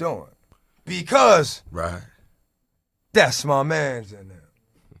is doing. Because right, that's my man's in them.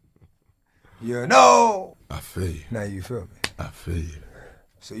 You know. I feel you. Now you feel me. I feel you.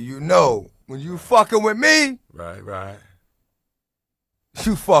 So you know, when you fucking with me. Right.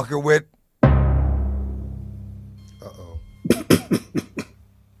 You fucking with.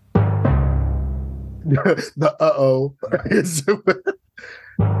 The uh-oh.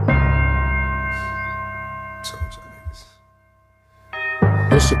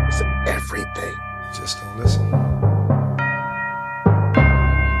 This shit is everything. Just don't listen.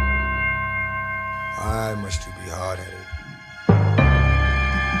 Why must you be hard-headed?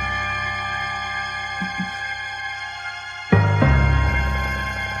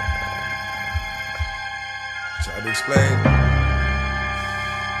 Tried to explain.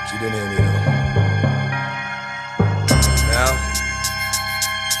 But you didn't hear me though. Now,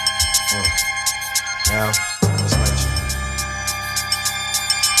 I must let you.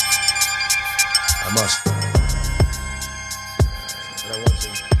 I must. But I want to.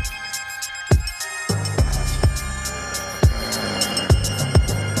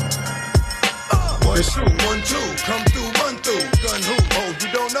 One, two, come through, run through. Gun who? Oh, you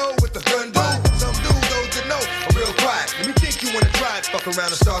don't know what the gun do? Some dudes, those fuck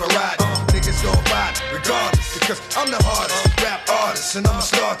around and start a riot. Niggas gon' ride regardless, because I'm the hardest rap artist, and I'ma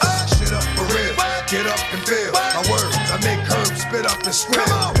start this shit up for real. Get up and feel my words. I make herbs spit up and squeal.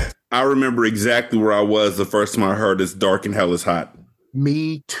 I remember exactly where I was the first time I heard "It's Dark and Hell is Hot."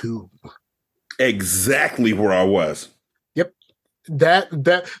 Me too. Exactly where I was. Yep.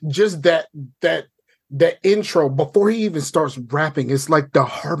 That intro before he even starts rapping, it's like the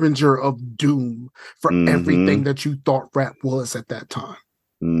harbinger of doom for everything that you thought rap was at that time.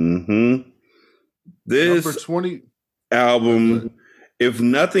 Mm-hmm. This number 20 album, if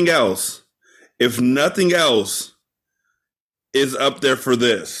nothing else, is up there for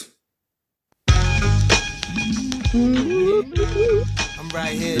this. I'm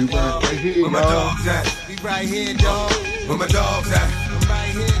right here, dog. Where my dogs at? We right here, dog. Where my dogs at? I'm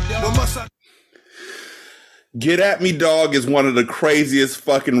right here, dog. Get At Me Dog is one of the craziest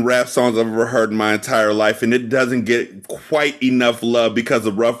fucking rap songs I've ever heard in my entire life, and it doesn't get quite enough love because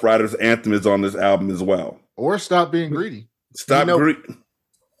the Rough Riders anthem is on this album as well. Or Stop Being Greedy. Stop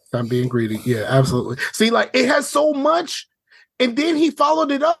Being greedy. Yeah, absolutely. See, like, it has so much, and then he followed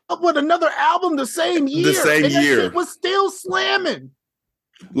it up with another album the same year. The same and that year. shit was still slamming.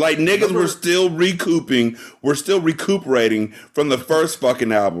 Like, niggas were still recuperating from the first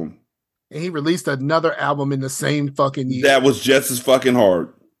fucking album. And he released another album in the same fucking year. That was just as fucking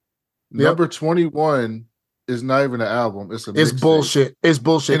hard. Number 21 is not even an album. It's bullshit. It's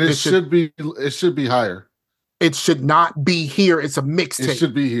bullshit. And it should be higher. It should not be here. It's a mixtape. It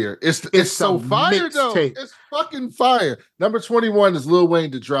should be here. It's so fire though. Tape. It's fucking fire. Number 21 is Lil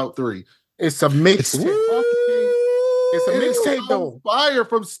Wayne to Drought 3. It's a mixtape. It's a mixtape though. Fire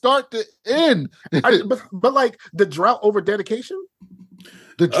from start to end. but like the Drought over Dedication?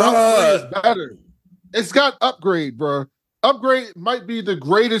 The Drought 3 is better. It's got Upgrade, bro. Upgrade might be the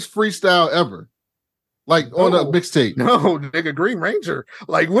greatest freestyle ever. Like on a mixtape. No, nigga, Green Ranger.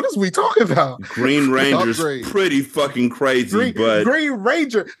 Like, what is we talking about? Green Ranger's pretty fucking crazy, but Green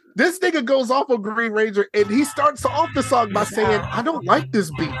Ranger. This nigga goes off of Green Ranger and he starts off the song by saying, I don't like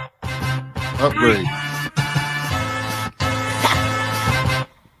this beat. Upgrade.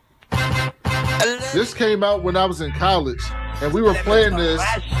 This came out when I was in college, and we were playing this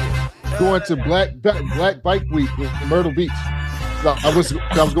going to Black Bike Week in Myrtle Beach. I was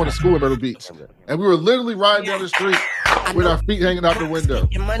going to school in Myrtle Beach, and we were literally riding down the street with our feet hanging out the window.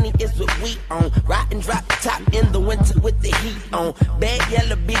 Your money is what we own. Ride and drop top in the winter with the heat on. Bad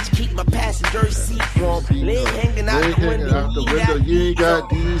yellow bitch, keep my passenger seat warm. Leg hanging out the window. You ain't got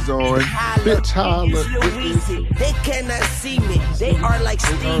these on. Bitch holler. They cannot see me. They are like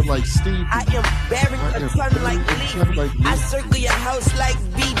Steve. I am bearing a ton like Lee. I circle your house like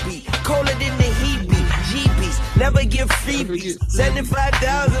BB. Colder than the Hebe. GBs. Never give freebies.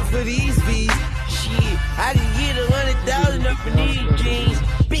 75,000 for these V's. Shit, I can get 100,000 up in these jeans.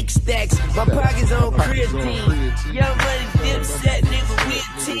 Big stacks, my pockets on creatine. Young money dipset, nigga, we a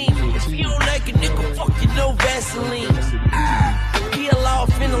team. If you don't like a nigga, fuck you, no Vaseline. Peel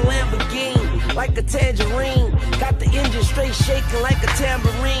off in a Lamborghini, like a tangerine. Got the engine straight shaking like a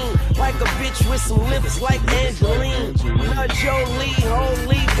tambourine. Like a bitch with some lips like Angeline. Not Jolie,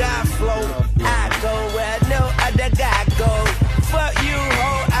 holy God flow. I go where I know other guy go. Fuck you,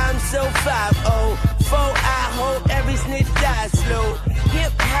 ho, I'm so 5-0. 4 I hold every snitch die slow.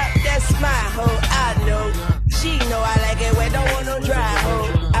 Hip hop, that's my hoe, I know. She know I like it when don't want no dry hoe.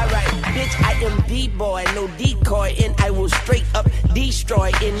 Alright, bitch, I am D-boy, no decoy, and I will straight up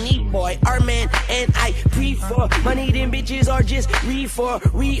destroy any boy. Our man and I prefer money, them bitches are just reefer.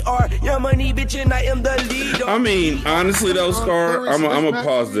 We are your money, bitch, and I am the leader. I mean, honestly though, Scar, I'm gonna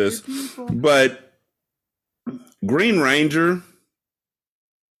pause this, but Green Ranger,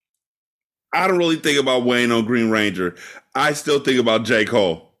 I don't really think about Wayne on Green Ranger. I still think about J.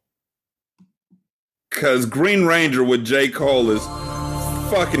 Cole. Because Green Ranger with J. Cole is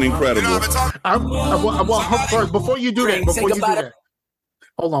fucking incredible. I want first, before you do that,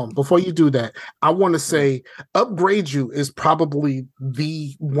 hold on. Before you do that, I want to say Upgrade You is probably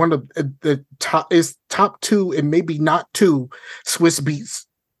the one of the top 2 and maybe not 2 Swiss beats.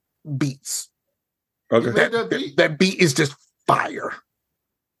 Okay. That beat is just fire.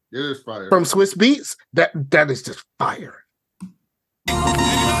 It is fire. From Swiss Beats, that is just fire.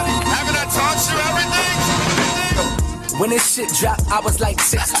 Haven't I taught you everything? When this shit dropped, I was like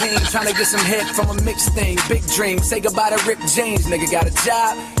 16, trying to get some head from a mixed thing. Big dream, say goodbye to Rick James. Nigga got a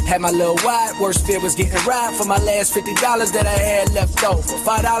job, had my little wide. Worst fear was getting robbed for my last $50 that I had left over.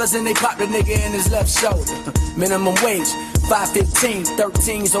 $5 and they popped the nigga in his left shoulder. Minimum wage, $5.15,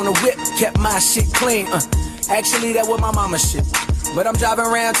 13s on the whip, kept my shit clean. Actually, that was my mama shit. But I'm driving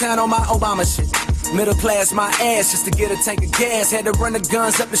around town on my Obama shit. Middle class, my ass, just to get a tank of gas. Had to run the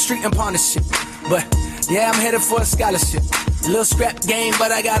guns up the street and pawn the shit. But yeah, I'm headed for a scholarship. Little scrap game,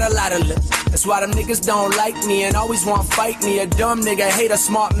 but I got a lot of lip. That's why them niggas don't like me and always want to fight me. A dumb nigga hate a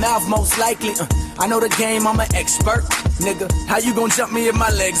smart mouth, most likely. I know the game, I'm an expert. Nigga, how you gon' jump me if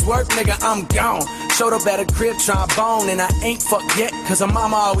my legs work? Nigga, I'm gone. Showed up at a crib, trombone, and I ain't fucked yet, cause her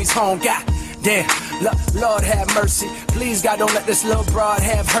mama always home. God damn, Lord have mercy. Please, God, don't let this little broad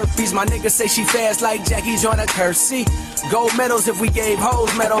have herpes. My nigga say she fast like Jackie Joyner Kersey. Gold medals if we gave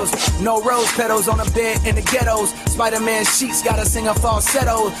hoes medals. No rose petals on the bed in the ghettos. Spider-Man sheets gotta sing a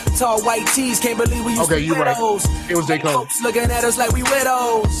falsetto. Tall white tees, can't believe we used to wear those. It was J. Cole. Looking at us like we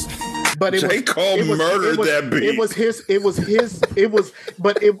widows. But it J. Cole murdered that beat. It was his.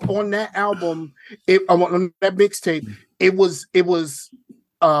 But on that album, on that mixtape, it was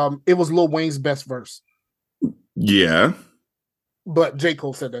Lil Wayne's best verse. Yeah. But J.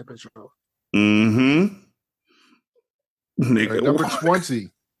 Cole said that bitch wrong. Mm-hmm. Nigga,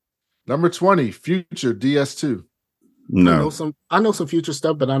 number 20, Future DS2. No. I know some Future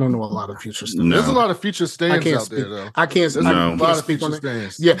stuff, but I don't know a lot of Future stuff. There's a lot of Future stands out there, though. I can't. There's I a can't lot of speak on Future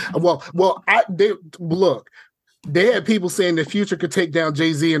it. stands. Yeah. Well. They had people saying that Future could take down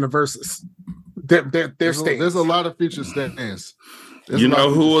Jay-Z in the verses. There's a lot of Future stands. You know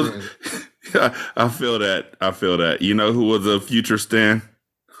who was? I feel that. You know who was a Future stan?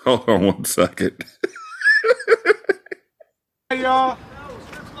 Hold on 1 second. Hey, y'all.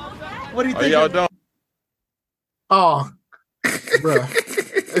 What do you think? Y'all doing? Oh, bro.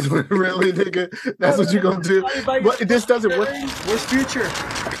 Really, nigga? That's what you gonna do? But this doesn't work. Where's Future?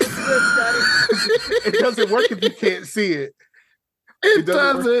 It doesn't work if you can't see it. It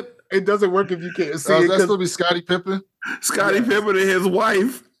doesn't work if you can't see it. That's gonna be Scottie Pippen. Scottie Pippen and his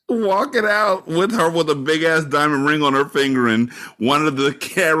wife walking out with her with a big ass diamond ring on her finger, and one of the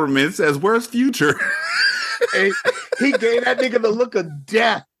cameramen says, "Where's Future?" And he gave that nigga the look of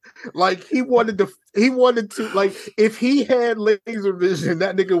death. Like he wanted to like if he had laser vision,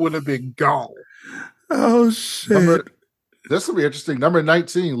 that nigga would have been gone. Oh shit. This will be interesting. Number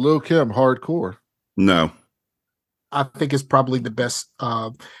 19, Lil Kim, Hardcore. No. I think it's probably the best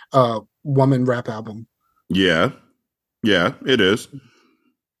woman rap album. Yeah. Yeah, it is.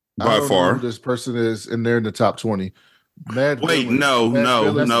 By far. This person is in there in the top 20.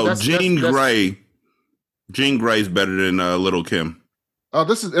 No. Jean Grey. Jean Grey's better than Little Kim. Oh,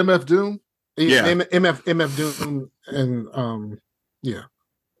 this is MF Doom? Yeah. MF Doom and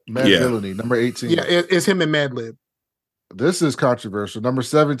Mad Villainy, number 18. Yeah, it's him and Madlib. This is controversial. Number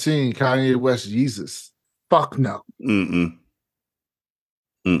 17, Kanye West, Yeezus. Fuck no.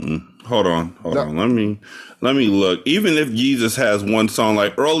 Hold on. Let me look. Even if Jesus has one song,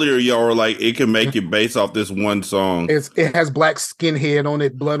 like earlier, y'all were like, it can make it based off this one song. It has Black Skinhead on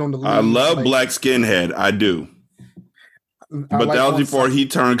it, Blood on the Leaves. I love Black Skinhead. I do. But like that was before he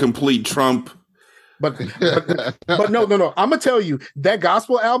turned complete Trump. But no. I'm gonna tell you that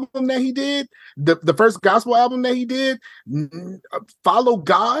gospel album that he did, the first gospel album that he did, Follow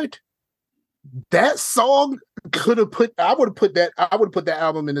God. That song I would have put that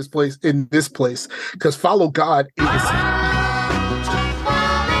album in this place because Follow God is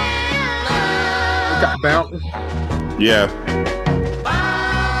got Mountain. Yeah.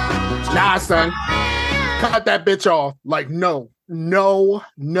 Nah, son. Cut that bitch off. Like, no,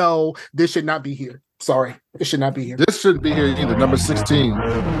 this should not be here. Sorry, it should not be here. This shouldn't be here either. Number 16.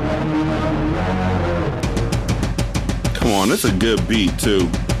 Come on, it's a good beat too.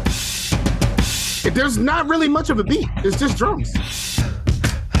 There's not really much of a beat. It's just drums.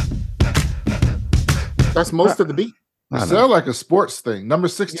 That's most of the beat. It sounds like a sports thing. Number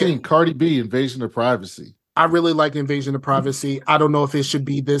 16, Cardi B, Invasion of Privacy. I really like Invasion of Privacy. I don't know if it should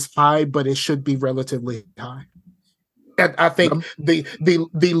be this high, but it should be relatively high. And I think the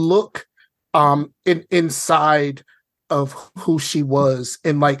look inside of who she was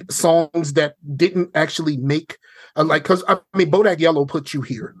and like songs that didn't actually make because Bodak Yellow put you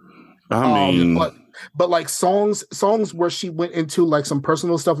here. I mean, but like songs where she went into like some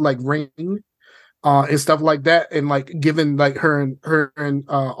personal stuff like Ring and stuff like that, and like given like her and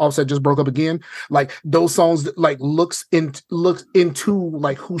Offset just broke up again, like those songs like looks into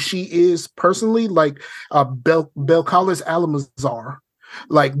like who she is personally, like Bel Collis Almazar,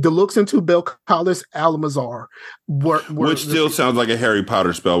 like the looks into Bel Collis Almazar, which still sounds like a Harry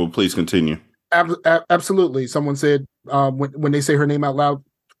Potter spell. But please continue. Absolutely, someone said when they say her name out loud,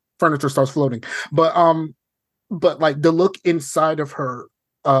 furniture starts floating. But like the look inside of her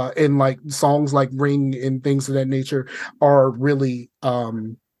in like songs like Ring and things of that nature are really I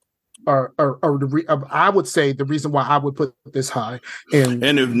would say the reason why I would put this high. And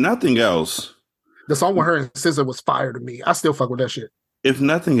if nothing else, The song with her and SZA was fire to me. I still fuck with that shit. If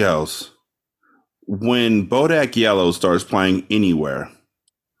nothing else, when Bodak Yellow starts playing anywhere,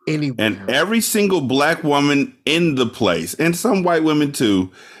 and every single black woman in the place, and some white women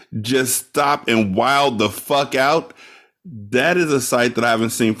too, just stop and wild the fuck out, that is a sight that I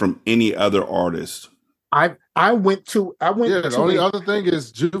haven't seen from any other artist. I went to the only other thing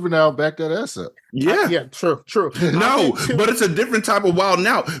is Juvenile back that ass up. Yeah. True. No, but it's a different type of wild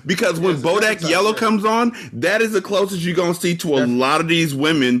now, because when Bodak Yellow comes on, that is the closest you're going to see to a lot of these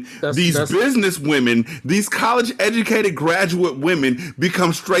women, these business women, these college educated graduate women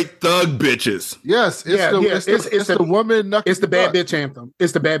become straight thug bitches. Yes. It's the woman. It's the bad bitch anthem.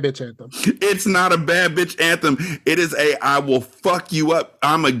 It's the bad bitch anthem. It's not a bad bitch anthem. It is I will fuck you up.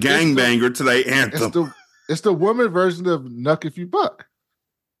 I'm a gangbanger today anthem. It's the woman version of Nuck If You Buck.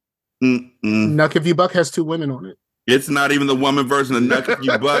 Nuck If You Buck has 2 women on it. It's not even the woman version of Nuck If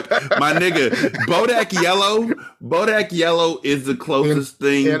You Buck. My nigga, Bodak Yellow is the closest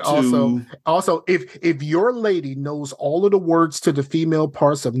thing to... Also, if your lady knows all of the words to the female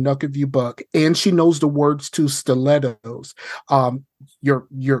parts of Nuck If You Buck, and she knows the words to Stilettos, your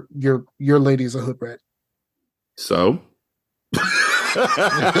lady's a hood rat. So? All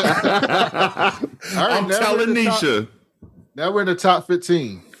right, I'm telling Nisha. Now we're in the top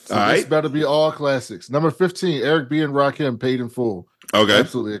 15. So all this right. better be all classics. Number 15, Eric B. and Rakim, Paid in Full. Okay.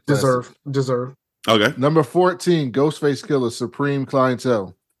 Absolutely a classic. Deserve. Okay. Number 14, Ghostface Killer, Supreme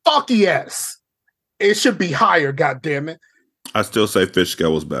Clientele. Fuck yes. It should be higher, goddammit. I still say Fish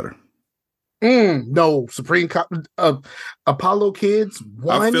Scale was better. No, Apollo Kids.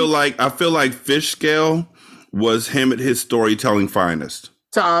 I feel like Fish Scale was him at his storytelling finest.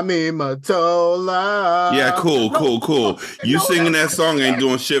 Tommy Mottola. Yeah, cool. You singing that song ain't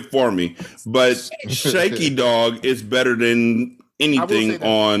doing shit for me. But Shaky Dog is better than anything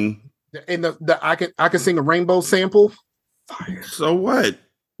on. And I can sing a rainbow sample. Fire. So what?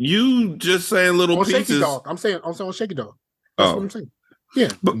 You just saying little on pieces. Shaky Dog. I'm saying Shaky Dog. That's what I'm saying. Yeah,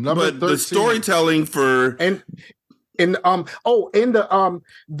 but the storytelling for the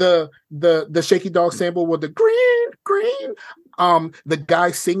Shaky Dog sample with the green. The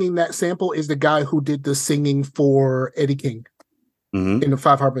guy singing that sample is the guy who did the singing for Eddie King in the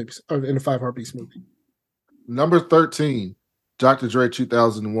Five Heartbeats movie. Number 13, Dr. Dre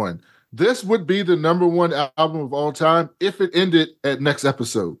 2001. This would be the number 1 album of all time if it ended at Next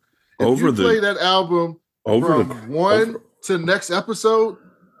Episode. If you play that album to Next Episode,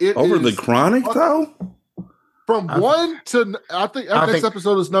 the Chronic though. From 1 to I think Next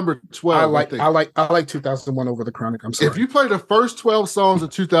Episode is number 12. I like 2001 over the Chronic. I'm sorry. If you play the first 12 songs of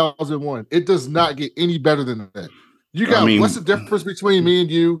 2001, it does not get any better than that. You got What's the difference between me and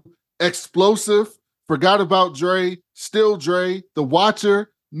you? Explosive, Forgot About Dre, Still Dre, The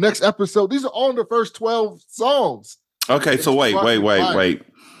Watcher, Next Episode. These are all in the first 12 songs. Okay, so wait.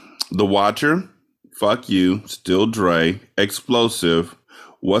 The Watcher, Fuck You, Still Dre, Explosive.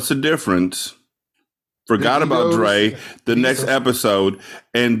 What's the difference? Forgot About Dre, the Next Episode,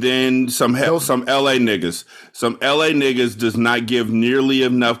 and then some LA niggas. Some LA niggas does not give nearly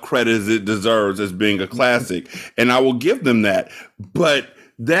enough credit as it deserves as being a classic. And I will give them that. But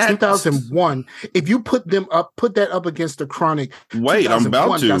that 2001, if you put that up against the Chronic. Wait, I'm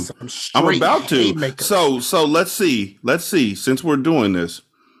about to. So let's see. Since we're doing this,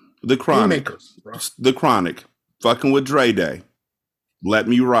 the Chronic, fucking with Dre Day, Let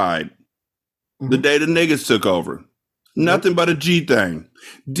Me Ride. The day the niggas took over. Nothing but a G thing.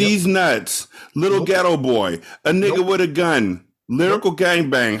 D's nuts. Little ghetto boy. A nigga with a gun. Lyrical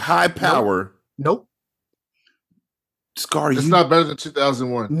gangbang. High power. Nope. It's not better than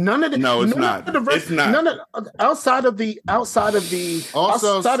 2001. None of the it's not. It's not. None of outside of the hits.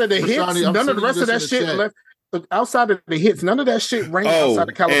 None of the rest of that shit left. Outside of the hits, none of that shit ranked outside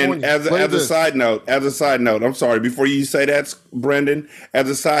of California. And as a side note, I'm sorry, before you say that, Brendan, as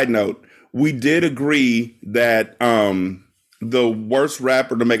a side note, we did agree that the worst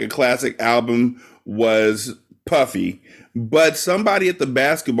rapper to make a classic album was Puffy, but somebody at the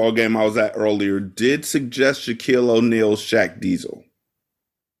basketball game I was at earlier did suggest Shaquille O'Neal's Shaq Diesel.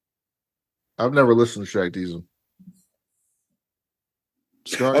 I've never listened to Shaq Diesel.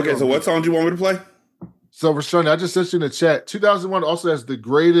 Okay, so what song do you want me to play? So, Rashani, I just sent you in the chat. 2001 also has the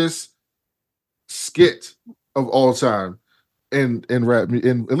greatest skit of all time in rap,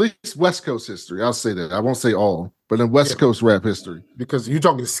 in at least West Coast history. I'll say that. I won't say all, but in West Coast rap history. Because you're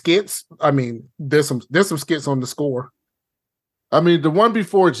talking skits. I mean, there's some skits on the score. I mean, the one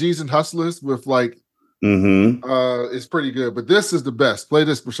before G's and Hustlers with like is pretty good, but this is the best. Play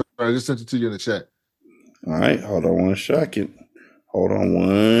this, Rashani. I just sent it to you in the chat. All right, hold on one second.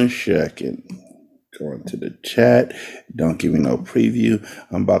 more into the chat. Don't give me no preview.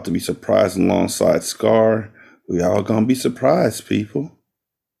 I'm about to be surprised alongside Scar. We all gonna be surprised, people.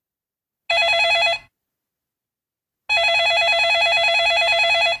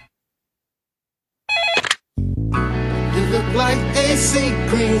 You look like AC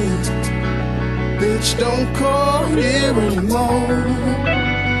Green. Bitch, don't call here anymore.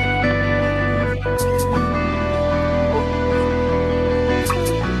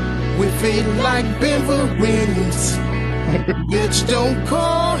 We feel like Beverins. Bitch, don't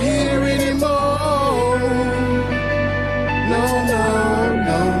call here anymore. No.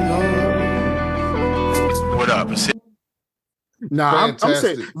 What up? Nah, I'm saying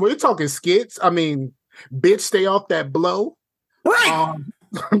Fantastic. we're talking skits. I mean, bitch, stay off that blow. Right.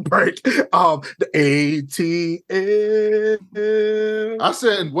 Break. The ATM. I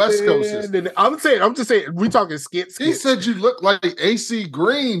said West Coast. I'm just saying, we talking skits. He said you look like AC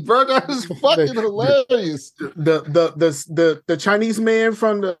Green, bro. That is fucking hilarious. The Chinese man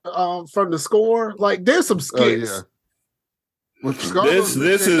from the score. Like, there's some skits. Wait.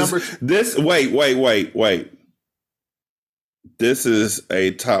 This is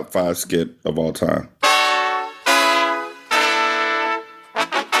a top 5 skit of all time.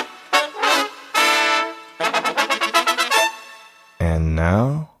 And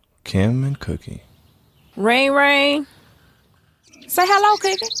now, Kim and Cookie. Rain. Say hello,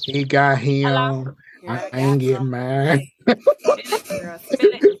 Cookie. He got him. Hello. I ain't getting mad.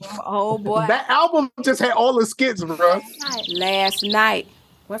 Oh boy. That album just had all the skits, bro. Last night.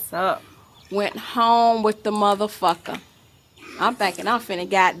 What's up? Went home with the motherfucker. I'm thinking I'm finna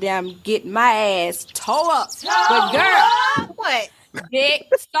goddamn get my ass tore up. But girl, what?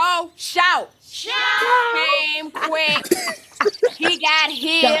 Dick so shout. Came quick. He got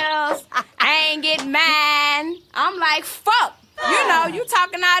heels. I ain't get mine. I'm like, fuck. You know, you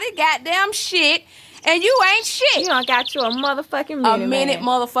talking all this goddamn shit, and you ain't shit. You done got you a motherfucking minute,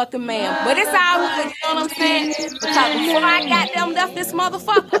 motherfucking man. But it's all good, you know what I'm saying? Because before I goddamn left this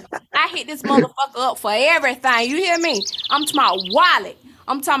motherfucker, I hit this motherfucker up for everything. You hear me? I'm talking about wallet.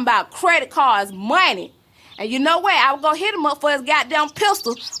 I'm talking about credit cards, money. And you know what? I would go hit him up for his goddamn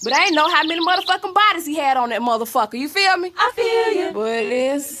pistol, but I ain't know how many motherfucking bodies he had on that motherfucker. You feel me? I feel you. But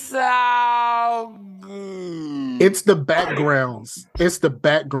it's so good. It's the backgrounds. It's the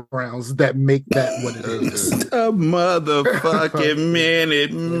backgrounds that make that what it is. A motherfucking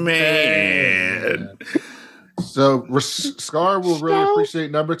minute, man. So Scar will really appreciate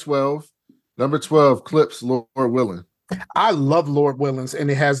number 12. Number 12, Clips, Lord Willing. I love Lord Willings,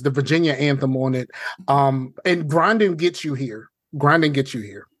 and it has the Virginia anthem on it. And Grinding gets you here. Grinding gets you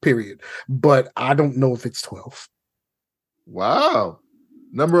here, period. But I don't know if it's 12. Wow.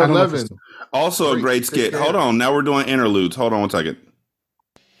 Number 11. Also a great skit. Hold on. Now we're doing interludes. Hold on one second.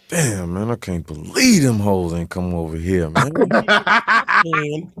 Damn, man, I can't believe them hoes ain't come over here, man.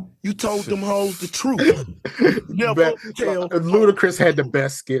 Man, you told them hoes the truth. Never tell. Ludacris had the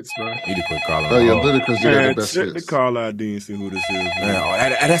best skits, bro. Need to quit calling Oh, yeah, them hoes. Ludacris had the best Check skits. the call ID and see who this is.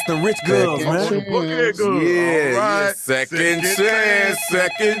 Man, that's the rich girls, man. Yeah, second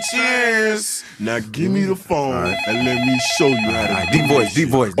chance. Now give me the phone and let me show you how to Deep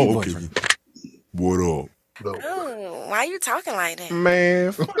voice. Okay. What up? Ooh, why you talking like that?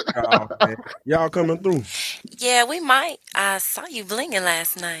 Man, fuck y'all, man. Y'all coming through? Yeah, we might. I saw you blinging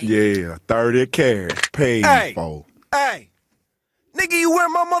last night. Yeah, 30 cash paid for. Hey, nigga, you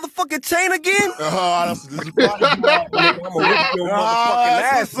wearing my motherfucking chain again? That's I'm gonna whip your motherfucking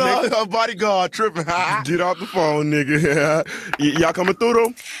ass, nigga. Bodyguard tripping. Get off the phone, nigga. Y'all coming through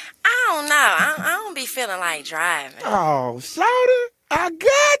though? I don't know. I don't be feeling like driving. Oh, Slaughter, I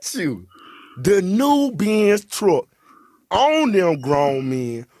got you. The new Benz truck on them grown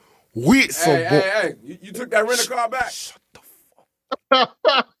men with some Hey, you took that rental car back? Shut the fuck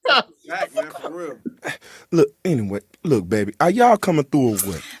Back, man, for real. Look, baby, are y'all coming through or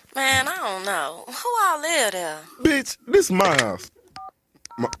what? Man, I don't know. Who all live there? Bitch, this is my house.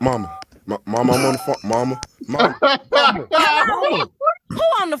 Mama, I'm on the phone. Mama. Who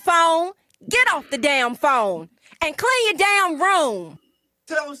on the phone? Get off the damn phone and clean your damn room.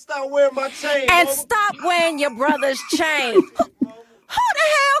 Tell him stop wearing my chain. And mama. stop wearing your brother's chain. Who the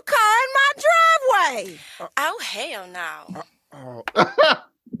hell car in my driveway? Oh, hell no.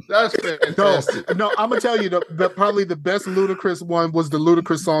 That's fantastic. No, I'm gonna tell you probably the best Ludacris one was the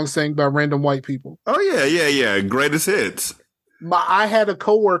Ludacris song sang by random white people. Oh yeah. Greatest hits. I had a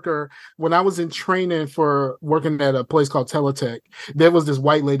coworker when I was in training for working at a place called Teletech. There was this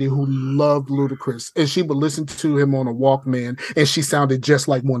white lady who loved Ludacris, and she would listen to him on a Walkman, and she sounded just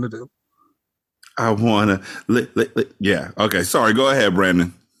like one of them. I wanna yeah. Okay, sorry. Go ahead,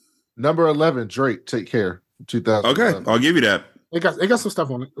 Brandon. Number 11, Drake, Take Care, 2011. Okay, I'll give you that. It got some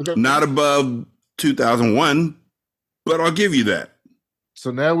stuff on it. Okay. Not above 2001, but I'll give you that. So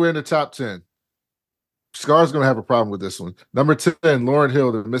now we're in the top 10. Scar's going to have a problem with this one. Number 10, Lauryn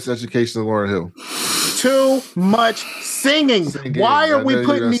Hill, The Miseducation of Lauryn Hill. Too much singing. Why are we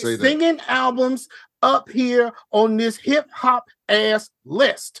putting these singing albums up here on this hip hop ass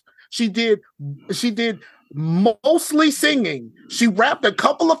list? She did mostly singing. She rapped a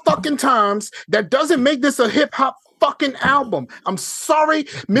couple of fucking times. That doesn't make this a hip hop fucking album. I'm sorry,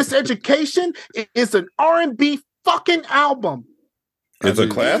 Miseducation is an R&B fucking album. It's a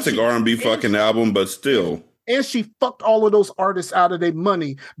classic R&B fucking album, but still. And she fucked all of those artists out of their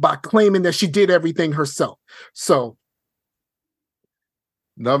money by claiming that she did everything herself. So,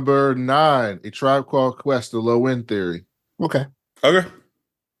 number 9, A Tribe Called Quest, The Low End Theory. Okay.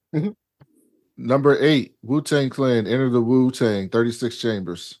 Mm-hmm. Number 8, Wu-Tang Clan, Enter the Wu-Tang, 36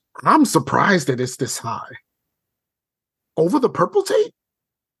 Chambers. I'm surprised that it's this high. Over the Purple Tape?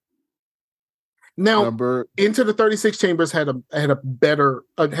 Now, Into the 36 Chambers had a broader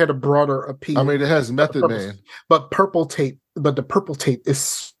appeal. I mean, it has Method Man, but the Purple Tape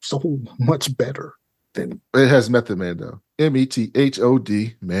is so much better than it has Method Man though.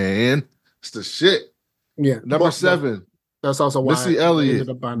 METHOD, man, it's the shit. Yeah. Number 7. That's also why Missy Elliott,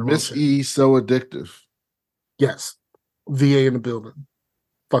 Miss E, So Addictive. Yes, VA in the building.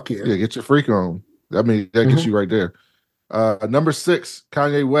 Fuck yeah. Yeah, get your freak on. I mean, that gets you right there. Number 6,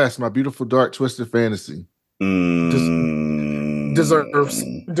 Kanye West, My Beautiful Dark Twisted Fantasy. Deserves.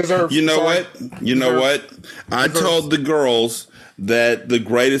 You know what? I told the girls that the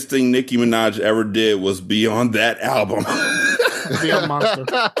greatest thing Nicki Minaj ever did was be on that album. Beyond Monster.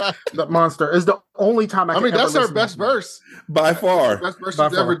 That Monster is the only time I mean, that's her best verse. By far. Best verse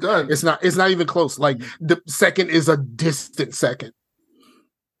she's ever done. It's not even close. Like the second is a distant second.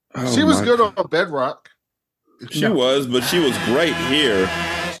 She was good on Bedrock. She was, but she was great here.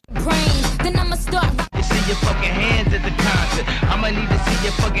 Then I'ma start. You see your fucking hands at the concert. I'ma need to see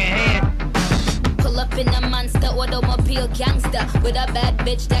your fucking hand. Pull up in a monster automobile gangster with a bad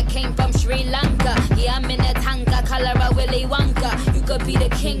bitch that came from Sri Lanka. Yeah, I'm in a tanka, color a Willy Wonka. You could be the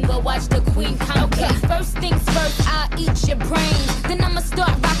king, but watch the queen conquer. Okay, first things first, I'll eat your brains. Then I'ma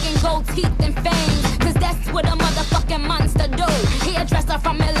start rocking gold teeth and fangs. Cause that's what a motherfucking monster do. Hairdresser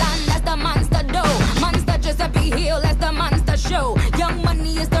from Milan, that's the monster do. Monster Giuseppe Hill, that's the monster show. Young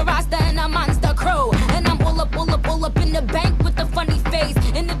Money is the roster and a monster crow. And I'm pull up in the bank with a funny face.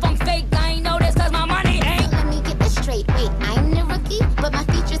 And if I'm fake, I ain't know this cause my money ain't. Let me get this straight. Wait, I'm the rookie, but my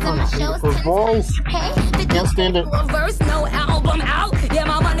features and my shows. Hey, can't stand it. Verse, no album out. Yeah,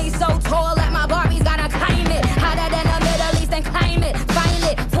 my money's so tall that my Barbie's gonna climb it. Hotter than the Middle East and climb it. Find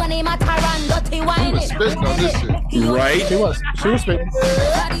it. 20 my Tyron, dirty wine it. Right? She was spitting.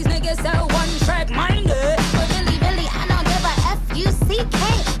 These niggas so one track minded. But really, I don't give a F-U-C-K.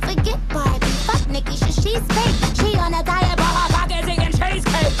 Forget Barbie. Fuck Nikki, she's fake. She on a diet, but her pockets eating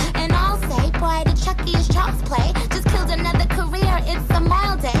cheesecake. And I'll say, boy, the Chucky is child's play. Just killed another career, it's a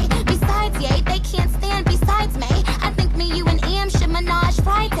mild day. Besides, yay, they can't stand besides me. I think me, you, and Em should Minaj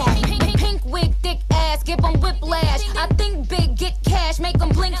Friday. Pink wig, thick ass, give them whiplash. I think big, get cash, make them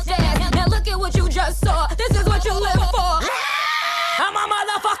blink fast. Now look at what you just saw. This is what you live for. I'm a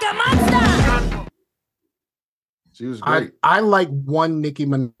motherfucking monster. She was great. I like one Nicki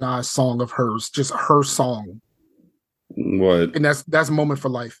Minaj song of hers, just her song. What? And that's Moment for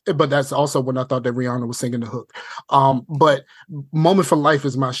Life. But that's also when I thought that Rihanna was singing the hook. But Moment for Life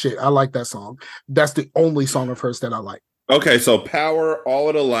is my shit. I like that song. That's the only song of hers that I like. Okay, so Power, All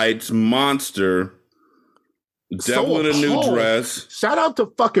of the Lights, Monster, Devil in a New Dress. Shout out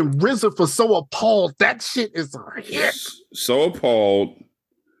to fucking RZA for So Appalled. That shit is a hit. So Appalled.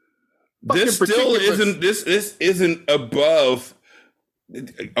 This still isn't. This isn't above.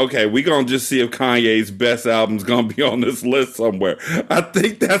 Okay, we're gonna just see if Kanye's best album's gonna be on this list somewhere. I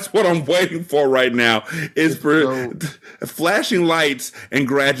think that's what I'm waiting for right now. Is for Flashing Lights and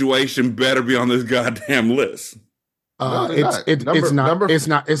Graduation better be on this goddamn list. It's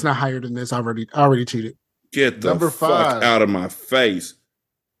not higher than this. I already cheated. Get the fuck out of my face.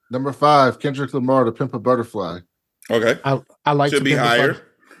 Number 5, Kendrick Lamar, To Pimp a Butterfly. Okay, I like should be higher.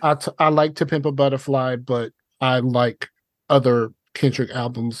 I like To Pimp a Butterfly, but I like other Kendrick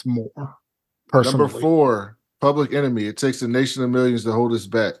albums more. Personally. Number 4, Public Enemy. It takes a nation of millions to hold us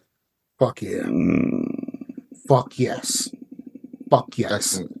back. Fuck yeah. Fuck yes. Fuck yes.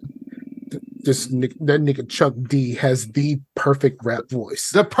 Excellent. That nigga Chuck D has the perfect rap voice.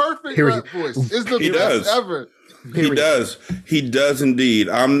 The perfect rap voice is the best ever. He does indeed.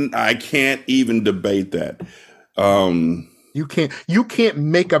 I can't even debate that. You can't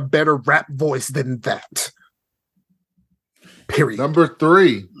make a better rap voice than that. Period. Number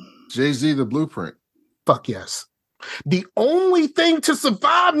 3, Jay-Z, The Blueprint. Fuck yes. The only thing to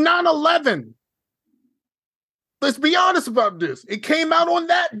survive 9/11. Let's be honest about this. It came out on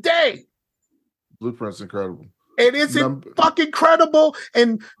that day. Blueprint's incredible. And it's fucking credible.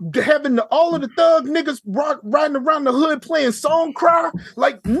 And having all of the thug niggas riding around the hood playing Song Cry.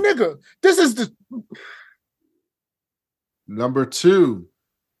 Like, nigga, this is the... Number 2,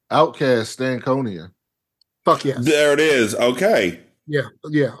 Outkast, Stankonia. Fuck yes. There it is. Okay. Yeah.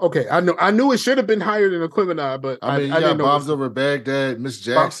 Okay. I knew it should have been higher than Aquemini, but I didn't know. Bombs Over Baghdad, Miss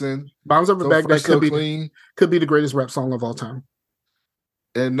Jackson. Bombs Over Baghdad could be the greatest rap song of all time.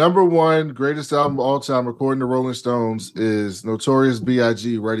 And number 1, greatest album of all time, according to Rolling Stones, is Notorious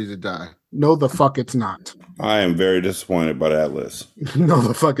B.I.G. Ready to Die. No, the fuck it's not. I am very disappointed by that list. No,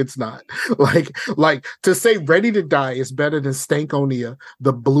 the fuck it's not. Like to say Ready to Die is better than Stankonia,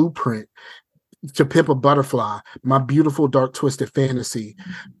 The Blueprint, To Pimp a Butterfly, My Beautiful Dark Twisted Fantasy,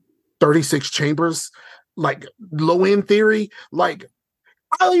 36 Chambers, like Low End Theory, like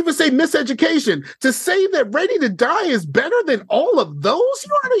I'll even say Miseducation. To say that Ready to Die is better than all of those,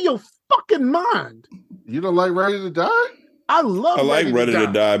 you're out of your fucking mind. You don't like Ready to Die? I like Ready to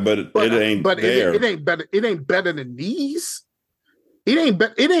Die, but it ain't there. It ain't better. It ain't better than these. It ain't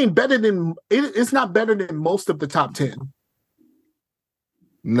better than. It's not better than most of the top 10.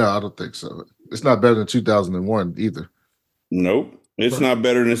 No, I don't think so. It's not better than 2001 either. Nope. It's not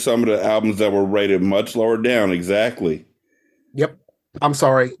better than some of the albums that were rated much lower down. Exactly. Yep. I'm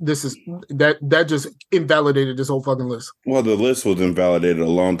sorry. This is that just invalidated this whole fucking list. Well, the list was invalidated a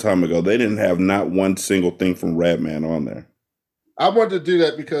long time ago. They didn't have not one single thing from Redman on there. I wanted to do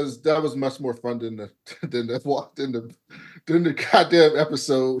that because that was much more fun than the goddamn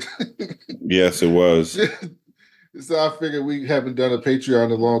episode. Yes, it was. So I figured we haven't done a Patreon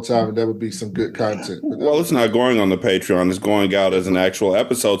in a long time, and that would be some good content. Well, it's not going on the Patreon. It's going out as an actual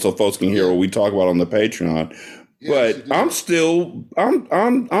episode, so folks can hear what we talk about on the Patreon. Yeah, but I'm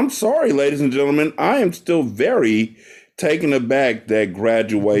sorry, ladies and gentlemen. I am still very taken aback that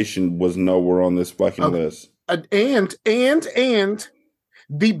Graduation was nowhere on this fucking list. And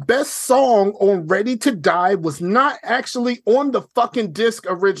the best song on Ready to Die was not actually on the fucking disc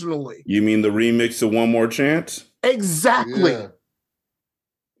originally. You mean the remix of One More Chance? Exactly. Yeah.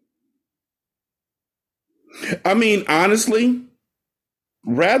 I mean, honestly,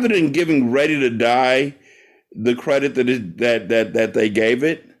 rather than giving Ready to Die the credit that they gave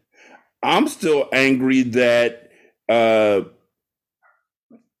it, I'm still angry that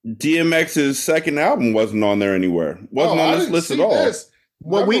DMX's second album wasn't on there anywhere. Wasn't on this list at all.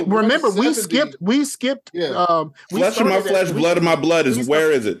 Well, we skipped. Yeah. Flesh of My Flesh, Blood of My Blood is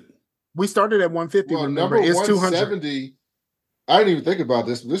where is it? We started at 150. Well, remember, number it's 170. 200. I didn't even think about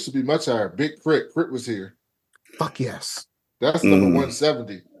this, but this should be much higher. Big Crit. Crit was here. Fuck yes. That's number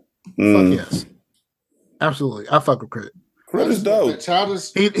 170. Fuck yes. Absolutely. I fuck with Crit. Crit is dope.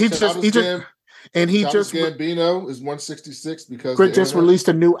 Gambino is 166 because Crit just released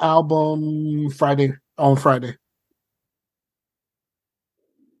a new album on Friday.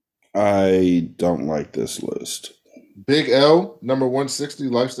 I don't like this list. Big L, number 160,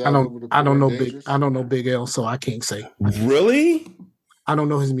 Lifestyle. I don't know Big L, so I can't say. Really? I don't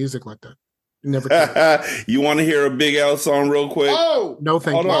know his music like that. Never. You want to hear a Big L song real quick? Oh, no,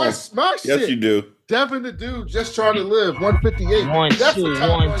 thank you. My yes, shit. you do. Devin the Dude, Just Trying to Live, 158.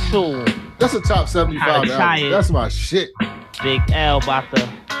 Two. That's a top 75 album. That's my shit. Big L about to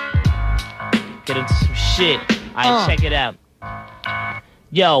get into some shit. Check it out.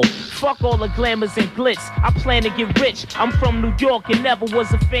 Yo, fuck all the glamours and glitz. I plan to get rich. I'm from New York and never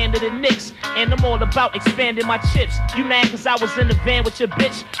was a fan of the Knicks. And I'm all about expanding my chips. You mad cause I was in the van with your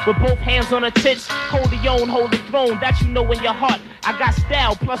bitch, with both hands on her tits. Hold the own, hold the throne, that you know in your heart. I got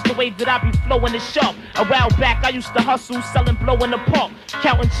style, plus the way that I be flowing is sharp. A while back, I used to hustle, selling blow in the park.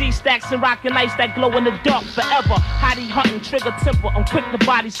 Counting G-stacks and rocking ice that glow in the dark forever. Hottie hunting, trigger temper, I'm quick to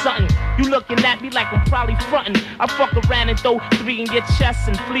body something. You looking at me like I'm probably fronting. I fuck around and throw 3 in your chest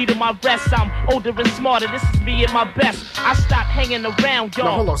and flee to my rest. I'm older and smarter, this is me at my best. I stopped hanging around, y'all.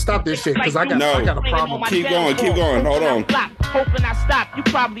 No, hold on, stop this shit, because I got a problem. Keep going, hold on. Hoping I stop, you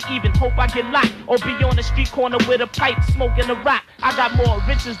probably even hope I get locked. Or be on the street corner with a pipe, smoking a rock. I got more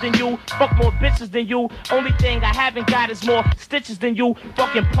riches than you, fuck more bitches than you. Only thing I haven't got is more stitches than you.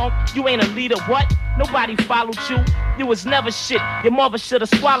 Fucking punk, you ain't a leader, what? Nobody followed you. You was never shit. Your mother should have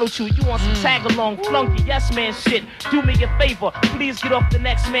swallowed you. You want some tag along, flunky, yes man shit. Do me a favor, please get off the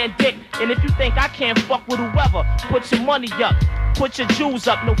next man dick. And if you think I can't fuck with whoever, put your money up. Put your jewels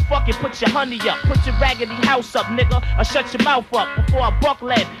up, no fucking put your honey up. Put your raggedy house up, nigga, or shut your mouth up before I buck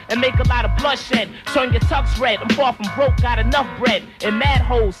lead and make a lot of bloodshed. Turn your tux red, I'm far from broke, got enough bread. And mad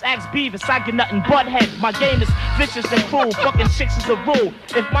hoes, ask Beavis, I get nothing but head. My game is vicious and cruel, fucking chicks is a rule.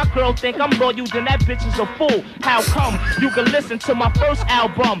 If my girl think I'm loyal, then that bitch is a fool. How come? You can listen to my first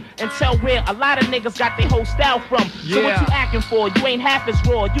album and tell where a lot of niggas got their whole style from. So what you acting for? You ain't half as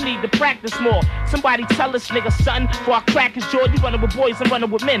raw, you need to practice more. Somebody tell this nigga, son, before I crack his jaw. You running with boys, I'm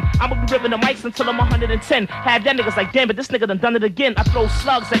running with men. I'ma be ripping the mics until I'm 110. Have that niggas like, damn, but this nigga done it again. I throw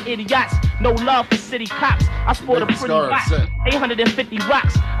slugs at idiots, no love for city cops. I sport a pretty watch, 850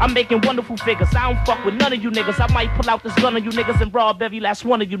 rocks. I'm making wonderful figures. I don't fuck with none of you niggas. I might pull out this gun on you niggas and rob every last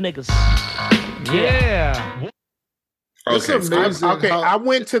one of you niggas. Yeah. Okay, I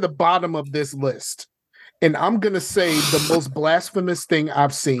went to the bottom of this list, and I'm gonna say the most blasphemous thing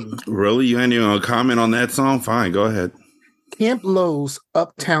I've seen. Really? You ain't even gonna comment on that song? Fine, go ahead. Camp Lo's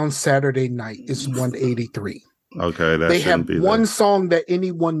Uptown Saturday Night is 183. Okay, that they shouldn't have be one there. song that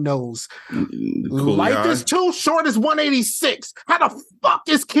anyone knows. Cool Life Guy? is Too Short is 186. How the fuck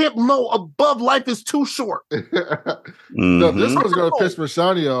is Camp Lo above Life is Too Short? No, this one's gonna piss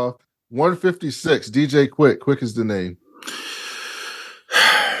Rashani off. 156. DJ Quick. Quick is the name.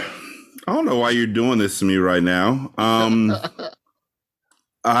 I don't know why you're doing this to me right now. But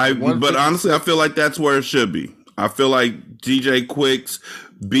honestly, I feel like that's where it should be. I feel like DJ Quick's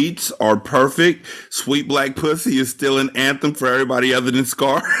beats are perfect. Sweet Black Pussy is still an anthem for everybody other than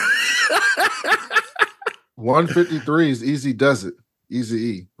Scar. 153 is Easy Does It. Easy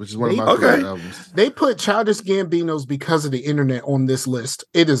E, which is one of my favorite albums. They put Childish Gambino's Because of the Internet on this list.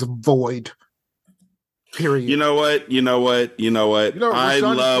 It is void. Period. You know what? I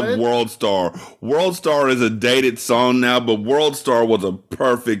love World Star. World Star is a dated song now, but World Star was a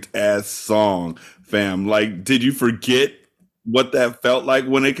perfect ass song, fam. Like, did you forget what that felt like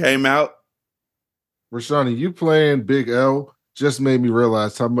when it came out? Rashani, you playing Big L just made me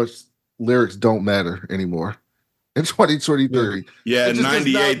realize how much lyrics don't matter anymore in 2023. Yeah, in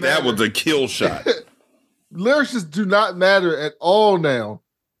 98, that was a kill shot. Lyrics just do not matter at all now.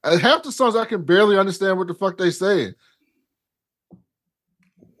 Half the songs I can barely understand what the fuck they saying.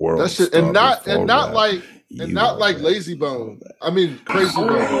 That shit, and not like Lazy Bone. I mean Crazy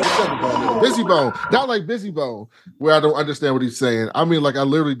Bone. Busy Bone. Not like Busy Bone, where I don't understand what he's saying. I mean, like I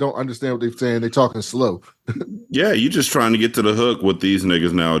literally don't understand what they're saying. They talking slow. Yeah, you just trying to get to the hook with these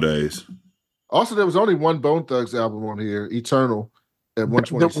niggas nowadays. Also, there was only one Bone Thugs album on here, Eternal, at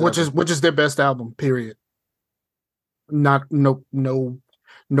 127. which is their best album. Period.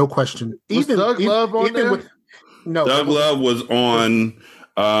 No question. Was Thug Love on there? Thug Love was on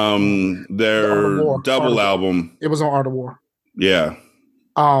their double album. It was on Art of War. Yeah.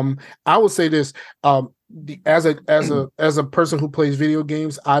 I would say this. As a person who plays video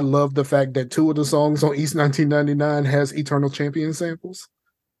games, I love the fact that 2 of the songs on East 1999 has Eternal Champion samples.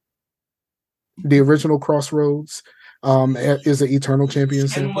 The original Crossroads is an Eternal Champion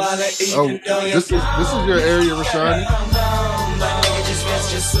sample. Oh, this is your area, Rashani.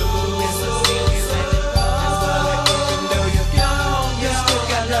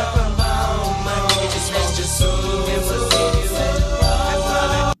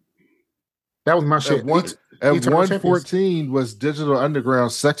 That was my shit. At 114 was Digital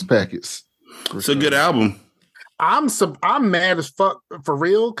Underground Sex Packets. It's a good album. I'm mad as fuck for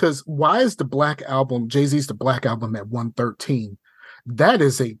real, because why is the Black Album, Jay-Z's The Black Album at 113? That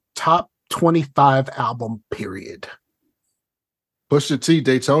is a top 25 album, period. Pusha T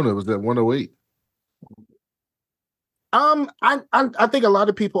Daytona was at 108. I think a lot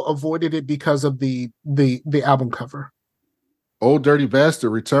of people avoided it because of the album cover. Old Dirty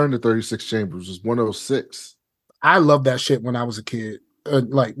Bastard Return to 36 Chambers was 106. I loved that shit when I was a kid.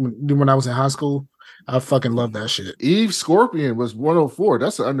 Like when I was in high school, I fucking loved that shit. Eve Scorpion was 104.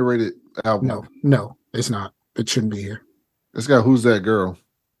 That's an underrated album. No, it's not. It shouldn't be here. It's got Who's That Girl?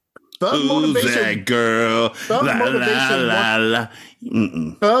 Who's that girl? Thug La, Motivation, la, la,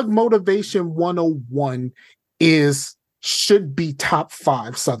 la. Thug Motivation 101 should be top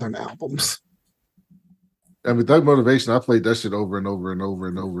 5 Southern albums. I mean, Thug Motivation, I played that shit over and over and over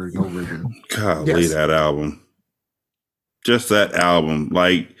and over and over again. Golly, that album. Just that album.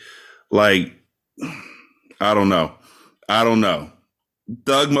 Like, I don't know.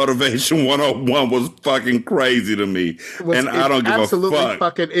 Thug Motivation 101 was fucking crazy to me. And I don't give a fuck. Absolutely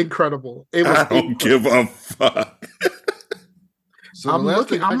fucking incredible. I don't give a fuck. So I'm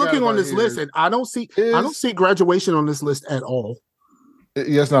looking on this list, and I don't see Graduation on this list at all.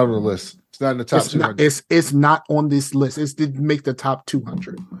 Yeah, it's not on the list. It's not in the top 200. It's not on this list. It didn't make the top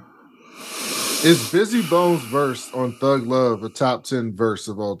 200. Is Busy Bones' verse on Thug Love a top 10 verse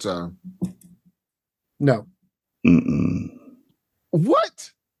of all time? No.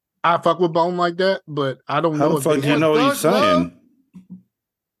 What? I fuck with Bone like that, but I don't know. How the fuck do you know what he's saying?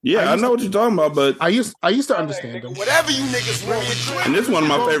 Yeah, I know what you're talking about, but I used to understand them. Whatever you niggas want. And this is one of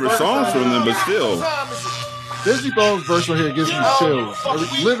my favorite songs from them, but still. Busy Bones' verse right here gives me chills.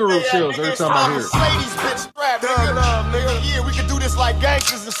 Literal chills every time I hear it. Ladies, bitch, strap, nigga. Yeah, we can do this like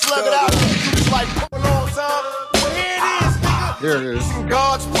gangsters and slug it out. We can do this like a long time. Well, here it is, nigga. Here it is.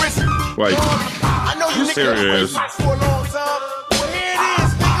 God's prison. Wait. I know you Here it niggas is. for a long time. Well, here it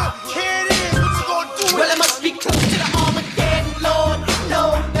is, nigga. Here it is. What you gonna do? Well, I must be close to the Armageddon, Lord.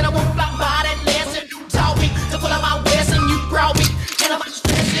 No, that I won't fly by that lesson. You taught me to pull out my west and you brought me. And I'm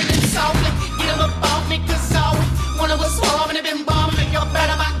stressing and softly. Get them about me, cause always one of us harming and been bombing. You're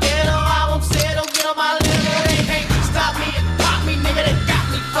better, my ghetto. I won't settle. Get on my level. They can't stop me and pop me, nigga. They got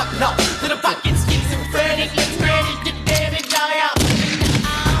me fucked up. Little fucking schizophrenic. Let's manage the damage. Die out.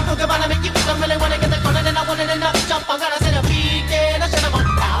 Look about to make you I really wanna get the corner, then I want it enough jump. I'm gonna send a beat, and I should have on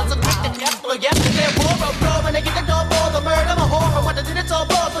pounds. I'm quick to death, but yesterday, war of blow, and they get the door for the murder, my horror. What I did, it's all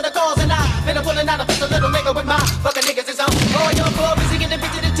balls for the cause, and I've been pulling out a pistol, little nigga with my fucking niggas is on. Oh, your club is getting the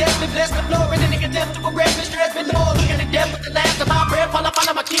bitch to the test, me bless the floor, and the nigga death to a breath, me stress, me more. Look at the death with the last of my breath, fall up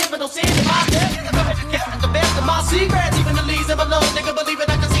on my kids, but don't see it in my step. The best of my secrets, even the leaves of a low nigga, believe it,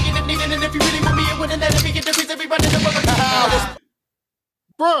 I can see it if needed, and if you really want me, it wouldn't let it be get the piece, every running the rubber.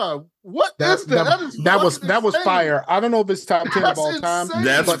 Bruh, what is that? That was fire. I don't know if it's top 10 of all time.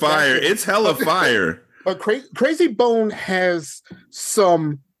 That's fire. It's hella fire. But Crazy Bone has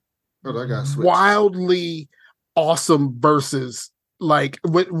some wildly awesome verses. Like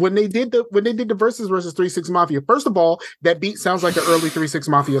when they did the verses versus 3 6 Mafia. First of all, that beat sounds like an early 3 6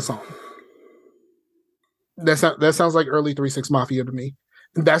 Mafia song. That sounds like early 3 6 Mafia to me.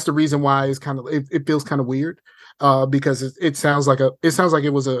 And that's the reason why it's kind of it feels kind of weird. Because it sounds like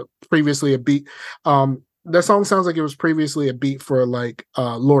it was previously a beat. That song sounds like it was previously a beat for like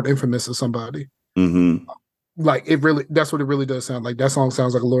Lord Infamous or somebody. Mm-hmm. Like that's what it really does sound like. That song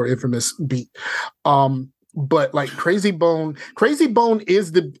sounds like a Lord Infamous beat. But like Crazy Bone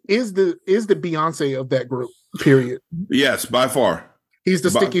is the Beyonce of that group. Period. Yes, by far. He's the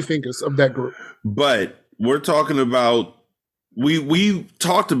Sticky Fingers of that group. But we're talking about. We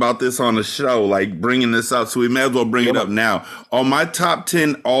talked about this on the show, like bringing this up, so we may as well bring it up now. On my top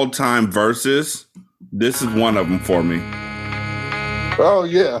 10 all-time verses, this is one of them for me. Oh,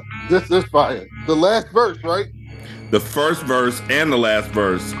 yeah. This is fire. The last verse, right? The first verse and the last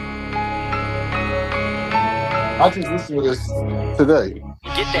verse. I just listened to this today.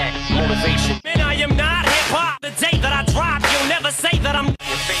 Get that motivation. Man, I am not hip-hop. The day that I drop, you'll never say that I'm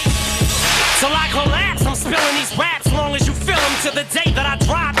till I collapse, I'm spilling these raps long as you feel them. To the day that I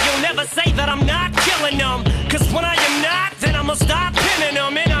drop, you'll never say that I'm not killing them. Cause when I am not, then I'ma stop pinning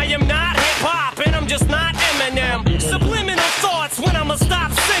them. And I am not hip-hop, and I'm just not Eminem. Subliminal thoughts when I'ma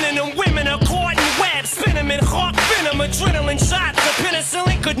stop sending them. Women are caught in web, spin them in hawk venom. Adrenaline shots, the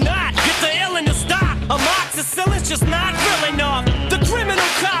penicillin could not get the illin to stop. Amoxicillin's just not real enough. The criminal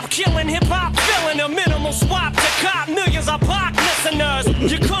cop killing hip-hop, filling a minimal swap to cop. Millions of pop listeners,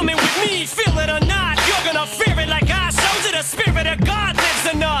 you're coming with me, feel it or not, you're gonna fear it like I showed you. The spirit of God lives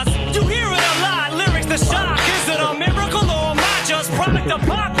in us. You hear it a lot, lyrics the shock. Is it a miracle or am I just product of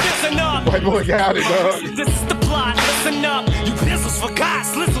pop? Listen up. White boy got it, dog. This is the plot, listen up. You pizzles forgot,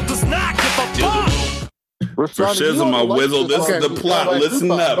 Slizzle does not give a fuck. For shizzle, my whizzle, this is the plot. Listen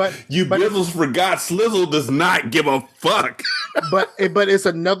up. You bizzles forgot, Slizzle does not give a fuck. but it's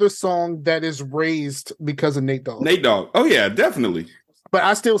another song that is raised because of Nate Dogg. Nate Dogg. Oh, yeah, definitely. But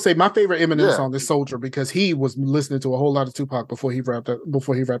I still say my favorite Eminem song is Soldier because he was listening to a whole lot of Tupac before he rapped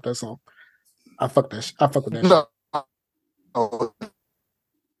that song. I fuck with that shit.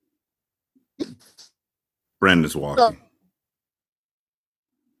 Brandon's walking.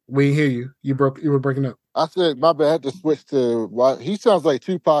 We hear you. You were breaking up. I said my bad. I had to switch to why he sounds like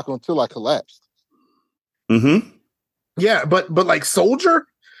Tupac until I collapsed. Mm-hmm. Yeah, but like Soldier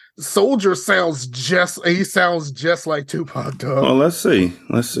sounds just like Tupac, dog. Oh, let's see.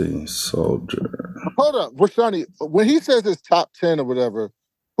 Soldier. Hold up, Rashani. When he says his top 10 or whatever,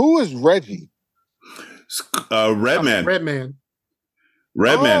 who is Reggie? Redman.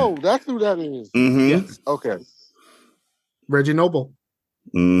 Redman. Oh, that's who that is. Mm-hmm. Yes. Okay. Reggie Noble.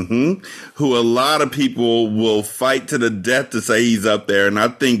 Mm-hmm. Who a lot of people will fight to the death to say he's up there, and I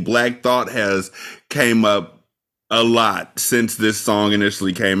think Black Thought has came up a lot since this song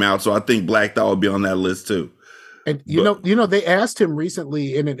initially came out, so I think Black Thought will be on that list too. And you know, they asked him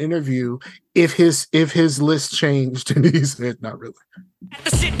recently in an interview if his list changed, and he said, "Not really."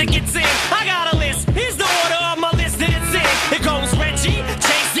 The shit that gets in, I got a list. Here's the order of my list that it's in. It goes Reggie,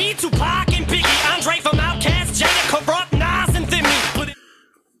 Jay-Z, Tupac, and Biggie, Andre from Outkast, Jada, Corrupt, Nas, and Thimmy.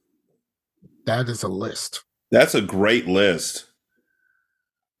 That is a list. That's a great list.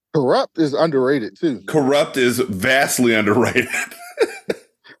 Corrupt is underrated too. Corrupt is vastly underrated.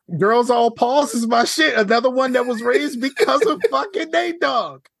 Girls All Pause is my shit. Another one that was raised because of fucking Nate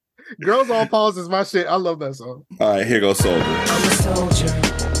Dogg. Girls All Pause is my shit. I love that song. All right, here goes Soldier. I'm a soldier.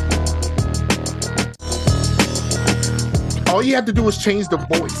 All you have to do is change the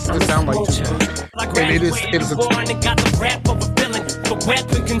voice to sound like Tupac. And it is a born and got the rap of a villain, the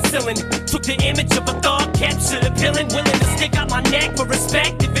weapon concealing. Took the image of a thug, captured a villain, willing to stick out my neck for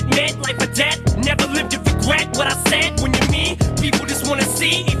respect. If it meant life or death, never lived to regret what I said. When you're me, people just want to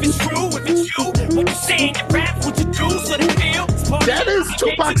see if it's true, if it's you. What you saying, you rap, what you do, so they feel. That is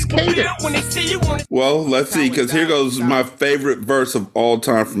Tupac's cadence. Well, let's see, because here goes my favorite verse of all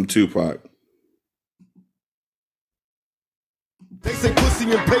time from Tupac. They say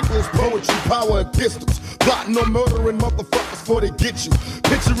pussy and paper is poetry, power and pistols. Plotting on murdering motherfuckers before they get you.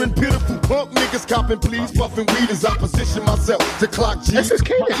 Picturing pitiful punk niggas copping pleas, puffing weed as I position myself to clock G's.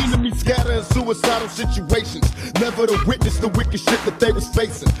 My enemies scatter in suicidal situations. Never to witness the wicked shit that they was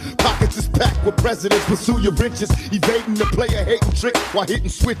facing. Pockets is packed with presidents, pursue your riches. Evading the player hating tricks while hitting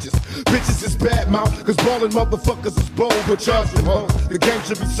switches. Bitches is bad mouth, cause ballin' motherfuckers is bold. But charge them home, the game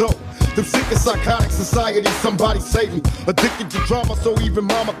should be sold. Them sick and psychotic society, somebody save me. Addicted to drama, so even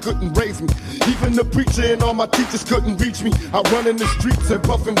mama couldn't raise me. Even the preacher and all my teachers couldn't reach me. I run in the streets and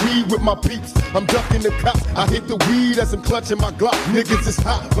puffin' weed with my peeps. I'm ducking the cops, I hit the weed as I'm clutching my Glock. Niggas is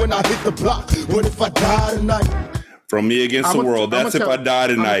hot when I hit the block. What if I die tonight? From Me Against the World, that's if I die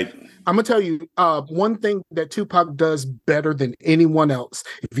tonight. I'm gonna tell you one thing that Tupac does better than anyone else.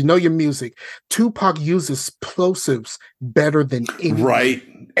 If you know your music, Tupac uses explosives better than anyone. Right.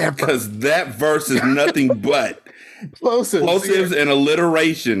 Because that verse is nothing but explosives and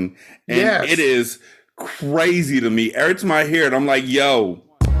alliteration. And it is crazy to me. Every time I hear it, I'm like, yo.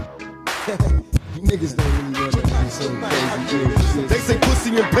 Niggas don't really want that shit so crazy. They say pussy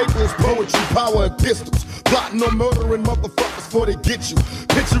and paper is poetry, power and pistols. Plotting on murdering motherfuckers before they get you.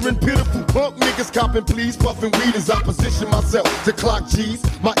 Picturing pitiful punk niggas copping pleas, puffing weed as I position myself to clock G's.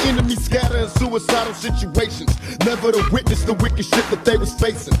 My enemies scatter in suicidal situations. Never to witness the wicked shit that they was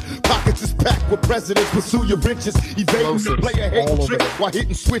facing. Pockets is packed with presidents, pursue your riches. Evading the player hating trick while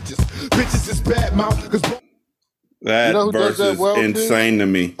hitting switches. Bitches is bad mouth, cause that verse is insane to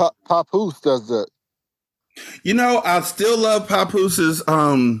me. Papoose does that. You know, I still love Papoos's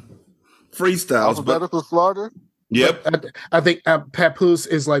freestyles. Alphabetical Slaughter? Yep. I think Papoose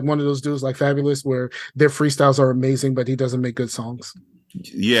is like one of those dudes like Fabulous where their freestyles are amazing, but he doesn't make good songs.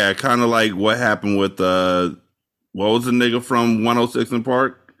 Yeah, kind of like what happened with what was the nigga from 106 in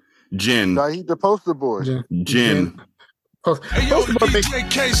Park? Jin. The poster boy. Jin. Poster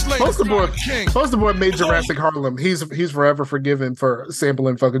Boy made Jurassic Harlem. He's forever forgiven for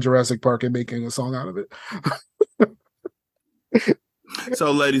sampling fucking Jurassic Park and making a song out of it.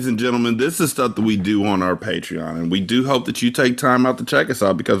 So, ladies and gentlemen, this is stuff that we do on our Patreon, and we do hope that you take time out to check us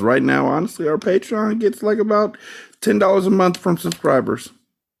out because right now, honestly, our Patreon gets like about $10 a month from subscribers.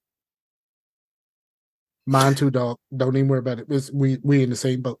 Mine too, dog. Don't even worry about it. We in the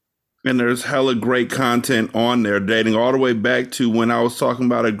same boat. And there's hella great content on there, dating all the way back to when I was talking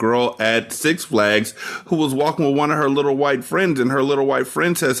about a girl at Six Flags who was walking with one of her little white friends, and her little white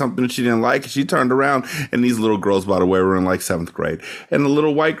friend said something that she didn't like. She turned around, and these little girls, by the way, were in like 7th grade. And the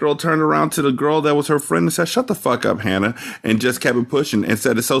little white girl turned around to the girl that was her friend and said, "Shut the fuck up, Hannah," and just kept it pushing and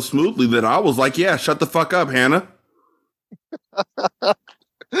said it so smoothly that I was like, yeah, shut the fuck up, Hannah.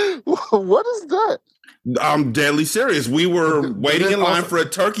 What is that? I'm deadly serious. We were waiting in line for a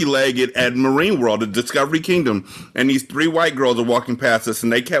turkey leg at Marine World at Discovery Kingdom, and these 3 white girls are walking past us,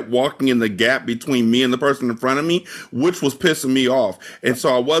 and they kept walking in the gap between me and the person in front of me, which was pissing me off. And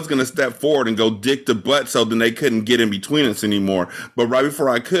so I was going to step forward and go dick the butt so then they couldn't get in between us anymore. But right before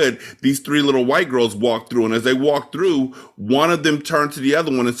I could, these 3 little white girls walked through, and as they walked through, one of them turned to the other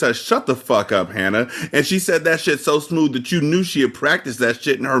one and said, "Shut the fuck up, Hannah." And she said that shit so smooth that you knew she had practiced that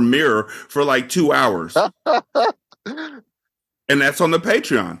shit in her mirror for like 2 hours. And that's on the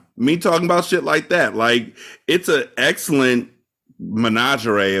Patreon. Me talking about shit like that. Like, it's an excellent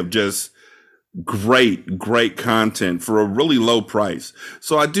menagerie of just great content for a really low price.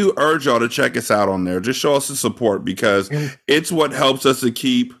 So I do urge y'all to check us out on there. Just show us the support because it's what helps us to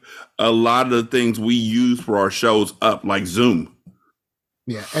keep a lot of the things we use for our shows up, like Zoom.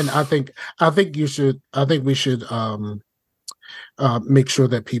 Yeah, and I think we should make sure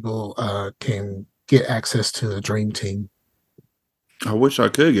that people can get access to the Dream Team. I wish I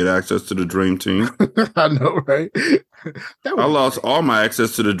could get access to the Dream Team. I know, right? I lost all my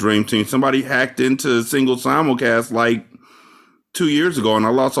access to the Dream Team. Somebody hacked into a single simulcast like 2 years ago, and I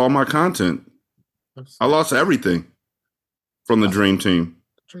lost all my content. I lost everything from the Dream Team.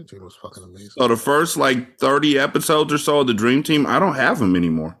 Dream Team was fucking amazing. So the first like 30 episodes or so of the Dream Team, I don't have them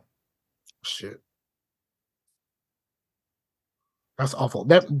anymore. Shit. That's awful.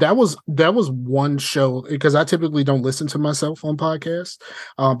 That was one show, because I typically don't listen to myself on podcasts,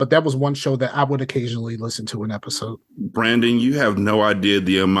 but that was one show that I would occasionally listen to an episode. Brandon, you have no idea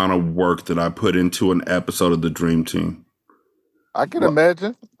the amount of work that I put into an episode of the Dream Team. I can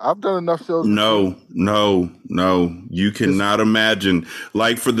imagine. I've done enough shows. No. You cannot imagine.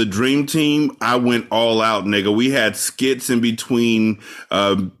 Like for the Dream Team, I went all out, nigga. We had skits in between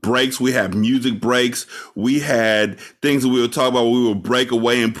breaks. We had music breaks. We had things that we would talk about. We would break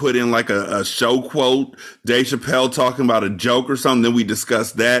away and put in like a show quote. Dave Chappelle talking about a joke or something. Then we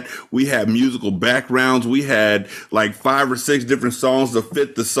discussed that. We had musical backgrounds. We had like 5 or 6 different songs to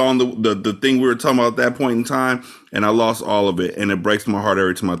fit the song, the thing we were talking about at that point in time. And I lost all of it, and it breaks my heart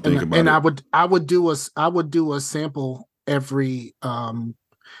every time I think about it. And I would do a sample every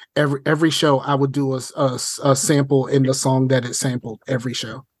show. I would do a sample in the song that it sampled every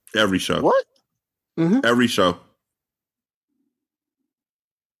show. Every show. What? Mm-hmm. Every show.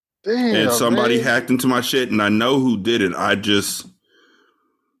 Damn. And somebody hacked into my shit, and I know who did it.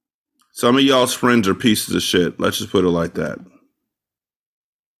 Some of y'all's friends are pieces of shit. Let's just put it like that.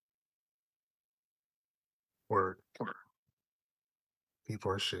 Word.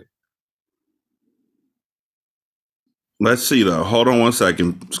 People are shit. Let's see though. Hold on one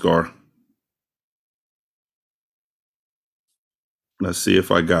second, Scar. Let's see if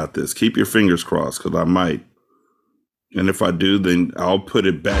I got this. Keep your fingers crossed, because I might. And if I do, then I'll put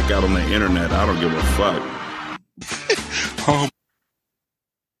it back out on the internet. I don't give a fuck.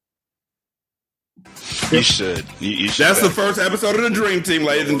 You should. You should. That's the first episode of the Dream Team,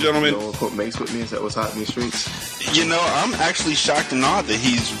 ladies and gentlemen. Put Mace with me. Is that what's hot in these streets? You know, I'm actually shocked and awed that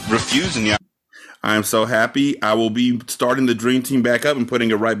he's refusing you. I am so happy. I will be starting the Dream Team back up and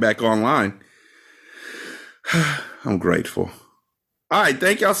putting it right back online. I'm grateful. All right.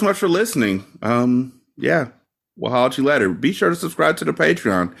 Thank y'all so much for listening. Yeah. We'll holler at you later. Be sure to subscribe to the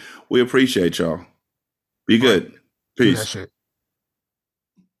Patreon. We appreciate y'all. Be good. Peace.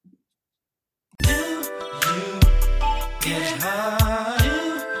 Get high,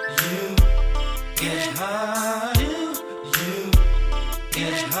 you get high, you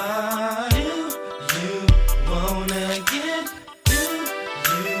get high, you wanna get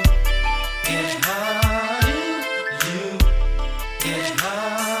high, you get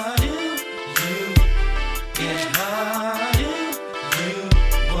high, you get high, you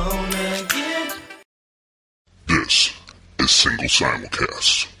wanna get. This is Single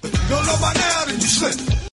Simulcast. Don't know by now that you slip.